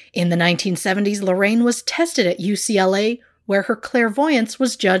 In the 1970s, Lorraine was tested at UCLA, where her clairvoyance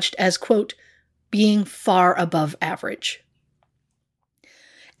was judged as, quote, being far above average.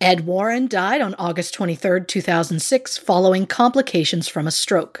 Ed Warren died on August 23, 2006, following complications from a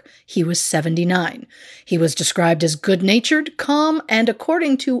stroke. He was 79. He was described as good-natured, calm, and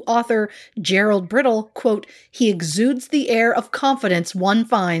according to author Gerald Brittle, quote, he exudes the air of confidence one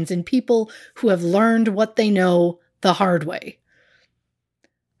finds in people who have learned what they know the hard way.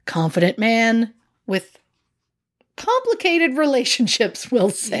 Confident man with complicated relationships,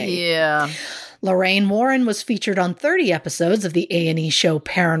 we'll say. Yeah. Lorraine Warren was featured on 30 episodes of the A&E show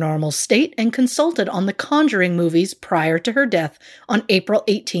Paranormal State and consulted on the Conjuring movies prior to her death on April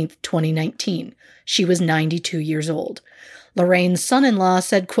 18, 2019. She was 92 years old. Lorraine's son-in-law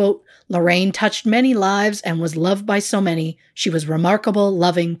said, quote, Lorraine touched many lives and was loved by so many. She was remarkable,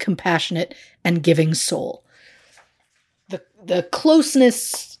 loving, compassionate, and giving soul. The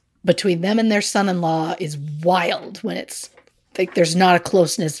closeness between them and their son-in-law is wild when it's like there's not a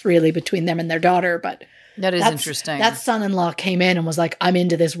closeness really between them and their daughter, but that's interesting. That son-in-law came in and was like, I'm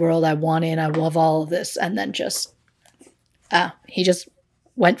into this world. I want in. I love all of this. And then he just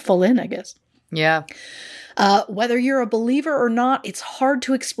went full in, I guess. Yeah. Whether you're a believer or not, it's hard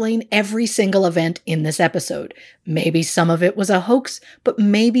to explain every single event in this episode. Maybe some of it was a hoax, but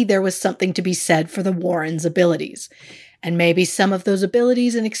maybe there was something to be said for the Warrens' abilities. And maybe some of those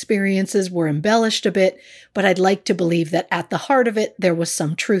abilities and experiences were embellished a bit, but I'd like to believe that at the heart of it, there was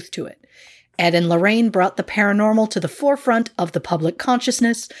some truth to it. Ed and Lorraine brought the paranormal to the forefront of the public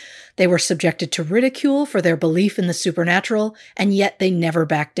consciousness. They were subjected to ridicule for their belief in the supernatural, and yet they never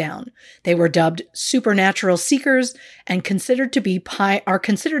backed down. They were dubbed supernatural seekers and considered to be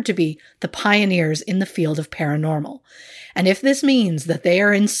the pioneers in the field of paranormal. And if this means that they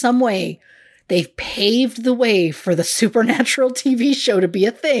are in some way, they've paved the way for the supernatural TV show to be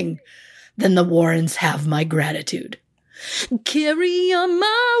a thing, then the Warrens have my gratitude. Carry on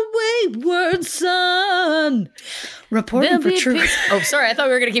my wayward son. Reporting for true. Oh, sorry. I thought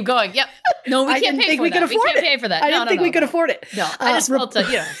we were going to keep going. Yep. No, we can't pay for that. We can't pay for that. I didn't think we could afford it. No, I just felt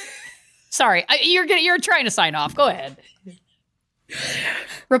to, Sorry. You're trying to sign off. Go ahead.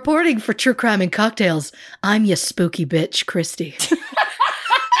 Reporting for True Crime and Cocktails, I'm ya spooky bitch, Christy.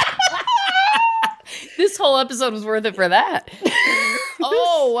 This whole episode was worth it for that.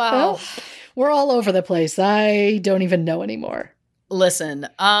 Oh, wow. Well, we're all over the place. I don't even know anymore. Listen,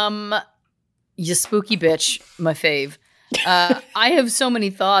 you spooky bitch, my fave. I have so many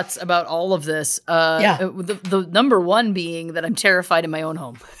thoughts about all of this. The number one being that I'm terrified in my own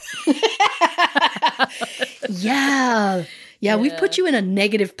home. Yeah, we've put you in a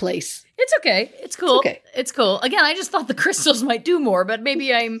negative place. It's okay. It's cool. It's cool. Again, I just thought the crystals might do more, but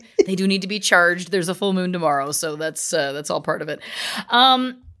maybe they do need to be charged. There's a full moon tomorrow, so that's all part of it.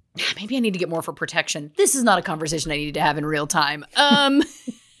 Maybe I need to get more for protection. This is not a conversation I need to have in real time.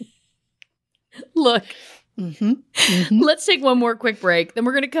 Look, let's take one more quick break. Then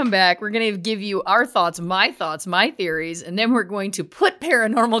we're going to come back. We're going to give you our thoughts, my theories, and then we're going to put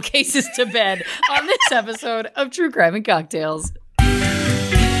paranormal cases to bed on this episode of True Crime and Cocktails.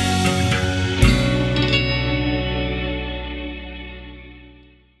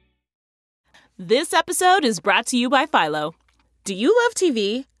 This episode is brought to you by Philo. Do you love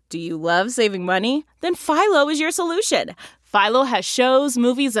TV? Do you love saving money? Then Philo is your solution. Philo has shows,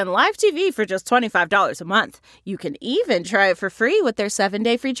 movies, and live TV for just $25 a month. You can even try it for free with their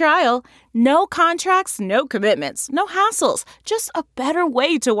 7-day free trial. No contracts, no commitments, no hassles. Just a better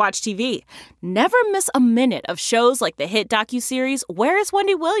way to watch TV. Never miss a minute of shows like the hit docuseries Where is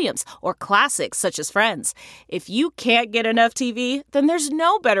Wendy Williams? Or classics such as Friends. If you can't get enough TV, then there's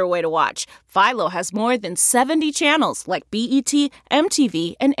no better way to watch. Philo has more than 70 channels like BET,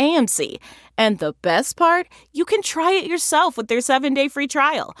 MTV, and AMC. And the best part? You can try it yourself with their 7-day free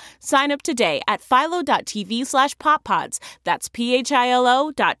trial. Sign up today at philo.tv/poppods. That's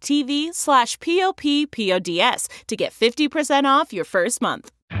philo.tv/poppods to get 50% off your first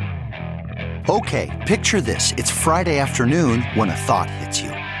month. Okay, picture this. It's Friday afternoon when a thought hits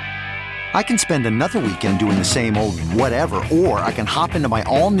you. I can spend another weekend doing the same old whatever, or I can hop into my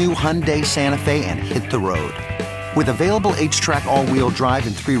all-new Hyundai Santa Fe and hit the road. With available H-Track all-wheel drive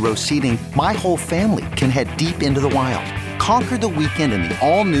and 3-row seating, my whole family can head deep into the wild. Conquer the weekend in the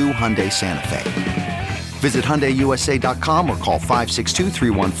all-new Hyundai Santa Fe. Visit HyundaiUSA.com or call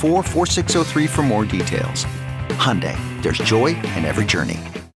 562-314-4603 for more details. Hyundai, there's joy in every journey.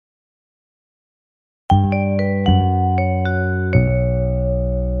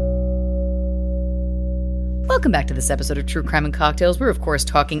 Welcome back to this episode of True Crime and Cocktails. We're, of course,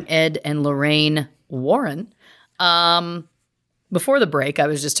 talking Ed and Lorraine Warren. Before the break, I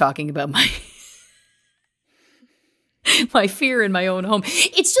was just talking about my fear in my own home.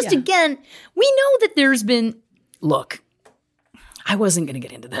 It's just, again, we know that there's been, look, I wasn't going to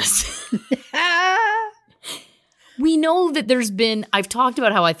get into this. We know that there's been, I've talked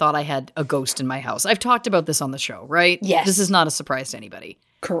about how I thought I had a ghost in my house. I've talked about this on the show, right? Yes. This is not a surprise to anybody.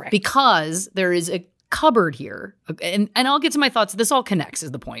 Correct. Because there is a cupboard here, and I'll get to my thoughts. This all connects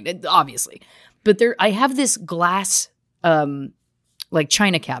is the point, obviously. But I have this glass, like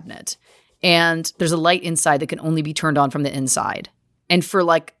china cabinet, and there's a light inside that can only be turned on from the inside. And for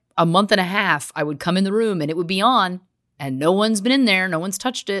like a month and a half, I would come in the room and it would be on, and no one's been in there. No one's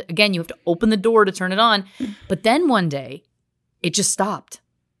touched it. Again, you have to open the door to turn it on. But then one day, it just stopped,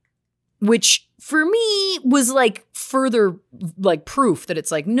 which for me was like further like proof that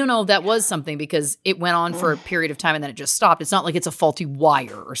it's like, no, that was something, because it went on for a period of time and then it just stopped. It's not like it's a faulty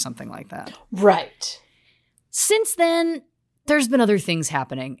wire or something like that. Right. Since then, there's been other things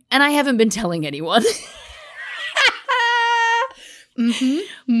happening, and I haven't been telling anyone.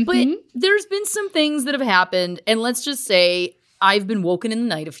 But there's been some things that have happened, and let's just say I've been woken in the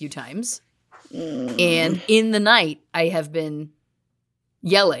night a few times. And in the night, I have been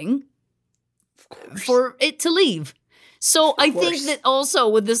yelling for it to leave. So I think that also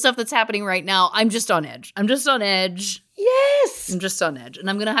with the stuff that's happening right now, I'm just on edge. Yes. I'm just on edge. And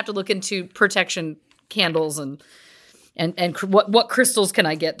I'm going to have to look into protection candles and And what crystals can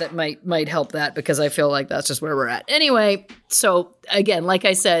I get that might help that, because I feel like that's just where we're at. Anyway, so again, like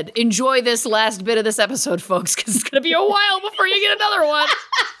I said, enjoy this last bit of this episode, folks, because it's going to be a while before you get another one.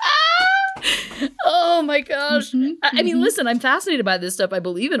 Oh my gosh. I mean, listen, I'm fascinated by this stuff. I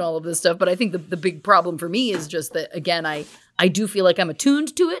believe in all of this stuff, but I think the big problem for me is just that, again, I do feel like I'm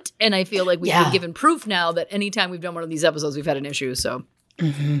attuned to it, and I feel like we've been given proof now that anytime we've done one of these episodes, we've had an issue, so.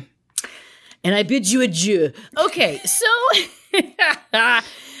 And I bid you adieu. Okay, so,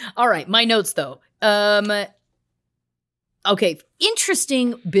 all right, my notes though. Okay,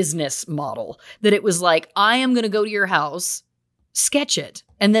 interesting business model that it was like, I am going to go to your house, sketch it,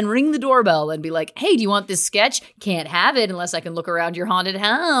 and then ring the doorbell and be like, hey, do you want this sketch? Can't have it unless I can look around your haunted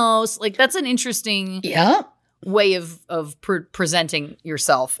house. Like, that's an interesting way of presenting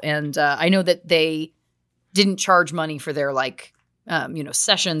yourself. And I know that they didn't charge money for their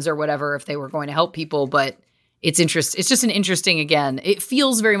sessions or whatever if they were going to help people, but it's just an interesting, again, it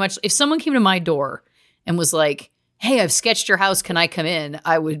feels very much, if someone came to my door and was like, hey, I've sketched your house, can I come in?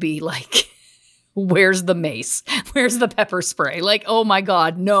 I would be like, where's the mace? Where's the pepper spray? Like, oh my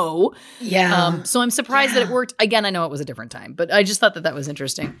God, no. Yeah. So I'm surprised that it worked. Again, I know it was a different time, but I just thought that was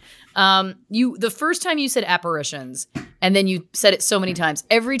interesting. The first time you said apparitions, and then you said it so many times.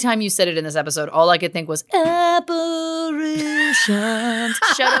 Every time you said it in this episode, all I could think was apparitions.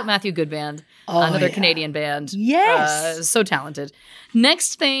 Shout out Matthew Goodband, another Canadian band. Yes. So talented.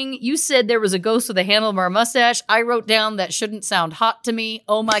 Next thing, you said there was a ghost with a handlebar mustache. I wrote down that shouldn't sound hot to me.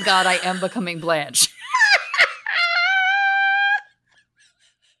 Oh my God, I am becoming Blanche.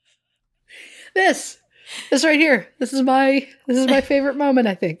 This right here. This is my favorite moment,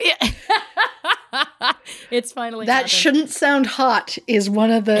 I think. Yeah. It's finally that happened. Shouldn't sound hot is one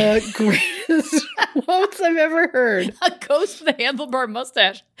of the greatest quotes I've ever heard. A ghost with a handlebar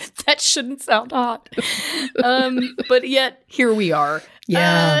mustache. That shouldn't sound hot. But yet here we are.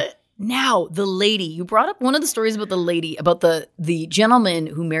 Yeah. Now the lady, you brought up one of the stories about the lady, about the gentleman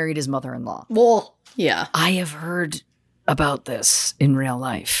who married his mother-in-law. Well, yeah. I have heard about this in real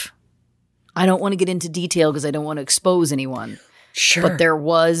life. I don't want to get into detail because I don't want to expose anyone. Sure. But there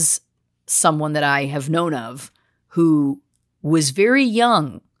was someone that I have known of who was very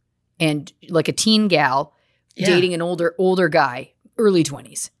young and like a teen gal dating an older guy, early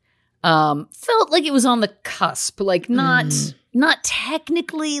 20s. Felt like it was on the cusp, like not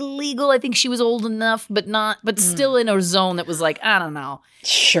technically legal. I think she was old enough, but still in a zone that was like, I don't know.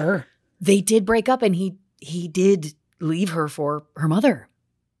 Sure. They did break up, and he did leave her for her mother.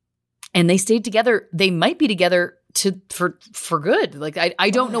 And they stayed together. They might be together for good. Like, I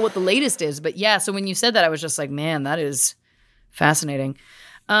don't know what the latest is, but yeah. So when you said that, I was just like, man, that is fascinating.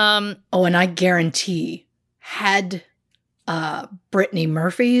 And I guarantee, had Brittany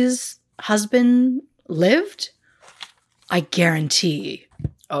Murphy's husband lived, I guarantee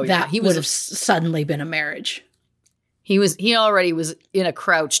that he would have suddenly been a marriage. He already was in a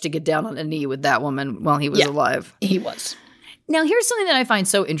crouch to get down on a knee with that woman while he was alive. He was. Now, here's something that I find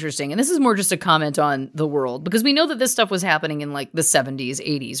so interesting, and this is more just a comment on the world, because we know that this stuff was happening in like the 70s,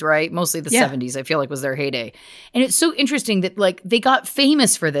 80s, right? Mostly the 70s, I feel like, was their heyday. And it's so interesting that like they got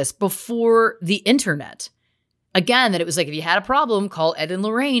famous for this before the internet. Again, that it was like, if you had a problem, call Ed and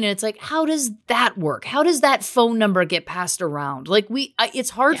Lorraine. And it's like, how does that work? How does that phone number get passed around? Like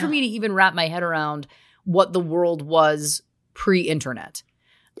it's hard for me to even wrap my head around what the world was pre-internet.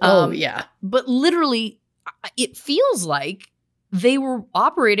 But literally, it feels like they were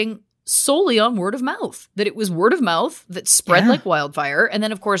operating solely on word of mouth, that it was word of mouth that spread like wildfire. And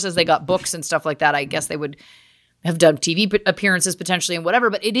then, of course, as they got books and stuff like that, I guess they would have done TV appearances potentially and whatever.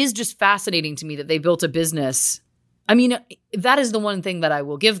 But it is just fascinating to me that they built a business. I mean, that is the one thing that I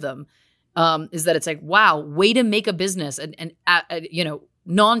will give them, is that it's like, wow, way to make a business and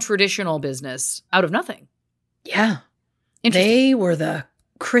non-traditional business out of nothing. Yeah. They were the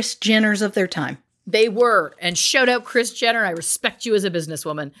Kris Jenners of their time. They were. And shout out Kris Jenner. I respect you as a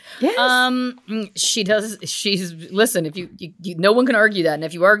businesswoman. Yes. She does. Listen, if you no one can argue that. And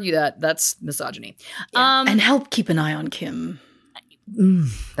if you argue that, that's misogyny. Yeah. And help keep an eye on Kim.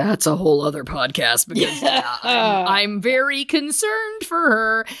 That's a whole other podcast, because I'm very concerned for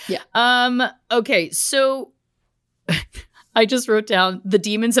her. Yeah. Okay. So I just wrote down, the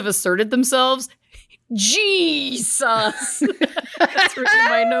demons have asserted themselves. Jesus. That's written in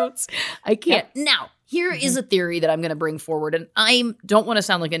my notes. I can't. Now, here is a theory that I'm going to bring forward, and I don't want to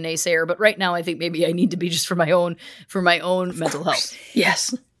sound like a naysayer, but right now I think maybe I need to be just for my own mental health.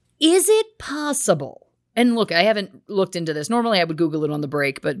 Yes. Is it possible? And look, I haven't looked into this. Normally I would Google it on the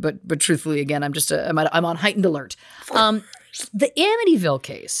break, but truthfully, again, I'm on heightened alert. The Amityville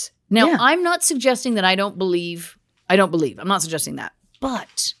case. Now, I'm not suggesting that I don't believe I don't believe. I'm not suggesting that.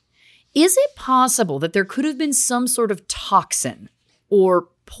 But is it possible that there could have been some sort of toxin or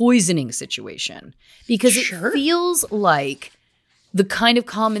poisoning situation? Because it feels like the kind of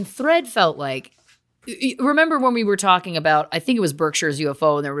common thread felt like, remember when we were talking about, I think it was Berkshire's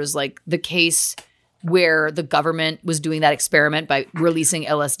UFO, and there was like the case where the government was doing that experiment by releasing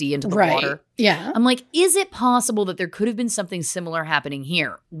LSD into the water. Yeah. I'm like, is it possible that there could have been something similar happening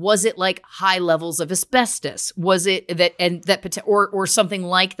here? Was it like high levels of asbestos? Was it or something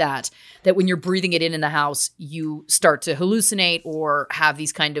like that when you're breathing it in the house, you start to hallucinate or have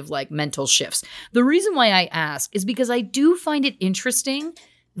these kind of like mental shifts? The reason why I ask is because I do find it interesting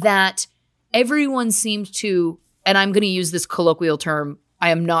that everyone seemed to, and I'm going to use this colloquial term, I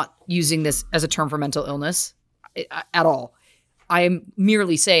am not using this as a term for mental illness at all. I am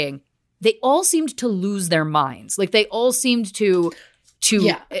merely saying they all seemed to lose their minds. Like they all seemed to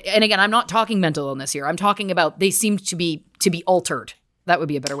and again, I'm not talking mental illness here. I'm talking about they seemed to be altered. That would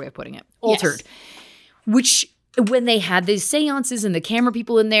be a better way of putting it. Altered. Yes. Which when they had these seances and the camera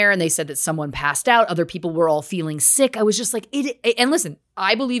people in there and they said that someone passed out, other people were all feeling sick. I was just like, and listen,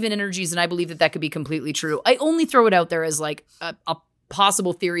 I believe in energies and I believe that could be completely true. I only throw it out there as like a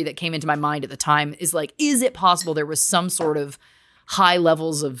possible theory that came into my mind at the time is like, is it possible there was some sort of high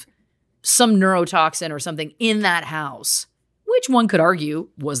levels of some neurotoxin or something in that house, which one could argue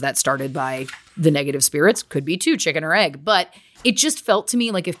was that started by the negative spirits? Could be too, chicken or egg. But it just felt to me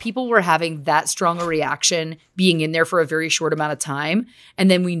like if people were having that strong a reaction being in there for a very short amount of time,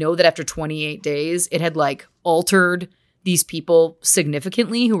 and then we know that after 28 days, it had like altered these people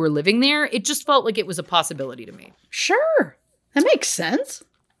significantly who were living there, it just felt like it was a possibility to me. Sure. That makes sense.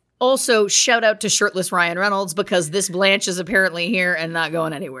 Also, shout out to shirtless Ryan Reynolds because this Blanche is apparently here and not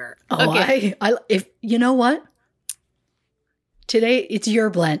going anywhere. Oh, okay. If you know what? Today it's your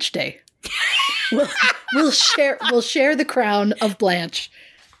Blanche Day. we'll share the crown of Blanche.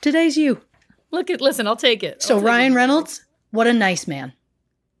 Today's you. Listen, I'll take it. So Ryan Reynolds, what a nice man.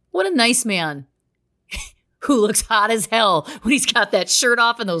 What a nice man. Who looks hot as hell when he's got that shirt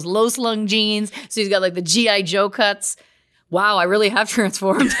off and those low-slung jeans. So he's got like the G.I. Joe cuts. Wow, I really have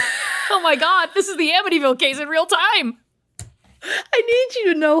transformed. Oh my God, this is the Amityville case in real time. I need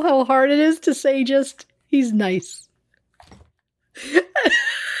you to know how hard it is to say just, he's nice. And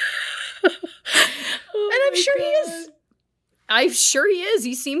I'm sure he is. I'm sure he is.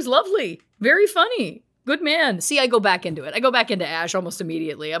 He seems lovely. Very funny. Good man. See, I go back into it. I go back into Ash almost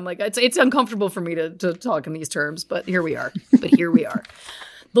immediately. I'm like, it's uncomfortable for me to talk in these terms, but here we are.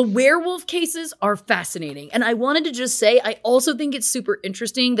 The werewolf cases are fascinating. And I wanted to just say, I also think it's super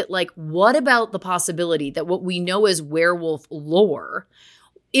interesting that, like, what about the possibility that what we know as werewolf lore,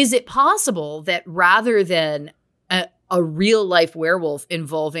 is it possible that rather than a real life werewolf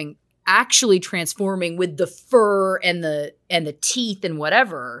involving actually transforming with the fur and the teeth and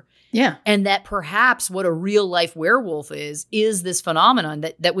whatever, yeah, and that perhaps what a real life werewolf is this phenomenon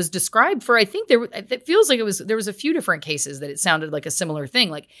that was described for, I think it feels like there was a few different cases that it sounded like a similar thing.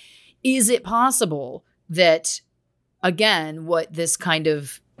 Like, is it possible that, again, what this kind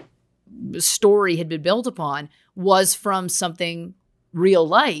of story had been built upon was from something real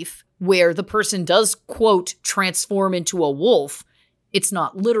life where the person does, quote, transform into a wolf? It's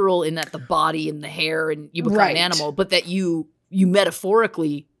not literal in that the body and the hair and you become an animal, but that you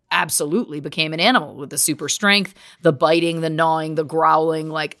metaphorically absolutely became an animal with the super strength, the biting, the gnawing, the growling.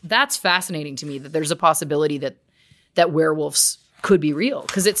 Like, that's fascinating to me that there's a possibility that werewolves could be real.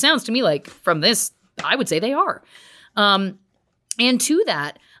 Because it sounds to me like from this, I would say they are. And to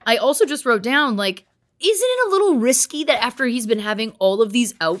that, I also just wrote down, like, isn't it a little risky that after he's been having all of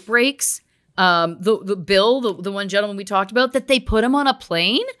these outbreaks, the one gentleman we talked about, that they put him on a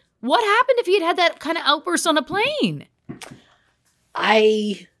plane? What happened if he had that kind of outburst on a plane?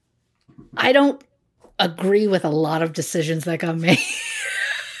 I don't agree with a lot of decisions that got made.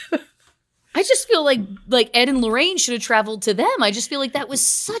 I just feel like Ed and Lorraine should have traveled to them. I just feel like that was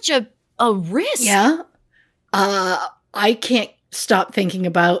such a risk. Yeah. I can't stop thinking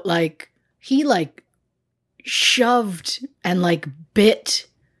about, like, he, like, shoved and, like, bit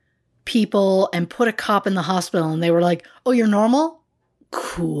people and put a cop in the hospital, and they were like, oh, you're normal?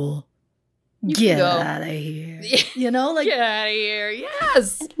 Cool. Get out of here. You know, like, get out of here.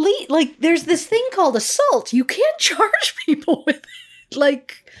 Yes. Like, there's this thing called assault. You can't charge people with it.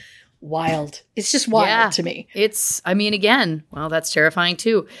 Like, wild. It's just wild to me. It's, I mean, again, well, that's terrifying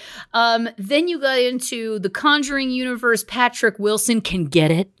too. Then you got into the Conjuring universe. Patrick Wilson can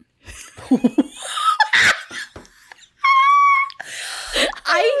get it.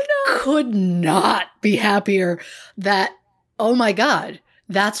 I could not be happier that, oh my God,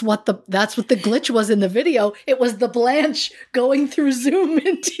 That's what the glitch was in the video. It was the Blanche going through Zoom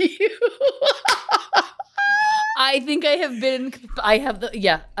into you. I think I've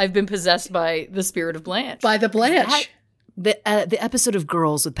been possessed by the spirit of Blanche. By the Blanche. The episode of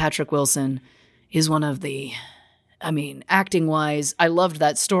Girls with Patrick Wilson is one of the, acting wise, I loved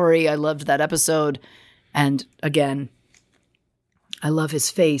that story. I loved that episode. And again, I love his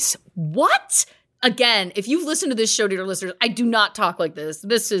face. What? Again, if you've listened to this show, dear listeners, I do not talk like this.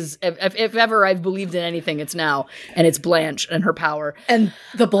 This is, if ever I've believed in anything, it's now. And it's Blanche and her power. And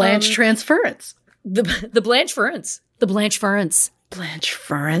the Blanche transference. The Blancheference. The Blancheference.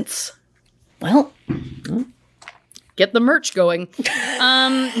 Blancheference. Well, get the merch going.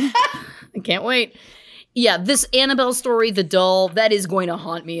 I can't wait. Yeah, this Annabelle story, the doll, that is going to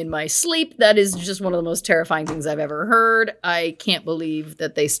haunt me in my sleep. That is just one of the most terrifying things I've ever heard. I can't believe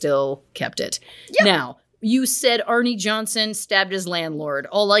that they still kept it. Yep. Now, you said Arnie Johnson stabbed his landlord.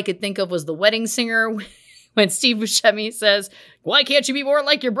 All I could think of was The Wedding Singer when Steve Buscemi says, "Why can't you be more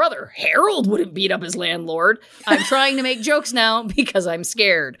like your brother? Harold wouldn't beat up his landlord." I'm trying to make jokes now because I'm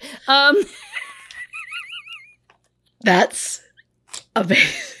scared. That's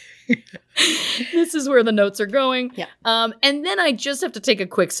amazing. This is where the notes are going. Yeah. And then I just have to take a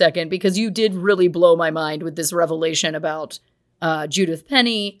quick second because you did really blow my mind with this revelation about Judith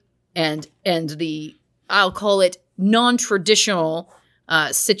Penny and the, I'll call it, non-traditional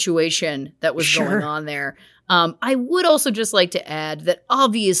situation that was going on there. I would also just like to add that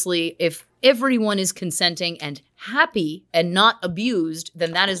obviously if everyone is consenting and happy and not abused,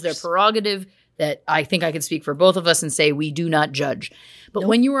 then that is their prerogative. That I think I can speak for both of us and say we do not judge. But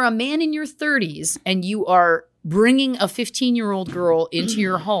when you are a man in your 30s and you are bringing a 15-year-old girl into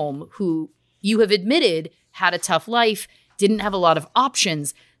your home who you have admitted had a tough life, didn't have a lot of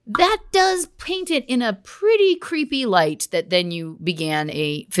options, that does paint it in a pretty creepy light that then you began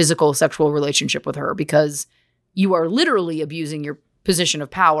a physical sexual relationship with her because you are literally abusing your position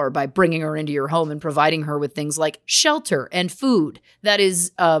of power by bringing her into your home and providing her with things like shelter and food. That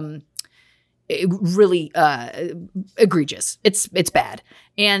is really egregious. It's bad.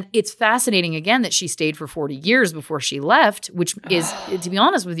 And it's fascinating, again, that she stayed for 40 years before she left, which is, to be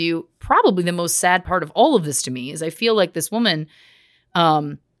honest with you, probably the most sad part of all of this to me is I feel like this woman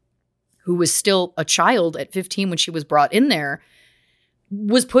who was still a child at 15 when she was brought in there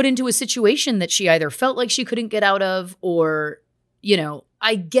was put into a situation that she either felt like she couldn't get out of or,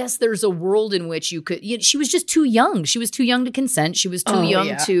 I guess there's a world in which you could, she was just too young. She was too young to consent. She was too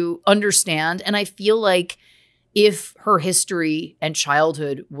young to understand. And I feel like if her history and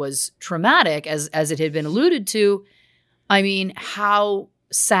childhood was traumatic, as it had been alluded to, how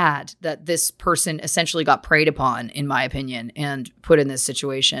sad that this person essentially got preyed upon, in my opinion, and put in this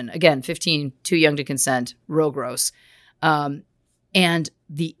situation. Again, 15, too young to consent, real gross. And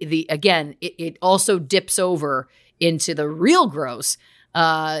it also dips over into the real gross,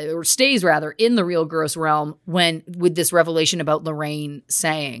 or stays rather in the real gross realm with this revelation about Lorraine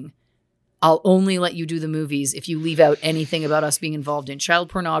saying, "I'll only let you do the movies if you leave out anything about us being involved in child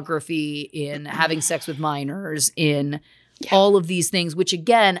pornography, in having sex with minors, in all of these things," which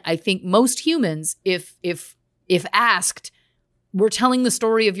again, I think most humans, if asked, "We're telling the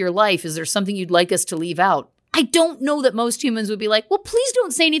story of your life, is there something you'd like us to leave out?" I don't know that most humans would be like, "Well, please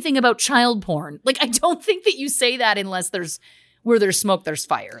don't say anything about child porn." Like, I don't think that you say that unless where there's smoke, there's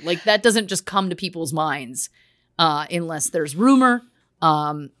fire. Like, that doesn't just come to people's minds unless there's rumor.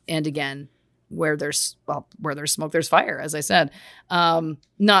 And again, where there's smoke, there's fire, as I said.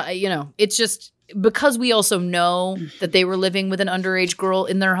 It's just because we also know that they were living with an underage girl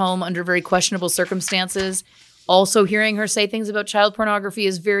in their home under very questionable circumstances. Also, hearing her say things about child pornography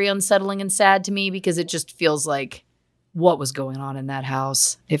is very unsettling and sad to me because it just feels like what was going on in that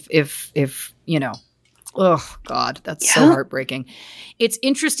house. Oh God, that's so heartbreaking. It's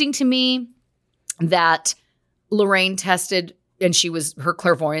interesting to me that Lorraine tested and her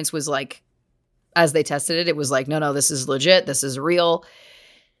clairvoyance was like, as they tested it was like, no, this is legit. This is real.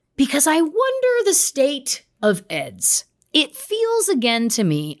 Because I wonder the state of Ed's. It feels again to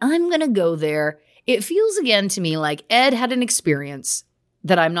me, I'm going to go there. It feels again to me like Ed had an experience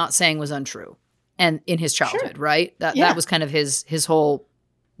that I'm not saying was untrue and in his childhood, right? That was kind of his whole,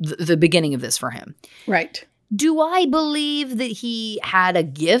 the beginning of this for him. Right. Do I believe that he had a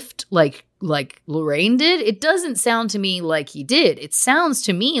gift like Lorraine did? It doesn't sound to me like he did. It sounds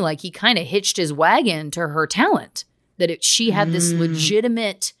to me like he kind of hitched his wagon to her talent, that she had this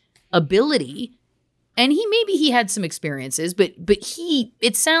legitimate ability, and maybe he had some experiences, but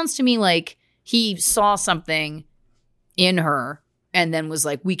it sounds to me like he saw something in her and then was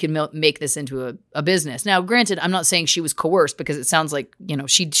like, we can make this into a business. Now, granted, I'm not saying she was coerced, because it sounds like,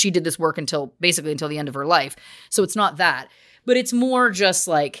 she did this work until the end of her life. So it's not that. But it's more just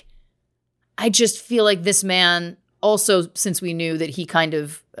like, I just feel like this man also, since we knew that he kind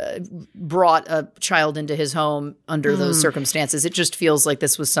of brought a child into his home under those circumstances, it just feels like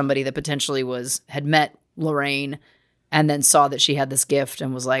this was somebody that potentially had met Lorraine and then saw that she had this gift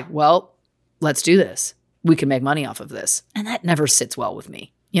and was like, well, let's do this. We can make money off of this. And that never sits well with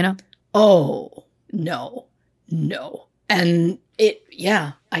me, Oh, no. And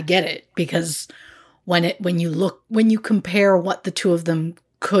I get it, because when you compare what the two of them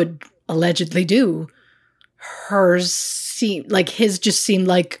could allegedly do, his just seemed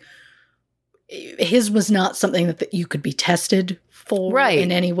like his was not something that you could be tested for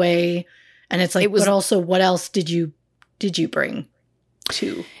in any way. And it's like, but also, what else did you bring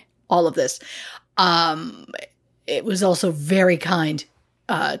to all of this? It was also very kind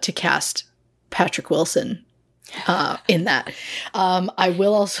to cast Patrick Wilson in that. I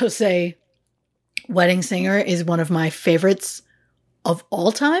will also say Wedding Singer is one of my favorites of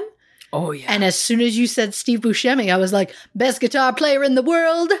all time. Oh, yeah. And as soon as you said Steve Buscemi, I was like, best guitar player in the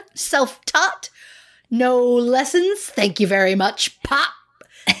world, self-taught, no lessons, thank you very much, Pop.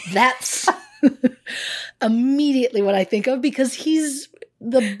 That's immediately what I think of, because he's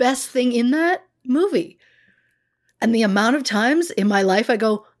the best thing in that movie. And the amount of times in my life I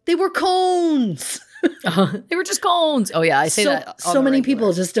go, they were cones. They were just cones. Oh, yeah, I say that. So many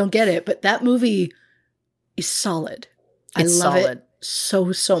people just don't get it, but that movie is solid. I love it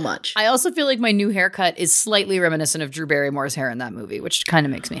so much. I also feel like my new haircut is slightly reminiscent of Drew Barrymore's hair in that movie, which kind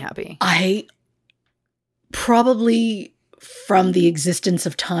of makes me happy. I probably, from the existence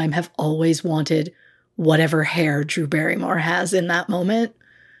of time, have always wanted whatever hair Drew Barrymore has in that moment.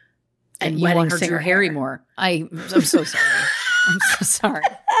 And you want her Drew Barrymore. I'm so sorry. I'm so sorry.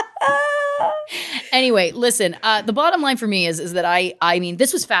 Anyway, listen, the bottom line for me is that I mean,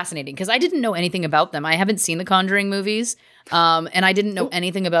 this was fascinating because I didn't know anything about them. I haven't seen the Conjuring movies. And I didn't know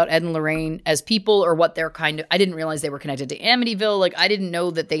anything about Ed and Lorraine as people or what they're I didn't realize they were connected to Amityville. Like, I didn't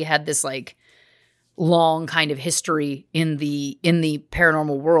know that they had this like long kind of history in the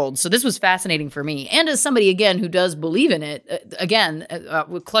paranormal world. So this was fascinating for me. And as somebody, again, who does believe in it,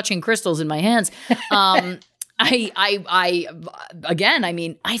 with clutching crystals in my hands, I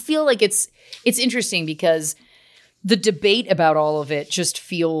mean, I feel like it's interesting because the debate about all of it just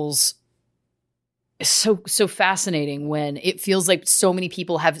feels so fascinating when it feels like so many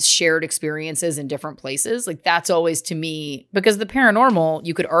people have shared experiences in different places. Like, that's always, to me, because the paranormal,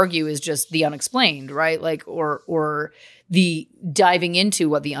 you could argue, is just the unexplained, right? Like, or the diving into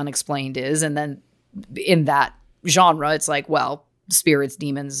what the unexplained is. And then in that genre, it's like, well, spirits,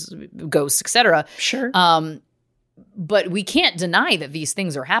 demons, ghosts, etc. Sure. But we can't deny that these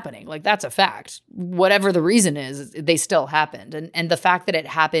things are happening. Like, that's a fact. Whatever the reason is, they still happened. And the fact that it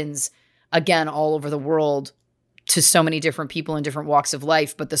happens, again, all over the world to so many different people in different walks of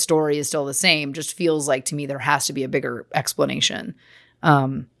life, but the story is still the same, just feels like, to me, there has to be a bigger explanation.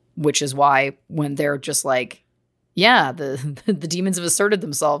 Which is why when they're just like, yeah, the demons have asserted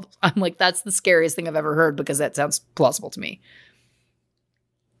themselves, I'm like, that's the scariest thing I've ever heard, because that sounds plausible to me.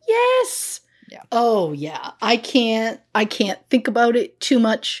 Yes. Yeah. Oh yeah. I can't think about it too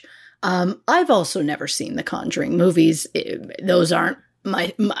much. I've also never seen the Conjuring movies. Those aren't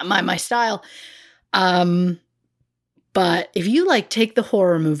my style. But if you like take the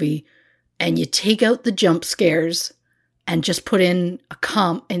horror movie and you take out the jump scares and just put in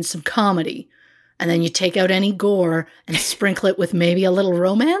some comedy, and then you take out any gore and sprinkle it with maybe a little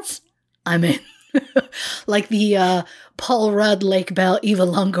romance, I'm in. Like the Paul Rudd, Lake Bell, Eva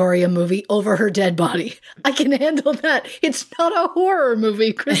Longoria movie, Over Her Dead Body. I can handle that. It's not a horror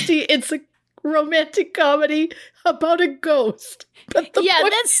movie, Christy. It's a romantic comedy about a ghost. But that's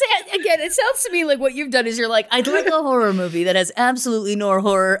again, it sounds to me like what you've done is you're like, I'd like a horror movie that has absolutely no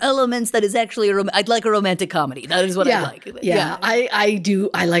horror elements, that is actually I'd like a romantic comedy. That is what I like. Yeah, I do.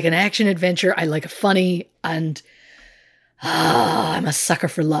 I like an action adventure. I like a funny, and I'm a sucker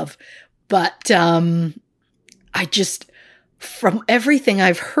for love. But I just, from everything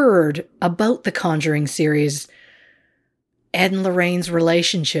I've heard about the Conjuring series, Ed and Lorraine's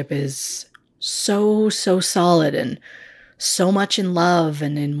relationship is so solid and so much in love.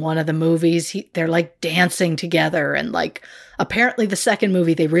 And in one of the movies, they're like dancing together. And like, apparently the second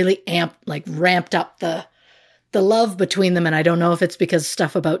movie, they really ramped up the love between them. And I don't know if it's because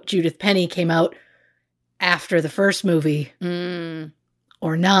stuff about Judith Penny came out after the first movie.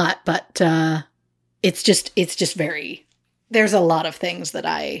 Or not, but it's just very, there's a lot of things that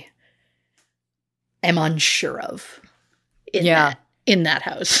I am unsure of in that in that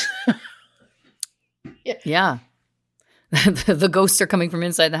house. Yeah. The ghosts are coming from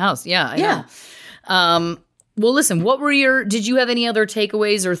inside the house. Yeah, I know. Well, listen, did you have any other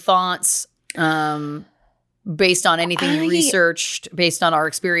takeaways or thoughts based on anything you researched, based on our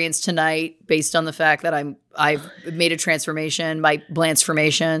experience tonight, based on the fact that I've made a transformation, my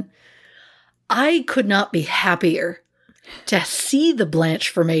Blanche-formation? I could not be happier to see the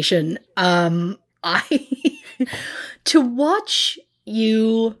Blanche-formation. To watch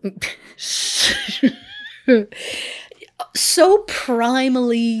you so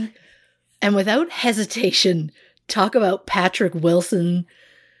primally and without hesitation talk about Patrick Wilson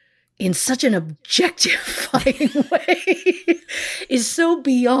in such an objectifying way is so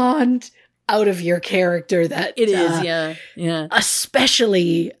beyond out of your character that it is. Yeah.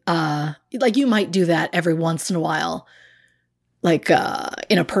 Especially like you might do that every once in a while, like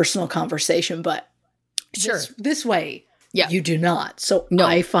in a personal conversation, but sure, this way, yeah, you do not. So no.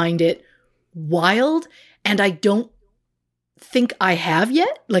 I find it wild, and I don't think I have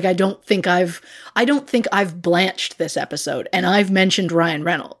yet. Like I don't think I've blanched this episode, and I've mentioned Ryan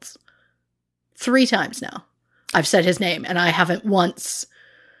Reynolds 3 times now. I've said his name, and I haven't once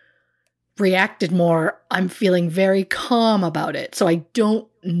reacted more. I'm feeling very calm about it, so I don't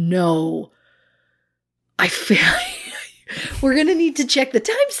know. I feel we're going to need to check the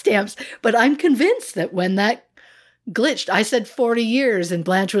timestamps, but I'm convinced that when that glitched, I said 40 years, and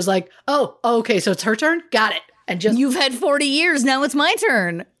Blanche was like, oh, okay, so it's her turn? Got it. And just, you've had 40 years, now it's my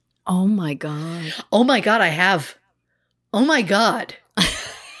turn. Oh my God. Oh my God, I have. Oh my God.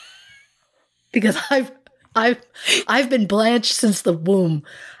 Because I've been Blanche since the womb,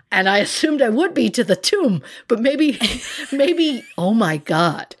 and I assumed I would be to the tomb, but maybe, oh my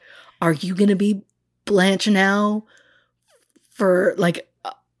God, are you going to be Blanche now? For like,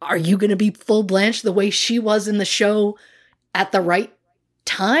 are you going to be full Blanche the way she was in the show at the right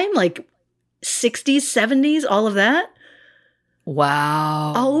time? Like 60s, 70s, all of that?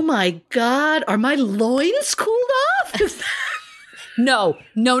 Wow. Oh my God. Are my loins cooled off? No.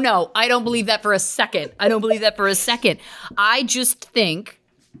 I don't believe that for a second. I just think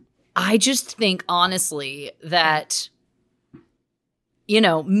honestly that, you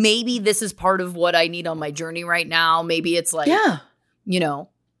know, maybe this is part of what I need on my journey right now. Maybe it's like, you know.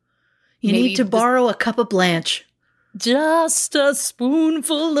 You need to borrow a cup of Blanche. Just a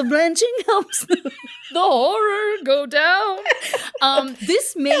spoonful of blanching helps the horror go down.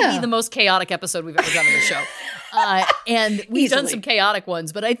 This may be the most chaotic episode we've ever done on the show. And we've done some chaotic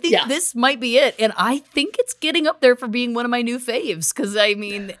ones, but I think this might be it. And I think it's getting up there for being one of my new faves. Because, I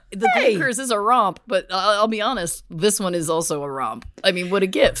mean, the Blinkers is a romp, but I'll be honest, this one is also a romp. I mean, what a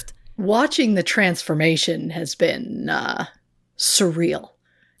gift. Watching the transformation has been surreal.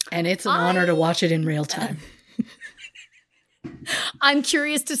 And it's an honor to watch it in real time. I'm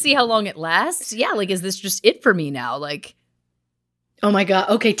curious to see how long it lasts. Yeah, like, is this just it for me now? Like, oh my God.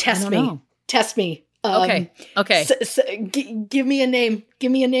 Okay, test me. Test me. Okay. Give me a name.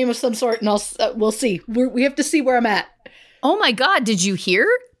 Give me a name of some sort, and we'll see. We have to see where I'm at. Oh my God! Did you hear?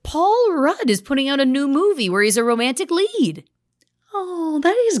 Paul Rudd is putting out a new movie where he's a romantic lead. Oh,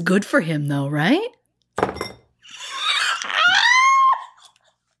 that is good for him, though, right?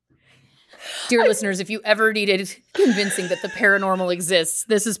 Dear listeners, if you ever needed convincing that the paranormal exists,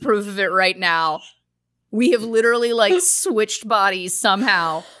 this is proof of it right now. We have literally, like, switched bodies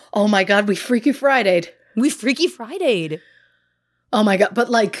somehow. Oh my God, we Freaky Friday'd. Oh my God, but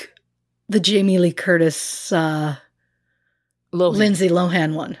like the Jamie Lee Curtis, Lindsay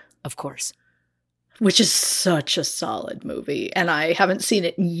Lohan one. Of course. Which is such a solid movie. And I haven't seen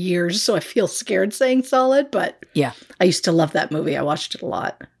it in years, so I feel scared saying solid, but yeah, I used to love that movie. I watched it a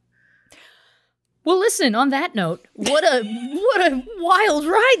lot. Well, listen, on that note, what a wild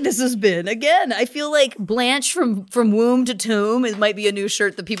ride this has been. Again, I feel like Blanche from womb to tomb, it might be a new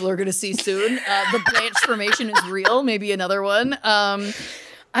shirt that people are going to see soon. The Blanche formation is real, maybe another one.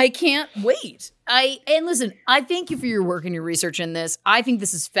 I can't wait. And listen, I thank you for your work and your research in this. I think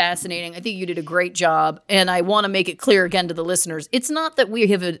this is fascinating. I think you did a great job, and I want to make it clear again to the listeners. It's not that we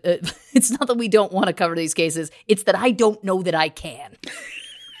have it's not that we don't want to cover these cases. It's that I don't know that I can.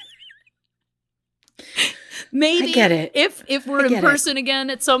 Maybe I get it. If we're in person again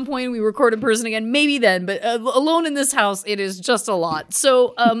at some point, we record in person again, maybe then. But alone in this house, it is just a lot.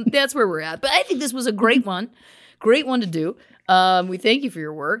 So that's where we're at. But I think this was a great one to do. We thank you for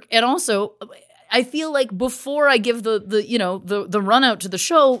your work, and also I feel like before I give the run out to the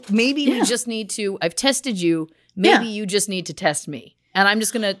show, maybe we just need to. I've tested you. Maybe you just need to test me, and I'm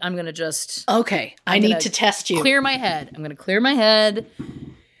gonna just okay. I need to test you. Clear my head. I'm gonna clear my head.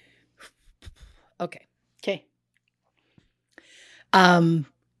 Okay.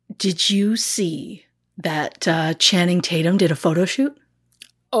 Did you see that Channing Tatum did a photo shoot?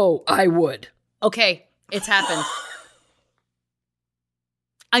 Oh, I would. Okay, it's happened.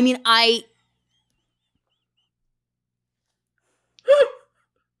 I mean, I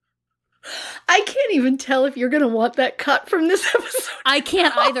can't even tell if you're going to want that cut from this episode. I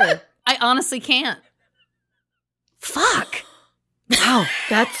can't either. I honestly can't. Fuck. Wow,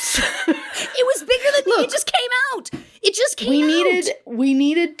 that's... It was bigger than me. It just came out. It just came out. We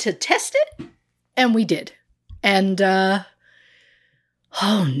needed to test it, and we did. And, oh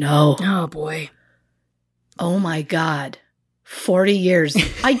no. Oh boy. Oh my God. 40 years.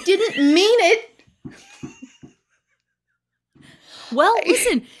 I didn't mean it. Well,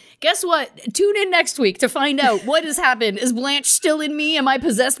 listen, guess what? Tune in next week to find out what has happened. Is Blanche still in me? Am I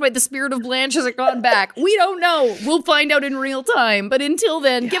possessed by the spirit of Blanche? Has it gone back? We don't know. We'll find out in real time. But until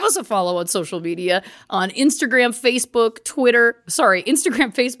then, give us a follow on social media on Instagram, Facebook,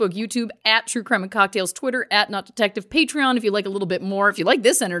 YouTube at True Crime and Cocktails, Twitter at Not Detective, Patreon if you like a little bit more. If you like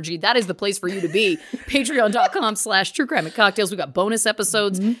this energy, that is the place for you to be. Patreon.com/True Crime and Cocktails. We've got bonus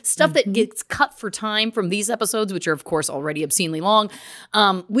episodes, stuff that gets cut for time from these episodes, which are, of course, already obscenely long.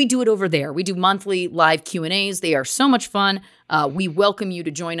 We do it over there. We do monthly live Q&As. They are so much fun. We welcome you to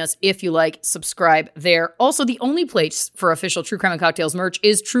join us if you like. Subscribe there. Also, the only place for official True Crime and Cocktails merch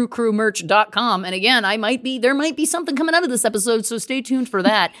is truecrewmerch.com. And again, there might be something coming out of this episode, so stay tuned for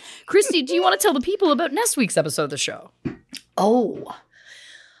that. Christy, do you want to tell the people about next week's episode of the show? Oh,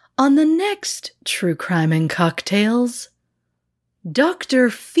 on the next True Crime and Cocktails, Dr.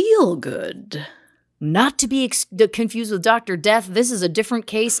 Feelgood. Not to be confused with Dr. Death, this is a different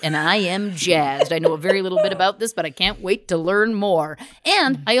case, and I am jazzed. I know a very little bit about this, but I can't wait to learn more.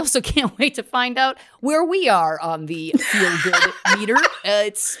 And I also can't wait to find out where we are on the feel-good meter.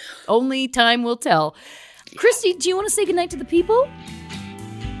 It's only time will tell. Christy, do you want to say goodnight to the people?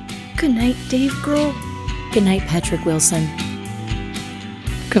 Good night, Dave Grohl. Good night, Patrick Wilson.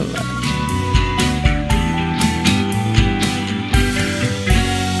 Come on.